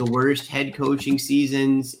one of the worst head coaching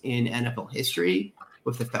seasons in NFL history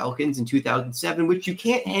with the Falcons in 2007, which you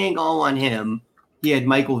can't hang all on him. He had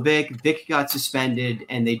Michael Vick. Vick got suspended,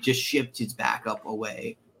 and they just shipped his backup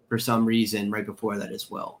away for some reason right before that as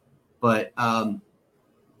well. But I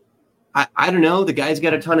don't know. The guy's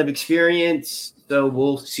got a ton of experience, so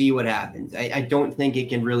we'll see what happens. I don't think it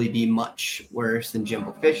can really be much worse than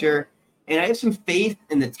Jimbo Fisher. And I have some faith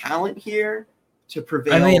in the talent here to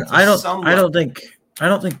prevail. I mean, I don't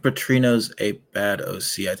think Petrino's a bad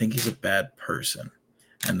OC. I think he's a bad person,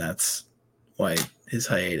 and that's why his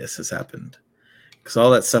hiatus has happened. Because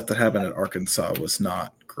all that stuff that happened at Arkansas was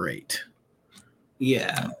not great.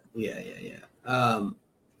 Yeah. I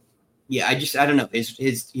don't know.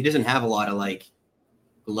 He doesn't have a lot of like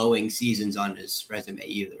glowing seasons on his resume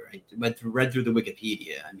either. I read through the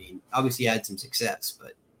Wikipedia. I mean, obviously he had some success,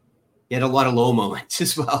 but he had a lot of low moments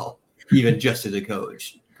as well, even just as a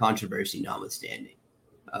coach, controversy notwithstanding.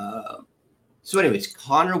 So anyways,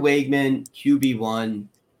 Connor Wegman, QB1.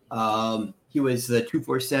 He was the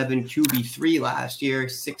 247 QB3 last year,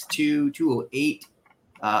 6'2", 208.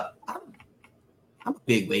 I'm a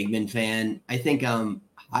big Weigman fan. I think I'm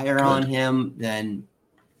higher on him than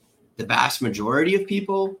the vast majority of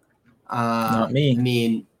people. Not me. I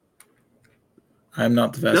mean, I'm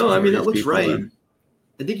not the vast majority. No, I mean that looks people, right. Then.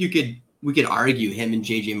 I think we could argue him and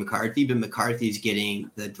JJ McCarthy, but McCarthy's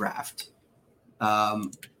getting the draft,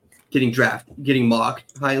 getting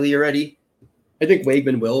mocked highly already. I think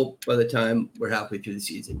Weigman will by the time we're halfway through the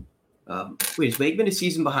season. Wait, is Weigman a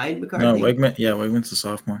season behind McCarthy? No, Weigman's a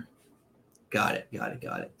sophomore. Got it.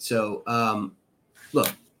 So, look,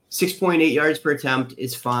 6.8 yards per attempt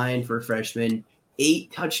is fine for a freshman.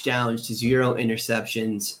 8 touchdowns to 0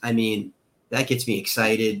 interceptions. I mean, that gets me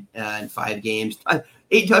excited in 5 games.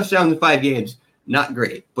 8 touchdowns in 5 games, not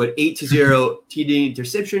great. But 8-0 TD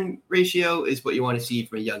interception ratio is what you want to see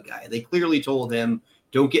from a young guy. They clearly told him,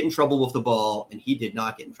 don't get in trouble with the ball, and he did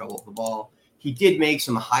not get in trouble with the ball. He did make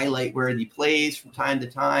some highlight-worthy plays from time to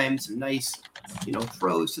time, some nice,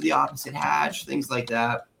 throws to the opposite hash, things like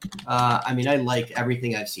that. I mean, I like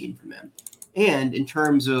everything I've seen from him. And in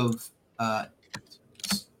terms of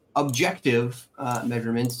objective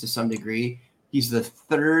measurements to some degree, he's the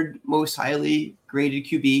 3rd most highly graded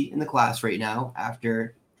QB in the class right now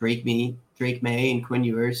after Drake May, and Quinn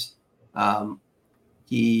Ewers. I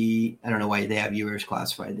don't know why they have Ewers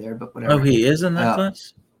classified there, but whatever. Oh, he is in that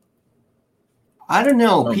class? I don't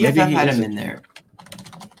know. PFF had him in there.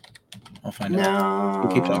 I'll find out.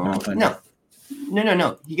 We'll keep talking. I'll find out.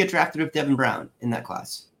 No. He got drafted with Devin Brown in that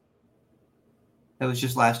class. That was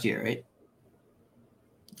just last year, right?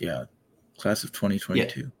 Yeah. Class of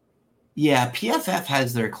 2022. Yeah, PFF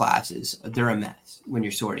has their classes. They're a mess when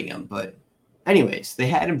you're sorting them. But anyways, they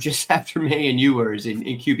had him just after May and Ewers in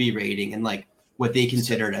QB rating and like what they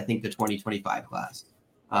considered, I think, the 2025 class.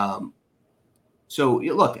 So,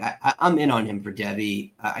 look, I'm in on him for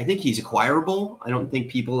Devy. I think he's acquirable. I don't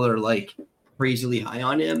think people are, like, crazily high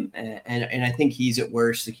on him. And I think he's, at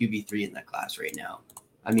worst, the QB3 in that class right now.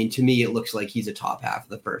 I mean, to me, it looks like he's a top half of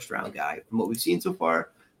the first-round guy from what we've seen so far.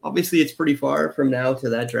 Obviously, it's pretty far from now to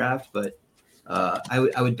that draft, but I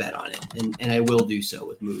would bet on it. And I will do so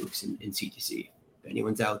with moves in CTC. If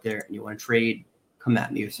anyone's out there and you want to trade, come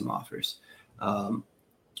at me with some offers.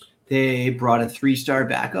 They brought a 3-star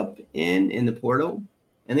backup in the portal,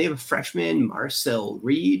 and they have a freshman, Marcel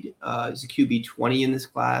Reed. He's a QB 20 in this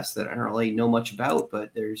class that I don't really know much about,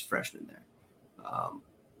 but there's freshmen there.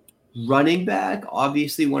 Running back,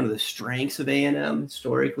 obviously one of the strengths of A&M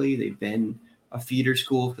historically. They've been a feeder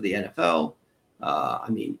school for the NFL. I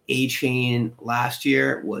mean, A-Chain last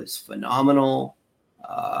year was phenomenal.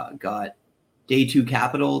 Got Day 2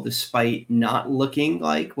 capital, despite not looking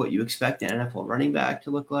like what you expect an NFL running back to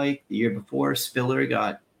look like. The year before, Spiller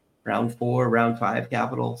got round 4, round 5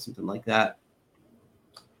 capital, something like that.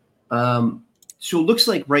 So it looks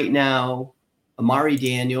like right now, Amari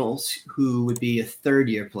Daniels, who would be a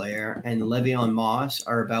 3rd-year player, and Le'Veon Moss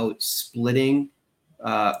are about splitting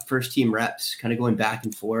first-team reps, kind of going back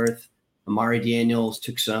and forth. Amari Daniels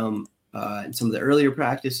took some in some of the earlier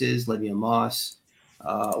practices. Le'Veon Moss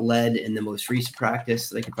led in the most recent practice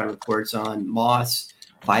that I can find reports on. Moss,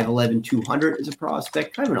 5'11", 200 as a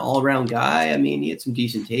prospect, kind of an all-around guy. I mean, he had some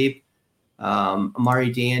decent tape. Amari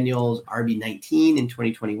Daniels, RB19 in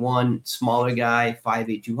 2021, smaller guy,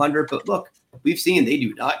 5'8", 200. But look, we've seen they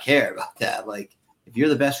do not care about that. Like, if you're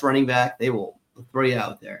the best running back, they will throw you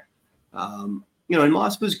out there. And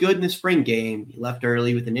Moss was good in the spring game. He left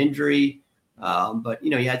early with an injury, but,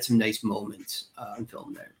 he had some nice moments on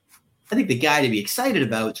film there. I think the guy to be excited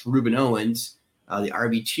about is Ruben Owens, the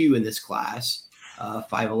RB2 in this class,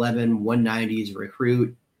 5'11", 190 as a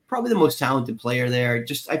recruit. Probably the most talented player there.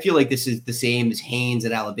 I feel like this is the same as Haynes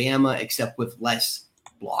at Alabama, except with less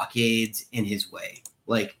blockades in his way.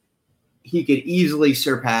 Like, he could easily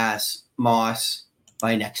surpass Moss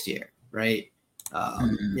by next year, right?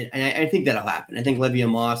 And I think that'll happen. I think Le'Veon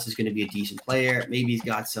Moss is going to be a decent player. Maybe he's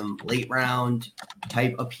got some late round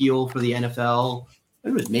type appeal for the NFL.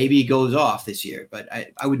 Maybe he goes off this year, but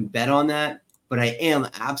I wouldn't bet on that. But I am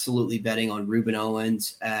absolutely betting on Ruben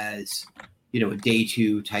Owens as, a day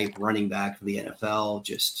 2 type running back for the NFL.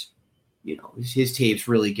 Just, his tape's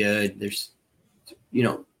really good. There's,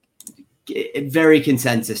 very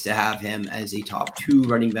consensus to have him as a top 2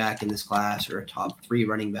 running back in this class or a top 3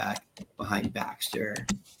 running back behind Baxter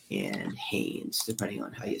and Haynes, depending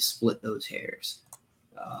on how you split those hairs.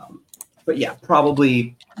 But yeah,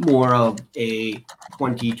 probably more of a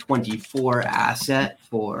 2024 asset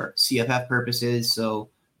for CFF purposes. So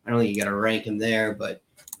I don't think you got to rank him there, but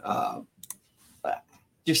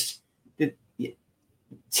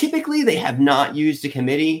typically they have not used a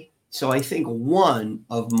committee So I think one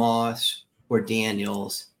of Moss or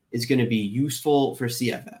Daniels is going to be useful for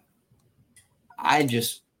CFF. I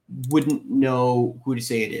just wouldn't know who to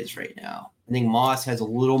say it is right now. I think Moss has a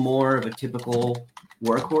little more of a typical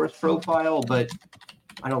workhorse profile, but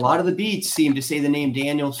on a lot of the beats seem to say the name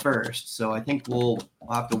Daniels first. So I think we'll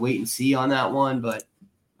have to wait and see on that one. But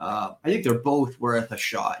I think they're both worth a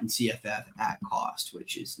shot in CFF at cost,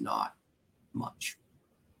 which is not much.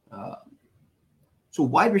 So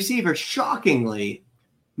wide receiver, shockingly,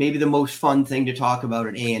 maybe the most fun thing to talk about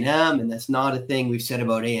at A&M, and that's not a thing we've said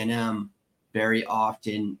about A&M very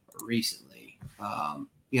often recently.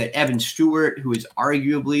 You got Evan Stewart, who is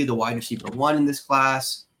arguably the wide receiver one in this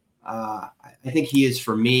class. I think he is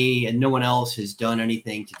for me, and no one else has done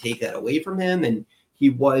anything to take that away from him. And he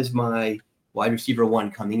was my wide receiver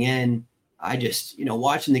one coming in. I just,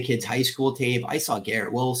 watching the kid's high school tape, I saw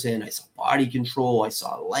Garrett Wilson, I saw body control, I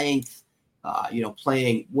saw length,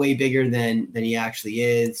 playing way bigger than he actually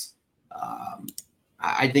is.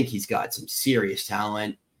 I think he's got some serious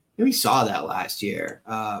talent. We saw that last year.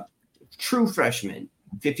 True freshman,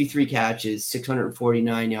 53 catches,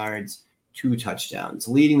 649 yards, 2 touchdowns,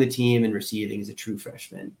 leading the team in receiving as a true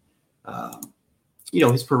freshman.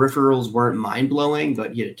 His peripherals weren't mind-blowing,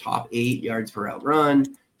 but he had a top 8 yards per out run,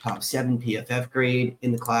 top 7 PFF grade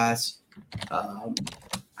in the class.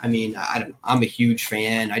 I'm a huge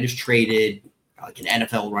fan. I just traded like an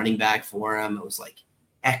NFL running back for him. It was like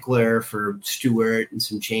Eckler for Stewart and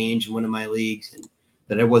some change in one of my leagues, and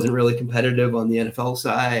that I wasn't really competitive on the NFL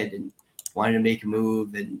side and wanted to make a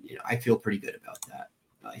move. And, I feel pretty good about that.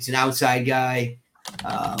 He's an outside guy.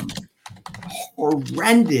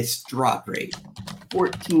 Horrendous drop rate.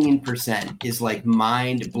 14% is like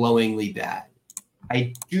mind-blowingly bad.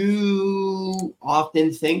 I do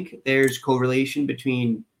often think there's correlation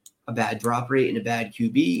between a bad drop rate and a bad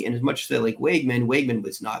QB. And as much as I like Weigman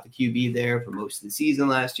was not the QB there for most of the season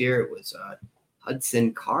last year. It was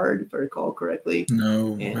Hudson Card, if I recall correctly.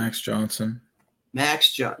 No, and Max Johnson.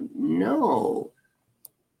 No.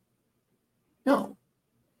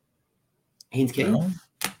 Haynes King? No?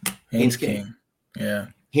 Haynes King. Yeah.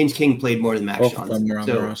 Haynes King played more than Max Johnson. Both of them were on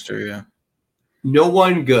the roster, yeah. No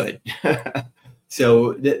one good.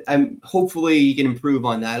 So I'm hopefully you can improve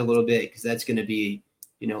on that a little bit, because that's going to be,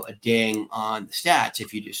 a ding on the stats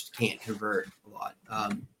if you just can't convert a lot.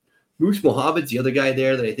 Moose Mohammed's the other guy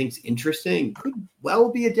there that I think is interesting. Could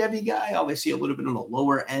well be a Devy guy, obviously a little bit on the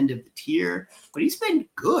lower end of the tier, but he's been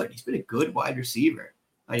good. He's been a good wide receiver.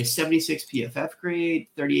 He's 76 PFF grade,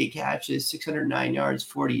 38 catches, 609 yards,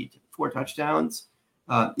 44 touchdowns.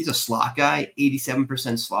 He's a slot guy,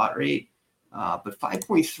 87% slot rate, but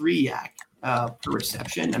 5.3 yak per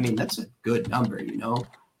reception. I mean, that's a good number,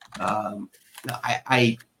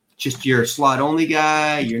 I just, you're a slot only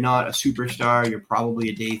guy. You're not a superstar. You're probably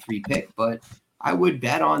a day 3 pick, but I would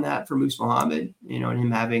bet on that for Moose Mohammed, and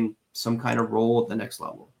him having some kind of role at the next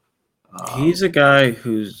level. He's a guy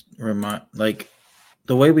who's like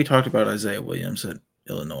the way we talked about Isaiah Williams at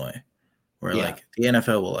Illinois, where like the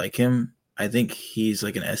NFL will like him. I think he's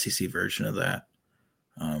like an SEC version of that.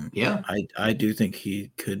 I do think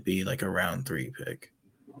he could be like a round 3 pick.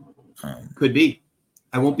 Could be.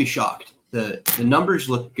 I won't be shocked. The numbers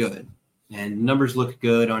look good, and numbers look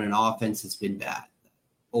good on an offense that's been bad.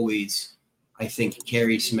 Always, I think,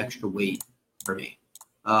 carries some extra weight for me.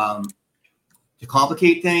 To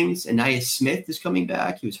complicate things, Anais Smith is coming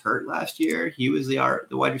back. He was hurt last year. He was the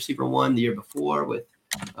wide receiver one the year before with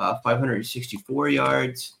 564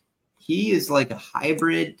 yards. He is like a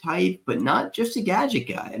hybrid type, but not just a gadget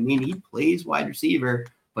guy. I mean, he plays wide receiver,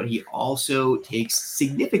 but he also takes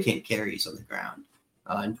significant carries on the ground.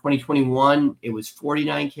 In 2021, it was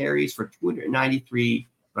 49 carries for 293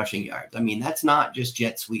 rushing yards. I mean, that's not just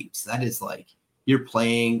jet sweeps. That is like you're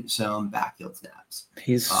playing some backfield snaps.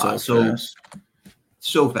 He's so fast.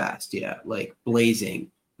 So fast, yeah, like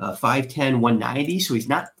blazing. 5'10", 190, so he's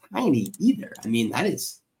not tiny either. I mean, that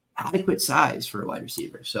is adequate size for a wide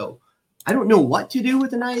receiver. So I don't know what to do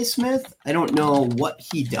with Anais Smith. I don't know what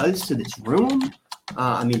he does to this room.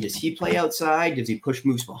 Does he play outside? Does he push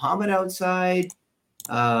Moose Mohammed outside?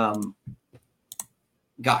 He's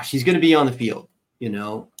going to be on the field,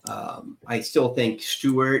 I still think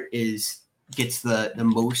Stewart gets the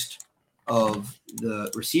most of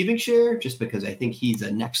the receiving share, just because I think he's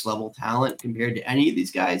a next level talent compared to any of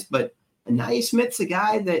these guys. But Anais Smith's a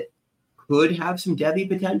guy that could have some Devy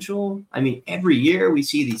potential. I mean, every year we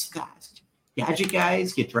see these fast gadget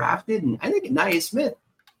guys get drafted, and I think Anais Smith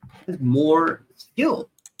is more skilled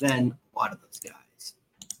than a lot of those guys.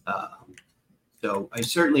 So I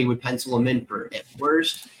certainly would pencil him in for, at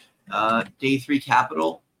worst, day 3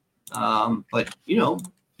 capital. But,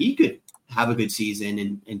 he he could have a good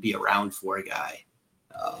season and be around for a guy.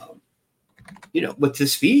 With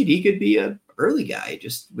his speed, he could be a early guy.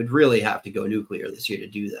 Just would really have to go nuclear this year to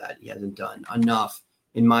do that. He hasn't done enough,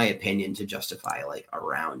 in my opinion, to justify like a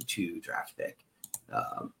round 2 draft pick,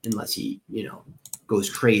 unless he, goes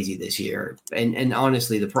crazy this year. And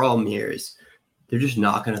honestly, the problem here is they're just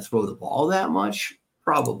not going to throw the ball that much,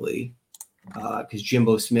 probably, because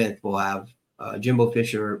Jimbo Fisher will have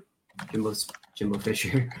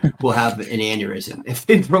an aneurysm if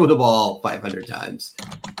they throw the ball 500 times.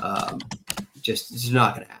 It's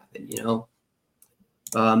not going to happen,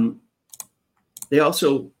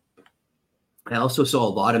 I also saw a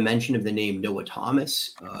lot of mention of the name Noah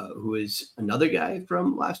Thomas, who is another guy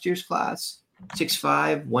from last year's class,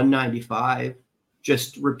 6'5", 195.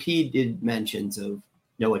 Just repeated mentions of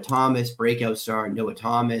Noah Thomas, breakout star, Noah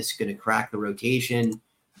Thomas, going to crack the rotation.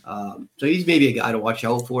 So he's maybe a guy to watch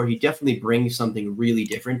out for. He definitely brings something really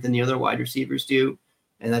different than the other wide receivers do,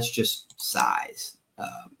 and that's just size.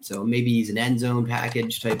 So maybe he's an end zone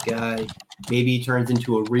package type guy. Maybe he turns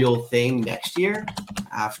into a real thing next year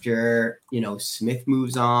after, Smith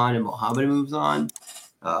moves on and Muhammad moves on.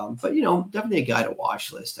 But definitely a guy to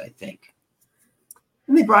watch list, I think.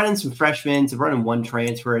 And they brought in some freshmen to run in one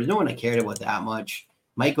transfer. No one I cared about that much.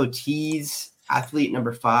 Michael Tees, athlete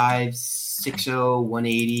number 5, 6'0",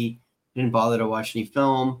 180. Didn't bother to watch any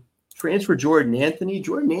film. Transfer Jordan Anthony.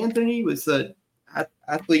 Jordan Anthony was the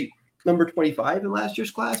athlete number 25 in last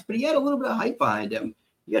year's class, but he had a little bit of hype behind him.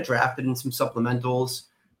 He got drafted in some supplementals,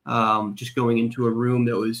 just going into a room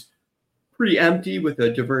that was pretty empty with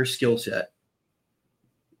a diverse skill set.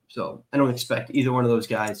 So I don't expect either one of those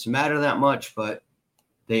guys to matter that much, but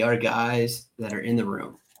they are guys that are in the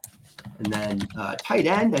room. And then tight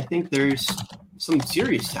end, I think there's some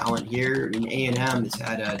serious talent here. A&M has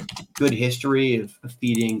had a good history of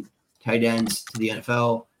feeding tight ends to the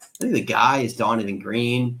NFL. I think the guy is Donovan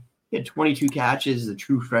Green. He had 22 catches as a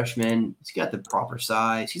true freshman. He's got the proper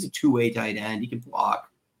size. He's a two-way tight end. He can block.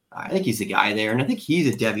 I think he's the guy there. And I think he's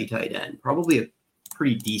a Devy tight end, probably a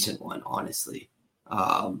pretty decent one, honestly.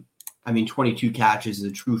 22 catches as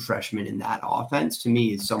a true freshman in that offense, to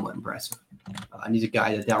me, is somewhat impressive. And he's a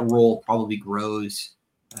guy that role probably grows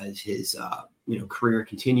as his career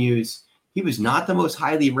continues. He was not the most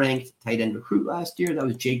highly ranked tight end recruit last year. That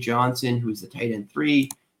was Jake Johnson, who was the tight end 3,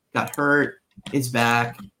 got hurt, is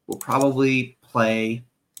back, will probably play.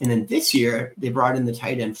 And then this year, they brought in the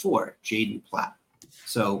tight end 4, Jaden Platt.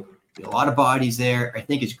 So a lot of bodies there. I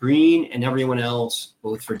think it's Green and everyone else,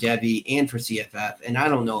 both for Devy and for CFF. And I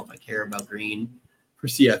don't know if I care about Green for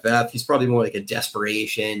CFF. He's probably more like a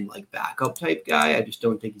desperation, like backup type guy. I just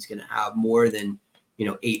don't think he's going to have more than,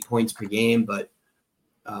 8 points per game, but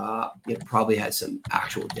it probably has some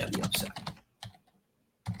actual Devy upside.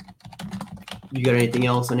 You got anything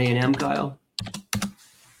else on A&M, Kyle?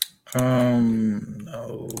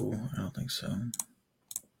 No, I don't think so.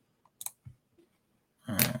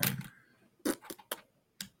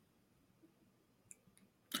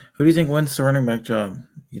 Who do you think wins the running back job?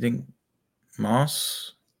 You think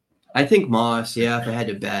Moss? I think Moss, yeah, if I had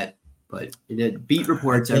to bet. But the beat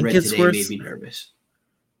reports I read today made me nervous.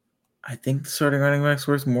 I think the starting running back's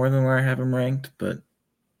worth more than where I have him ranked, but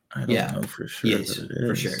I don't know for sure. Yes,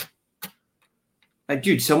 for sure.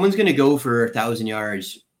 Dude, someone's going to go for 1,000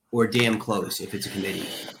 yards or damn close if it's a committee.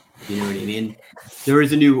 You know what I mean? There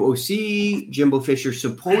is a new OC, Jimbo Fisher,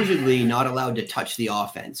 supposedly not allowed to touch the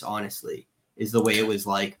offense, honestly, is the way it was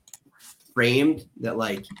framed,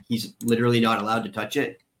 that he's literally not allowed to touch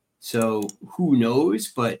it. So who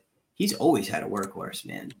knows? But he's always had a workhorse,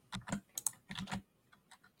 man.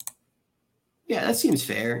 Yeah, that seems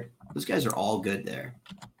fair. Those guys are all good there.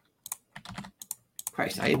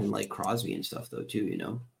 Christ, I even like Crosby and stuff though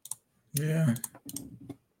too, Yeah.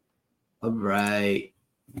 All right,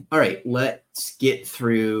 let's get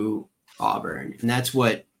through Auburn. And that's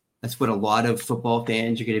what a lot of football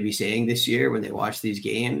fans are going to be saying this year when they watch these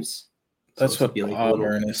games. So that's what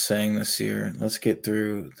Auburn is saying this year. Let's get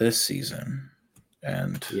through this season.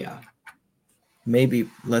 And maybe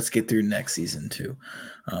let's get through next season too.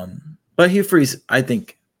 But Hugh Freeze, I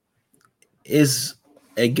think, is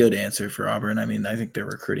a good answer for Auburn. I mean, I think they're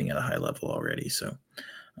recruiting at a high level already. So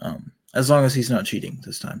as long as he's not cheating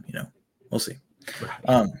this time, we'll see.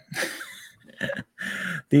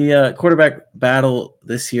 The quarterback battle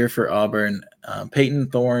this year for Auburn,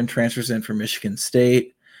 Peyton Thorne transfers in from Michigan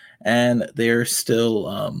State, and they're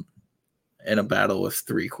still in a battle with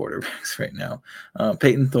 3 quarterbacks right now.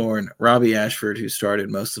 Peyton Thorne, Robbie Ashford, who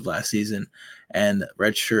started most of last season, and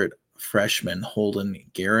redshirt freshman Holden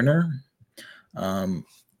Gariner.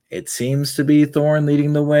 it seems to be Thorne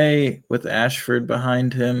leading the way with Ashford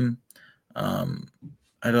behind him.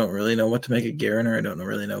 I don't really know what to make of Garner. I don't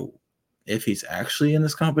really know if he's actually in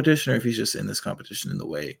this competition or if he's just in this competition in the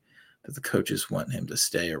way that the coaches want him to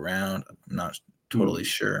stay around. I'm not totally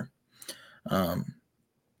sure.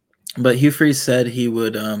 But Hugh Freeze said he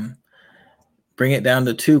would bring it down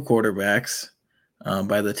to 2 quarterbacks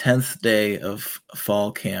by the 10th day of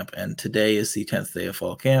fall camp. And today is the 10th day of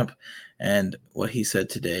fall camp. And what he said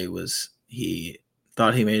today was he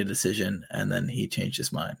thought he made a decision and then he changed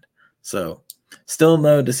his mind. So still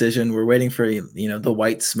no decision. We're waiting for, the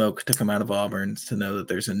white smoke to come out of Auburn to know that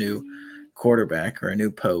there's a new quarterback or a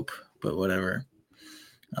new pope, but whatever.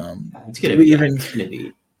 It's gonna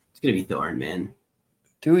be Thorne, man.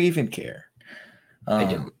 Do we even care? I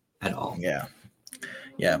don't at all. Yeah.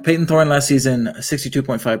 Peyton Thorne last season,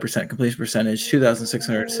 62.5% completion percentage,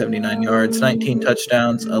 2,679 yards, 19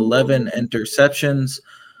 touchdowns, 11 interceptions.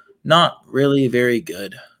 Not really very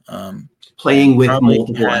good. Playing with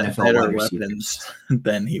multiple NFL better weapons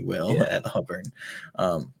than he will at Auburn.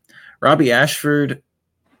 Robbie Ashford,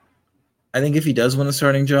 I think if he does win the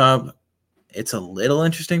starting job, it's a little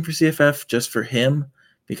interesting for CFF just for him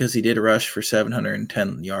because he did rush for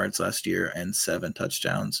 710 yards last year and 7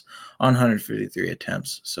 touchdowns on 153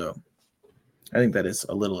 attempts. So I think that is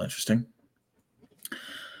a little interesting.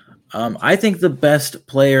 I think the best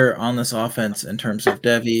player on this offense in terms of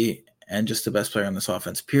Devy and just the best player on this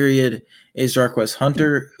offense, period, is Jarquez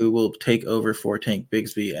Hunter, who will take over for Tank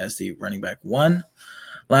Bigsby as the running back 1.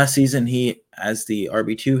 Last season, he, as the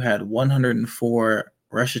RB2, had 104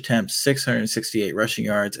 rush attempts, 668 rushing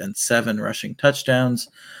yards, and 7 rushing touchdowns,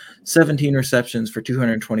 17 receptions for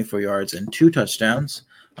 224 yards and 2 touchdowns.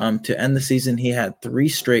 To end the season, he had 3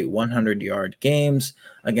 straight 100-yard games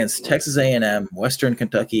against Texas A&M, Western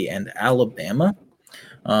Kentucky, and Alabama.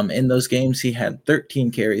 In those games, he had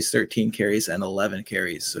 13 carries, and 11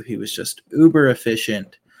 carries. So he was just uber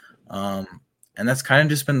efficient. And that's kind of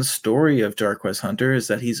just been the story of Jarquez Hunter is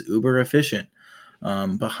that he's uber efficient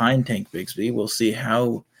behind Tank Bigsby. We'll see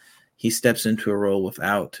how he steps into a role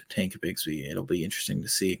without Tank Bigsby. It'll be interesting to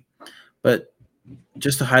see. But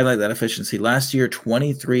just to highlight that efficiency, last year,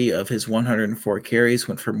 23 of his 104 carries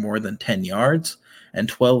went for more than 10 yards, and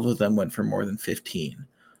 12 of them went for more than 15.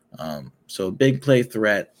 So big play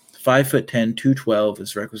threat, 5'10", 212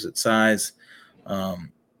 is requisite size.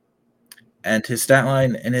 And his stat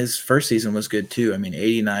line in his first season was good too.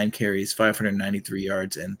 89 carries, 593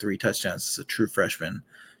 yards, and 3 touchdowns as a true freshman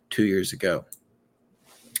 2 years ago.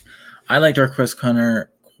 I like Jarquez Hunter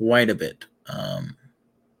quite a bit.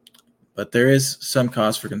 But there is some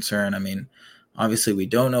cause for concern. Obviously we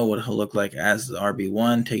don't know what he'll look like as the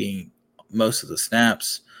RB1 taking most of the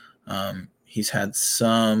snaps. He's had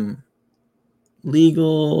some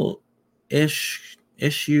legal-ish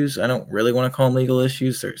issues. I don't really want to call them legal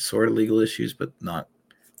issues. They're sort of legal issues, but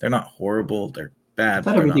they're not horrible. They're bad. I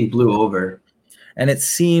thought everything blew over. And it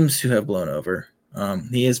seems to have blown over.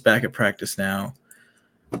 He is back at practice now.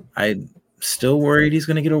 I'm still worried he's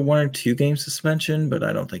going to get a 1 or 2 game suspension, but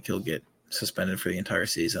I don't think he'll get suspended for the entire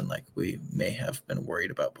season like we may have been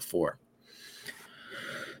worried about before.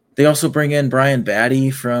 They also bring in Brian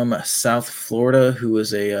Batty from South Florida, who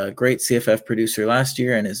was a great CFF producer last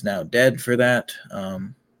year and is now dead for that.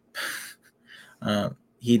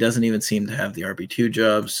 He doesn't even seem to have the RB2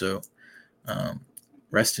 job, so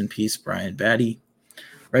rest in peace, Brian Batty.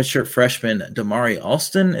 Redshirt freshman Damari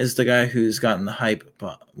Alston is the guy who's gotten the hype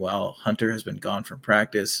while Hunter has been gone from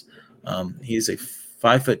practice. He's a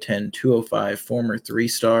 5'10", 205 former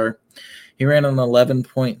 3-star. He ran an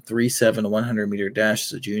 11.37 100-meter dash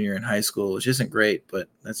as a junior in high school, which isn't great, but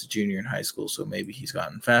that's a junior in high school, so maybe he's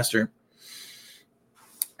gotten faster.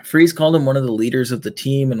 Freeze called him one of the leaders of the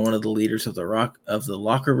team and one of the leaders of the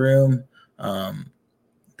locker room.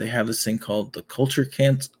 They have this thing called the Culture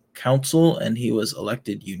Council, and he was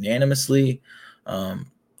elected unanimously.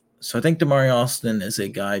 So I think Damari Alston is a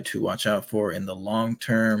guy to watch out for in the long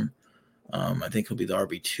term. I think he'll be the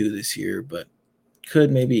RB2 this year, but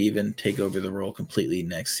could maybe even take over the role completely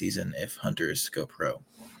next season if Hunter is to go pro.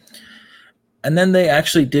 And then they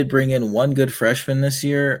actually did bring in one good freshman this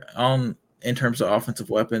year in terms of offensive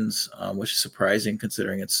weapons, which is surprising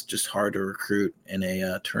considering it's just hard to recruit in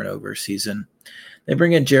a turnover season. They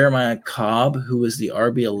bring in Jeremiah Cobb, who was the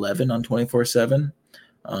RB11 on 24/7.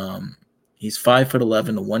 He's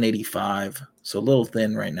 5'11" to 185, so a little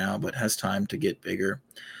thin right now, but has time to get bigger.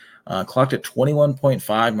 Clocked at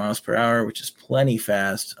 21.5 miles per hour, which is plenty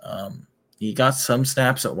fast. He got some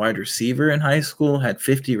snaps at wide receiver in high school, had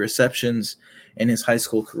 50 receptions in his high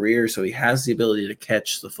school career, so he has the ability to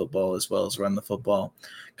catch the football as well as run the football.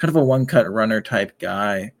 Kind of a one-cut runner type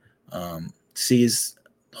guy. sees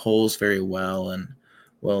holes very well, and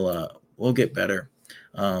will get better.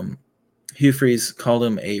 Hugh Freeze called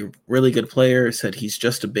him a really good player, said he's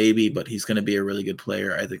just a baby, but he's going to be a really good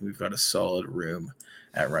player. I think we've got a solid room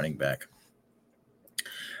at running back.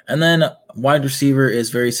 And then wide receiver is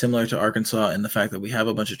very similar to Arkansas in the fact that we have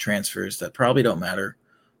a bunch of transfers that probably don't matter,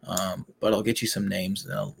 but I'll get you some names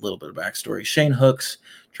and a little bit of backstory. Shane Hooks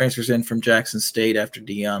transfers in from Jackson State after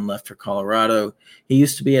Dion left for Colorado. He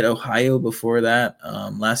used to be at Ohio before that.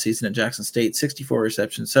 Last season at Jackson State, 64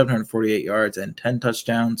 receptions, 748 yards, and 10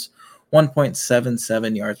 touchdowns,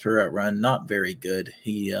 1.77 yards per route run. Not very good.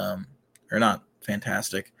 Or not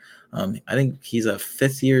fantastic. I think he's a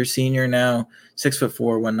fifth-year senior now, 6'4",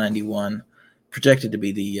 191, projected to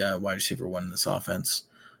be the wide receiver one in this offense.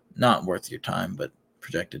 Not worth your time, but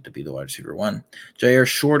projected to be the wide receiver one. Jair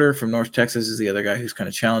Shorter from North Texas is the other guy who's kind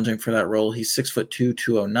of challenging for that role. He's 6'2",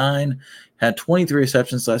 209, had 23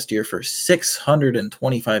 receptions last year for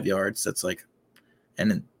 625 yards. That's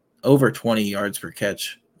and over 20 yards per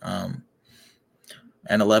catch.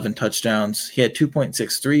 And 11 touchdowns. He had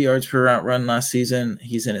 2.63 yards per route run last season.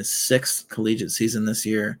 He's in his 6th collegiate season this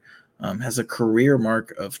year. Has a career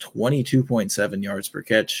mark of 22.7 yards per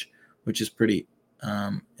catch, which is pretty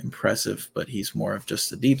impressive, but he's more of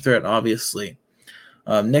just a deep threat, obviously.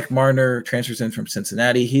 Nick Marner transfers in from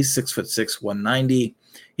Cincinnati. He's 6'6", 190.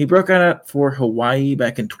 He broke out for Hawaii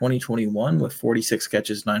back in 2021 with 46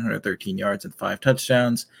 catches, 913 yards, and 5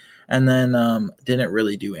 touchdowns. And then didn't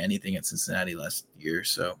really do anything at Cincinnati last year.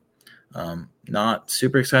 So not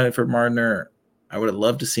super excited for Marner. I would have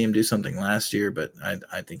loved to see him do something last year, but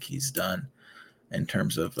I think he's done in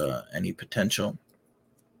terms of any potential.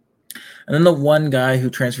 And then the one guy who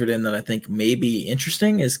transferred in that I think may be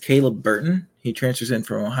interesting is Caleb Burton. He transfers in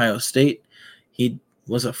from Ohio State. He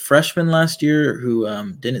was a freshman last year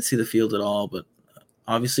who didn't see the field at all, but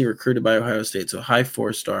obviously recruited by Ohio State. So high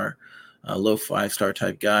 4-star. Low 5-star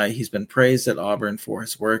type guy. He's been praised at Auburn for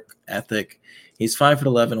his work ethic. He's 5'11",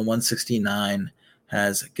 169,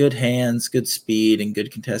 has good hands, good speed, and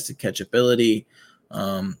good contested catch ability.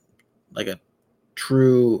 Like a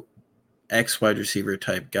true ex-wide receiver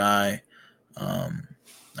type guy.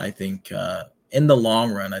 I think in the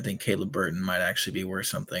long run, I think Caleb Burton might actually be worth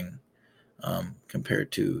something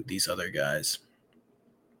compared to these other guys.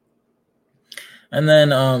 And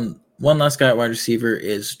then one last guy at wide receiver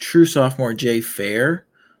is true sophomore Jay Fair.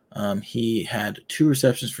 He had 2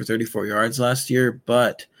 receptions for 34 yards last year,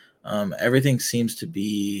 but everything seems to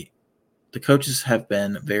be – the coaches have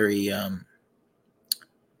been very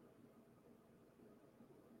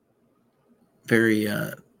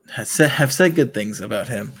have said good things about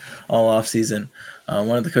him all offseason.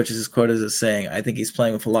 One of the coaches is quoted as saying, I think he's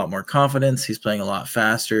playing with a lot more confidence. He's playing a lot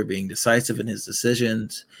faster, being decisive in his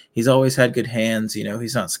decisions. He's always had good hands.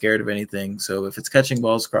 He's not scared of anything. So if it's catching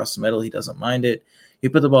balls across the middle, he doesn't mind it. You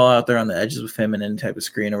put the ball out there on the edges with him in any type of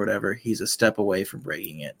screen or whatever, he's a step away from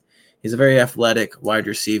breaking it. He's a very athletic wide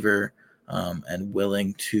receiver and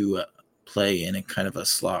willing to play in a kind of a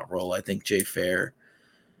slot role. I think Jay Fair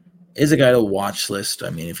is a guy to watch list. I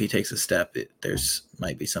mean, if he takes a step, there's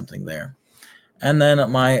might be something there. And then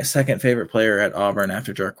my second favorite player at Auburn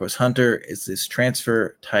after Jarquez Hunter is this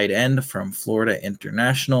transfer tight end from Florida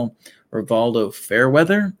International, Rivaldo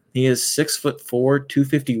Fairweather. He is 6'4",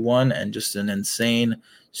 251, and just an insane,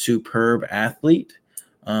 superb athlete.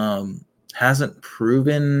 Hasn't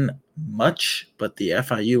proven much, but the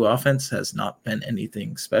FIU offense has not been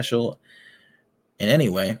anything special in any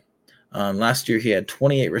way. Last year, he had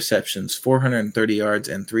 28 receptions, 430 yards,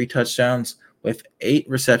 and 3 touchdowns, with 8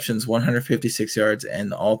 receptions, 156 yards,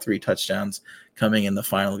 and all 3 touchdowns coming in the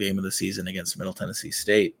final game of the season against Middle Tennessee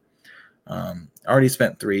State. Already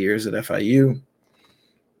spent 3 years at FIU.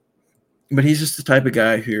 But he's just the type of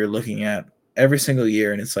guy who you're looking at every single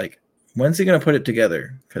year, and it's like, when's he going to put it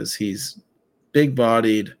together? Because he's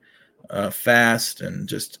big-bodied, fast, and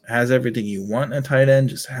just has everything you want in a tight end,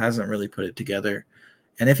 just hasn't really put it together.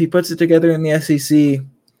 And if he puts it together in the SEC,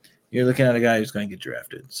 you're looking at a guy who's going to get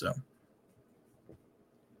drafted. So,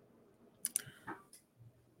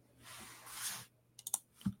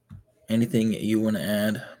 anything you want to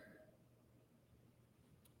add?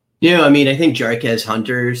 Yeah, I mean, I think Jarquez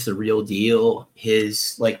Hunter's the real deal.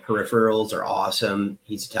 His peripherals are awesome.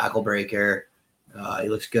 He's a tackle breaker. He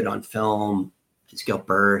looks good on film. He's got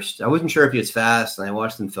burst. I wasn't sure if he was fast, and I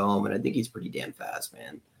watched him film, and I think he's pretty damn fast,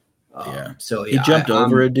 man. So he jumped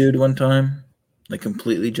over a dude one time,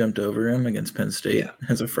 completely jumped over him against Penn State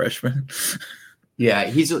as a freshman. Yeah,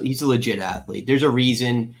 he's a legit athlete. There's a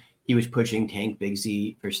reason he was pushing Tank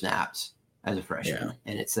Bigsby for snaps as a freshman,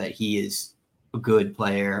 and it's that he is a good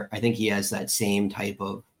player. I think he has that same type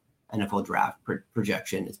of NFL draft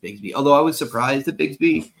projection as Bigsby. Although I was surprised that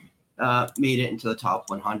Bigsby made it into the top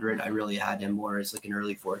 100. I really had him more as like an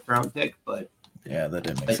early 4th round pick, but yeah, that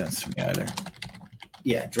didn't make sense to me either.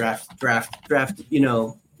 Yeah, draft.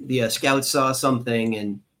 The scouts saw something,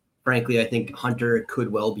 and frankly, I think Hunter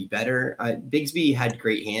could well be better. Bigsby had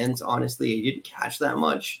great hands. Honestly, he didn't catch that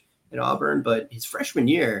much at Auburn, but his freshman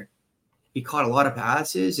year, he caught a lot of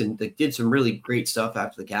passes and did some really great stuff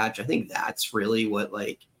after the catch. I think that's really what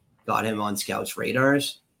got him on scouts'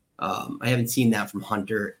 radars. I haven't seen that from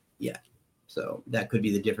Hunter yet, so that could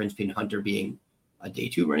be the difference between Hunter being a day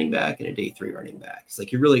 2 running back and a day 3 running back. It's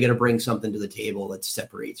like you're really going to bring something to the table that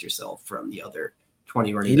separates yourself from the other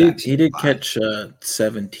 20 running backs. He did catch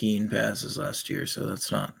 17 passes last year, so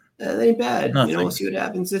that's not. That ain't bad. Nothing. We'll see what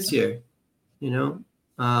happens this year. And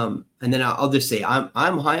then I'll just say I'm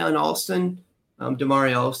high on Alston,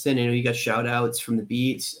 Damari Alston. He got shout outs from the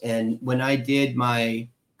beats. And when I did my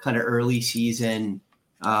kind of early season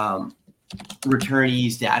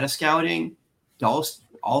returnees data scouting,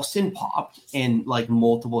 Alston popped in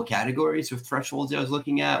multiple categories of thresholds I was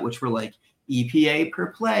looking at, which were EPA per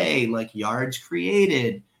play, yards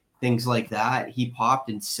created, things like that. He popped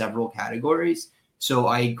in several categories. So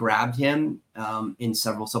I grabbed him in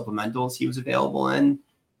several supplementals he was available in.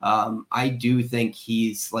 I do think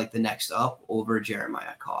he's the next up over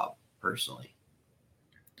Jeremiah Cobb, personally.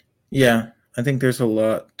 Yeah, I think there's a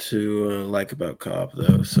lot to like about Cobb,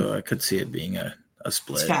 though. So I could see it being a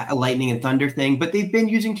split. It's got a lightning and thunder thing, but they've been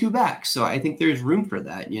using 2 backs. So I think there's room for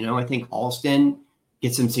that. I think Alston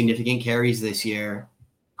gets some significant carries this year.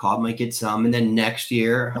 Cobb might get some. And then next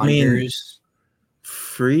year,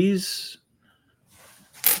 Freeze.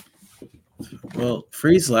 Well,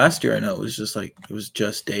 Freeze last year, I know it was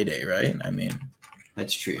just day, right? I mean,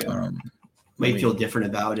 that's true. Might feel different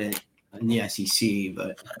about it in the SEC,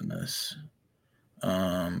 but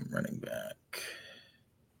running back.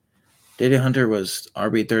 Data Hunter was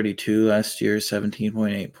RB32 last year,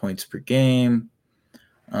 17.8 points per game.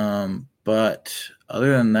 But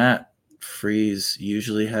other than that, Freeze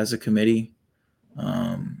usually has a committee.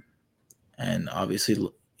 And obviously,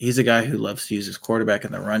 he's a guy who loves to use his quarterback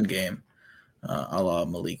in the run game, a la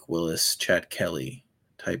Malik Willis, Chad Kelly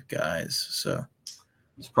type guys. So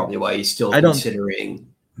that's probably why he's still considering.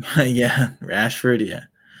 Yeah, Rashford, yeah.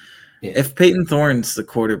 If Peyton Thorne's the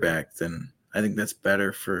quarterback, then I think that's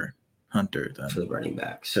better for Hunter than for the running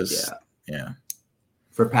backs. Yeah.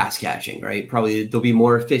 For pass catching, right? Probably they'll be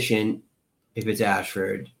more efficient if it's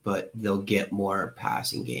Ashford, but they'll get more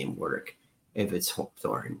passing game work if it's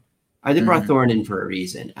Thorne. I think brought Thorne in for a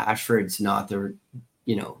reason. Ashford's not the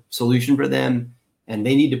solution for them, and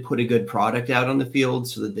they need to put a good product out on the field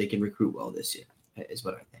so that they can recruit well this year, is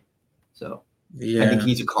what I think. So I think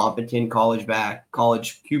he's a competent college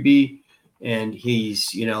QB. And he's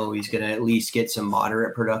going to at least get some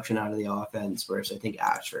moderate production out of the offense, whereas I think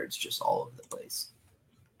Ashford's just all over the place.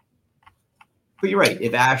 But you're right.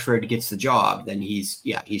 If Ashford gets the job, then he's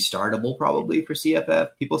startable probably for CFF.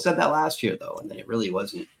 People said that last year, though, and then it really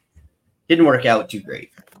didn't work out too great.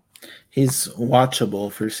 He's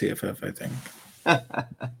watchable for CFF, I think.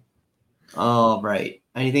 All right.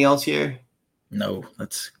 Anything else here? No,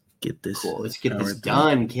 let's get this. Cool. Let's get this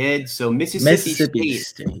done, kids. So Mississippi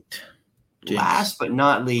State. Last but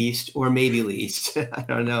not least, or maybe least, I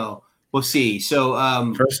don't know. We'll see. So,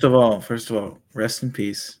 first of all, rest in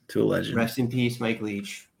peace to a legend. Rest in peace, Mike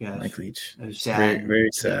Leach. Yeah, Mike Leach. It was sad. Very, very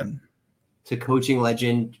sad. It's a coaching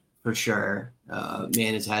legend for sure.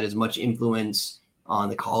 Man has had as much influence on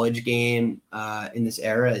the college game in this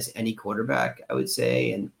era as any quarterback, I would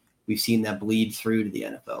say, and we've seen that bleed through to the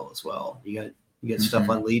NFL as well. You got stuff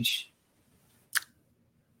on Leach?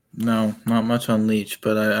 No, not much on Leach,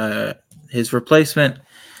 but his replacement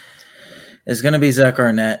is going to be Zach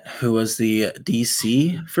Arnett, who was the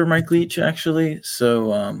DC for Mike Leach, actually.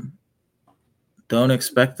 So don't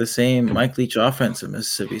expect the same Mike Leach offense at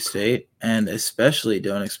Mississippi State, and especially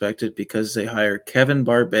don't expect it because they hired Kevin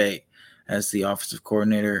Barbay as the offensive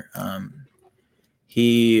coordinator.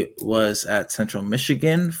 He was at Central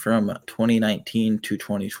Michigan from 2019 to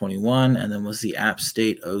 2021, and then was the App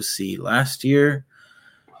State OC last year.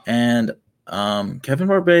 And Kevin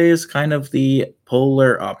Barbay is kind of the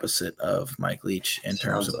polar opposite of Mike Leach in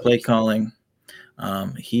terms of play calling.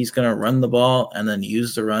 He's going to run the ball and then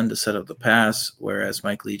use the run to set up the pass, whereas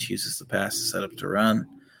Mike Leach uses the pass to set up the run.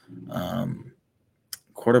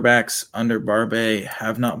 Quarterbacks under Barbay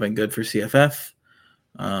have not been good for CFF.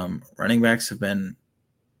 Running backs have been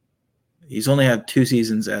 – he's only had 2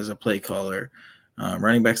 seasons as a play caller.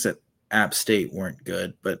 Running backs at App State weren't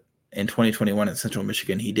good, but in 2021 at Central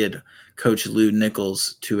Michigan, he did coach Lou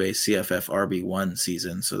Nichols to a CFF RB1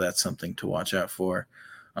 season, so that's something to watch out for.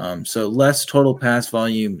 So less total pass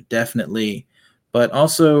volume, definitely, but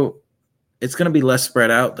also it's going to be less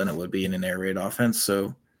spread out than it would be in an air raid offense.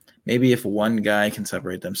 So maybe if one guy can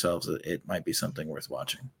separate themselves, it might be something worth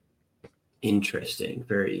watching. Interesting.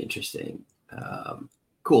 Very interesting.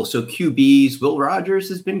 Cool. So QBs, Will Rogers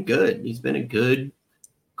has been good. He's been a good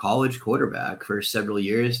college quarterback for several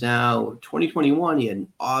years now. 2021, he had an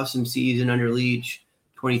awesome season under Leach,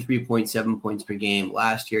 23.7 points per game.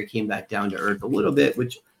 Last year, came back down to earth a little bit,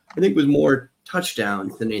 which I think was more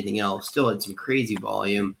touchdowns than anything else. Still had some crazy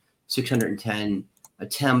volume, 610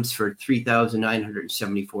 attempts for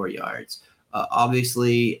 3,974 yards.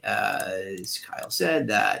 Obviously, as Kyle said,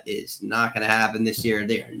 that is not going to happen this year.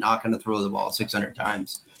 They are not going to throw the ball 600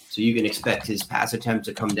 times. So you can expect his pass attempts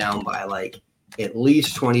to come down by like at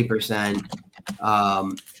least 20%.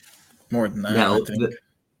 More than that, now, I think.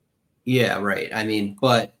 Yeah, right. I mean,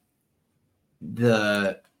 but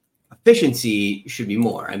the efficiency should be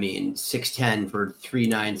more. I mean, 610 for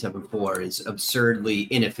 3,974 is absurdly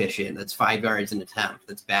inefficient. That's 5 yards an attempt.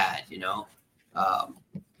 That's bad, you know?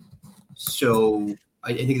 So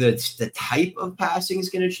I think that's the type of passing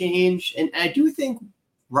is going to change. And I do think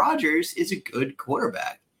Rodgers is a good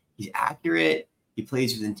quarterback. He's accurate. He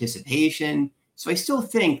plays with anticipation. So I still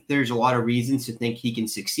think there's a lot of reasons to think he can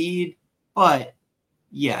succeed. But,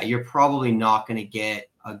 yeah, you're probably not going to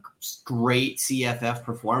get a great CFF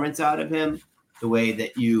performance out of him the way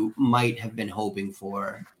that you might have been hoping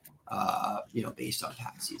for, based on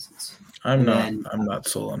past seasons. I'm not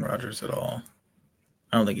sold on Rodgers at all.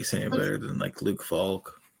 I don't think he's any better than like Luke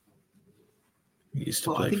Falk. He used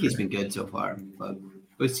to play. I think he's been good so far, but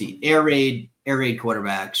let's see. Air raid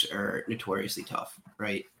quarterbacks are notoriously tough,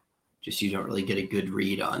 right? Just you don't really get a good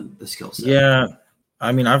read on the skill set. Yeah,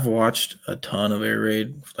 I mean, I've watched a ton of air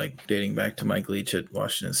raid, like dating back to Mike Leach at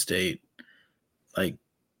Washington State. Like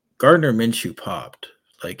Gardner Minshew popped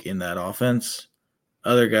like in that offense.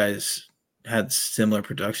 Other guys had similar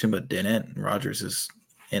production but didn't. Rodgers is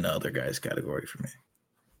in other guys' category for me.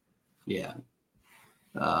 Yeah.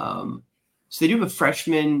 So they do have a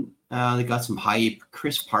freshman. They got some hype.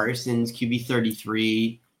 Chris Parsons, QB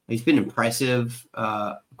 33. He's been impressive,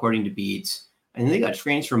 according to Beats. And then they got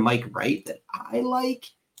transfer Mike Wright that I like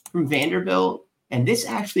from Vanderbilt. And this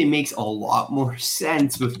actually makes a lot more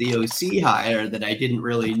sense with the OC hire that I didn't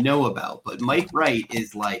really know about. But Mike Wright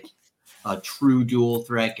is like a true dual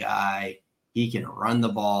threat guy. He can run the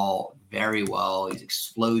ball very well. He's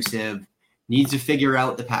explosive. Needs to figure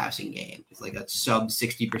out the passing game. He's like a sub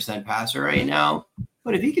 60% passer right now.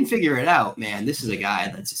 But if he can figure it out, man, this is a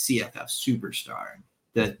guy that's a CFF superstar.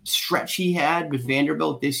 The stretch he had with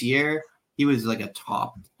Vanderbilt this year, he was like a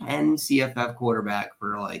top 10 CFF quarterback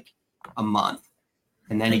for like a month.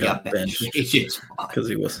 And then he got benched because he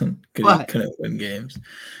couldn't win games.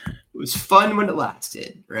 It was fun when it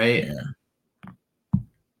lasted, right?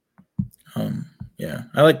 Yeah.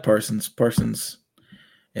 I like Parsons. Parsons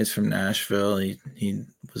is from Nashville. He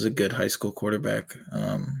was a good high school quarterback.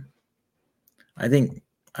 I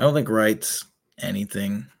don't think Wright's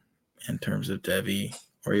anything in terms of Devy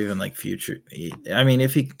or even like future. I mean,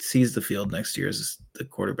 if he sees the field next year as the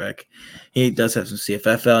quarterback, he does have some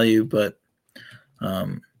CFF value, but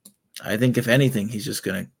I think if anything, he's just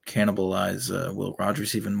going to cannibalize Will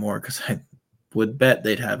Rogers even more because I would bet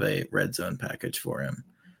they'd have a red zone package for him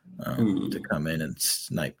to come in and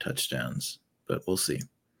snipe touchdowns, but we'll see.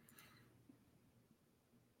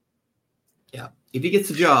 Yeah, if he gets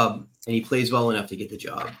the job and he plays well enough to get the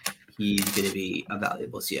job, he's going to be a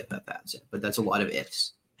valuable CFF asset. But that's a lot of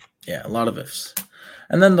ifs. Yeah, a lot of ifs.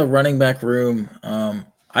 And then the running back room,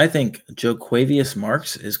 I think Joquavius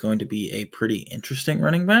Marks is going to be a pretty interesting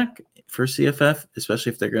running back for CFF,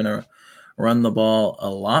 especially if they're going to run the ball a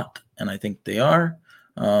lot, and I think they are.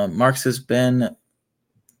 Marks has been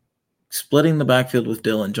splitting the backfield with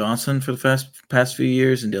Dylan Johnson for the past few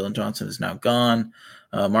years, and Dylan Johnson is now gone.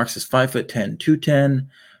 Marks is 5'10", 210,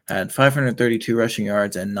 had 532 rushing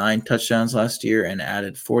yards and 9 touchdowns last year, and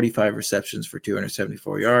added 45 receptions for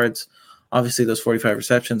 274 yards. Obviously, those 45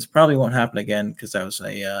 receptions probably won't happen again because that was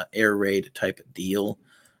a air raid type deal.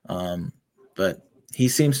 But he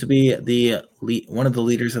seems to be one of the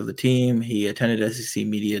leaders of the team. He attended SEC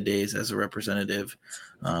Media Days as a representative,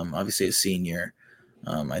 obviously a senior.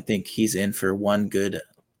 I think he's in for one good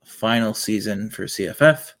final season for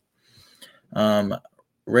CFF.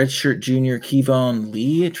 Redshirt junior Kevon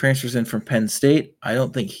Lee transfers in from Penn State. I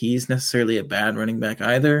don't think he's necessarily a bad running back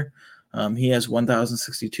either. He has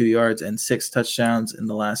 1,062 yards and 6 touchdowns in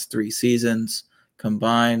the last 3 seasons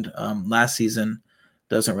combined. Last season,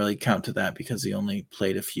 doesn't really count to that because he only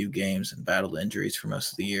played a few games and battled injuries for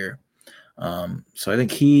most of the year. So I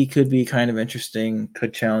think he could be kind of interesting,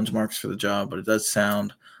 could challenge Marks for the job, but it does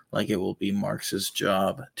sound like it will be Marks's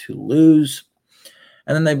job to lose.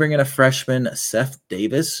 And then they bring in a freshman, Seth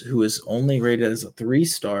Davis, who is only rated as a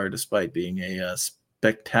 3-star despite being a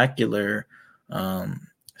spectacular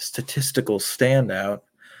statistical standout.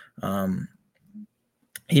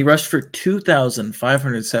 He rushed for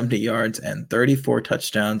 2,570 yards and 34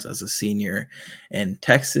 touchdowns as a senior in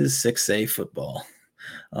Texas 6A football.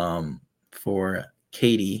 For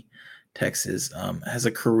Katy, Texas, has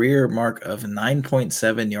a career mark of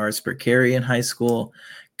 9.7 yards per carry in high school.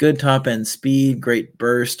 Good top-end speed, great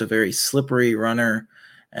burst, a very slippery runner.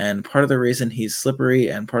 And part of the reason he's slippery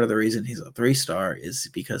and part of the reason he's a 3-star is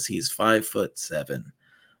because he's 5'7",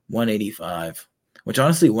 185, which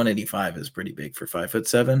honestly 185 is pretty big for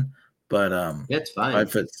 5'7", but that's fine.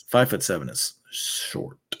 5'7" is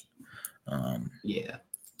short. Yeah,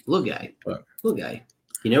 little guy.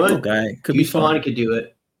 You know what? Little guy could be fun. Could do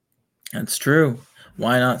it. That's true.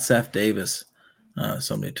 Why not Seth Davis?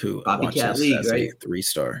 Somebody to watch this League, as right? a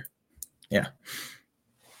 3-star. Yeah.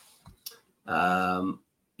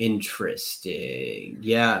 Interesting.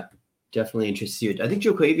 Yeah, definitely interested. I think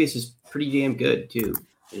Joe Clavius is pretty damn good too.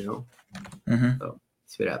 You know. Mm-hmm. So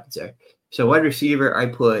see what happens there. So wide receiver, I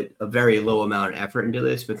put a very low amount of effort into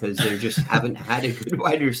this because they just haven't had a good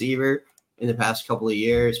wide receiver in the past couple of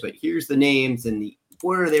years. But here's the names and the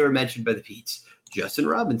order they were mentioned by the Pete's: Justin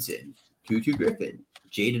Robinson, Tutu Griffin,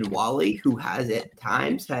 Jaden Wally, who has at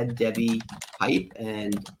times had Devy hype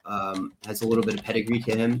and has a little bit of pedigree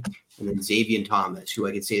to him, and then Xavier Thomas, who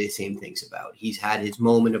I could say the same things about. He's had his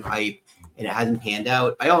moment of hype and it hasn't panned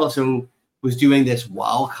out. I also was doing this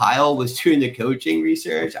while Kyle was doing the coaching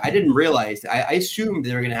research. I didn't realize, I assumed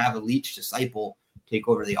they were going to have a Leach disciple take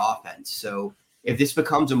over the offense. So if this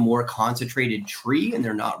becomes a more concentrated tree and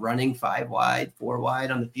they're not running 5 wide, 4 wide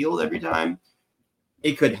on the field every time,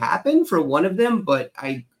 it could happen for one of them, but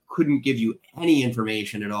I couldn't give you any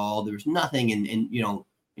information at all. There's nothing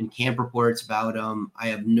in camp reports about him. I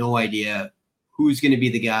have no idea who's going to be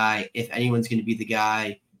the guy, if anyone's going to be the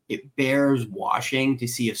guy. It bears watching to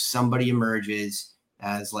see if somebody emerges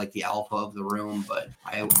as like the alpha of the room, but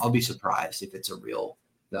I'll be surprised if it's a real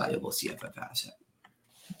valuable CFF asset.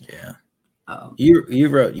 Yeah. You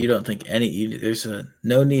wrote you don't think there's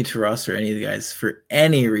no need to roster any of the guys for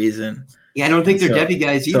any reason. Yeah, I don't think they're Devy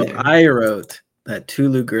guys either. So I wrote that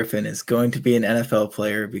Tulu Griffin is going to be an NFL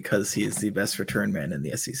player because he is the best return man in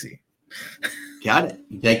the SEC. Got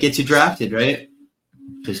it. That gets you drafted, right?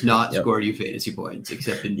 Does not score you fantasy points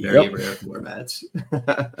except in very rare formats.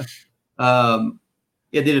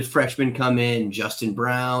 They did a freshman come in, Justin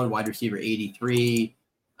Brown, wide receiver 83,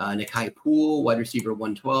 Nikai Poole, wide receiver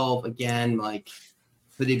 112. Again, like,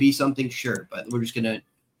 could they be something? Sure, but we're just gonna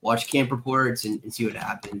watch camp reports and see what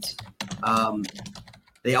happens.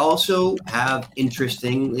 They also have,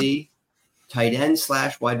 interestingly, tight end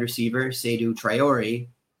 / wide receiver Seydou Traore,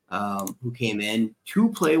 who came in to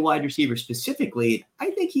play wide receiver specifically.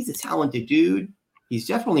 I think he's a talented dude. He's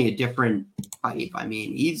definitely a different type. I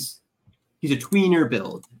mean, he's a tweener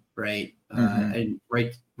build, right? And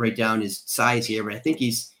write down his size here, but I think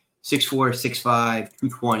he's 6'4", 6'5",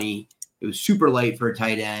 220. It was super light for a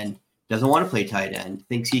tight end. Doesn't want to play tight end.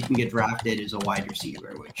 Thinks he can get drafted as a wide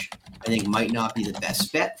receiver, which I think might not be the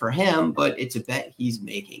best bet for him, but it's a bet he's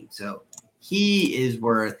making. So he is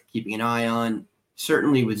worth keeping an eye on.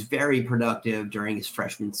 Certainly was very productive during his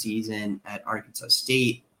freshman season at Arkansas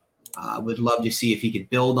State. Would love to see if he could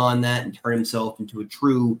build on that and turn himself into a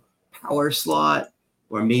true power slot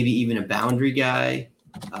or maybe even a boundary guy.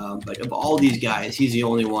 But of all these guys, he's the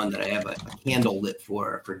only one that I have a candle lit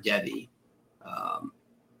for Devy.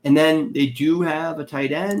 And then they do have a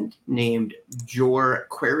tight end named Jor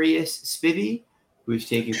Aquarius Spivey, who's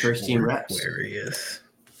taking first-team reps.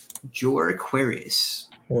 Jor Aquarius.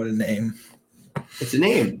 What a name. It's a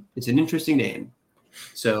name. It's an interesting name.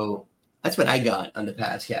 So that's what I got on the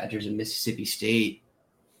pass catchers in Mississippi State.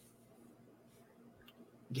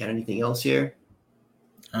 Got anything else here?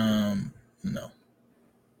 No.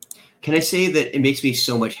 Can I say that it makes me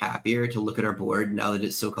so much happier to look at our board now that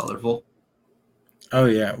it's so colorful? Oh,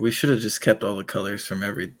 yeah. We should have just kept all the colors from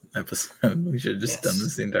every episode. We should have just done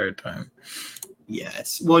this the entire time.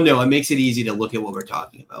 Yes. Well, no, it makes it easy to look at what we're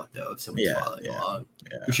talking about, though, if someone's following along.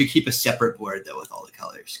 Yeah. We should keep a separate board, though, with all the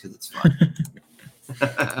colors because it's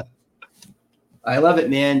fun. I love it,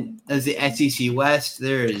 man. As the SEC West,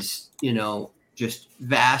 there is, just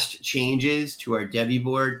vast changes to our Devy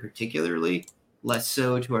board, particularly, less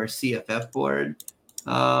so to our CFF board.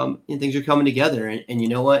 And things are coming together. And you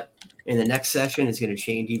know what? in the next session, it's going to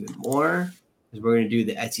change even more because we're going to do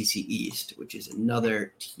the SEC East, which is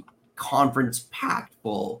another conference packed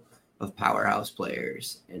full of powerhouse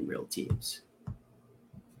players and real teams.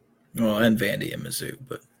 Well, and Vandy and Mizzou,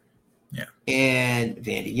 but yeah. And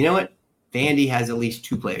Vandy. You know what? Vandy has at least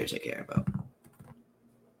 2 players I care about.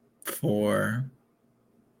 For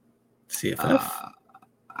CFF?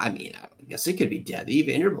 I mean, I guess it could be Devy.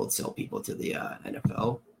 Vanderbilt sell people to the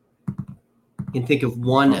NFL. You can think of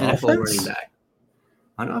one NFL running back.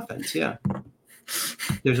 On offense, yeah.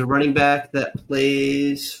 There's a running back that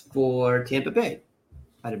plays for Tampa Bay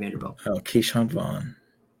out of Vanderbilt. Oh, Keyshawn Vaughn.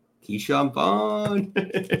 Keyshawn Vaughn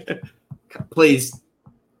plays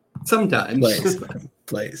sometimes.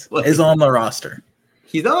 Plays. Is on the roster.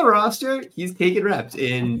 He's on the roster. He's taking reps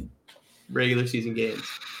in regular season games.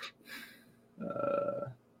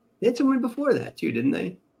 They had someone before that too, didn't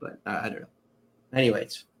they? But I don't know.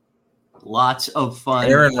 Anyways, lots of fun.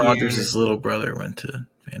 Aaron Rodgers' little brother went to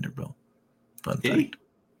Vanderbilt. Fun fact.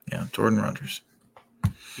 Yeah, Jordan Rodgers.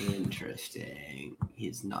 Interesting.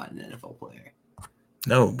 He's not an NFL player.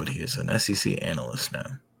 No, but he is an SEC analyst now.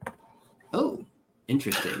 Oh,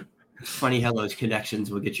 interesting. It's funny how those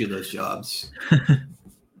connections will get you those jobs.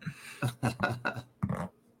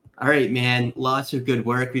 All right, man. Lots of good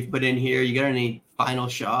work we've put in here. You got any final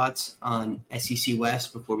shots on SEC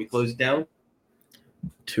West before we close it down?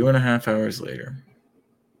 2.5 hours later.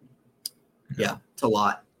 Yeah, it's a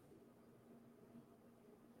lot.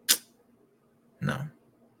 No.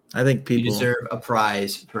 I think people you deserve a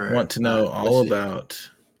prize for want to know all about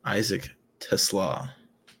Isaac Tesla.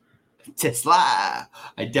 Tesla.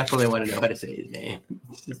 I definitely want to know how to say his name.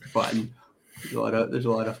 It's just fun. There's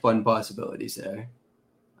a lot of fun possibilities there.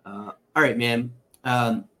 All right, man.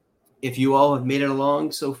 If you all have made it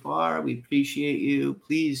along so far, we appreciate you.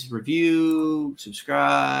 Please review,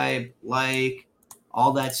 subscribe, like,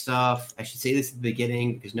 all that stuff. I should say this at the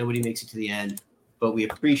beginning because nobody makes it to the end, but we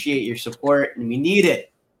appreciate your support and we need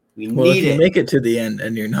it. If you make it to the end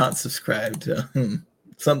and you're not subscribed,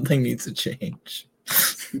 something needs to change.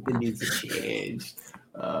 Something needs to change.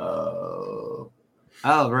 All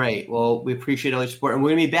right. Well, we appreciate all your support. And we're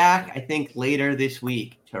going to be back, I think, later this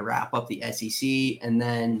week to wrap up the SEC and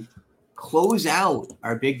then close out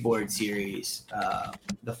our big board series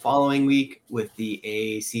the following week with the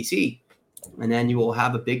AACC. And then you will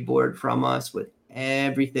have a big board from us with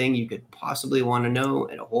everything you could possibly want to know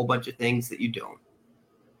and a whole bunch of things that you don't.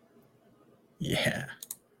 Yeah.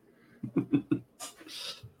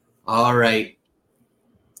 All right.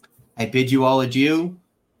 I bid you all adieu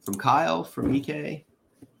from Kyle, from EK,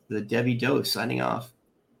 the Devy Dose signing off.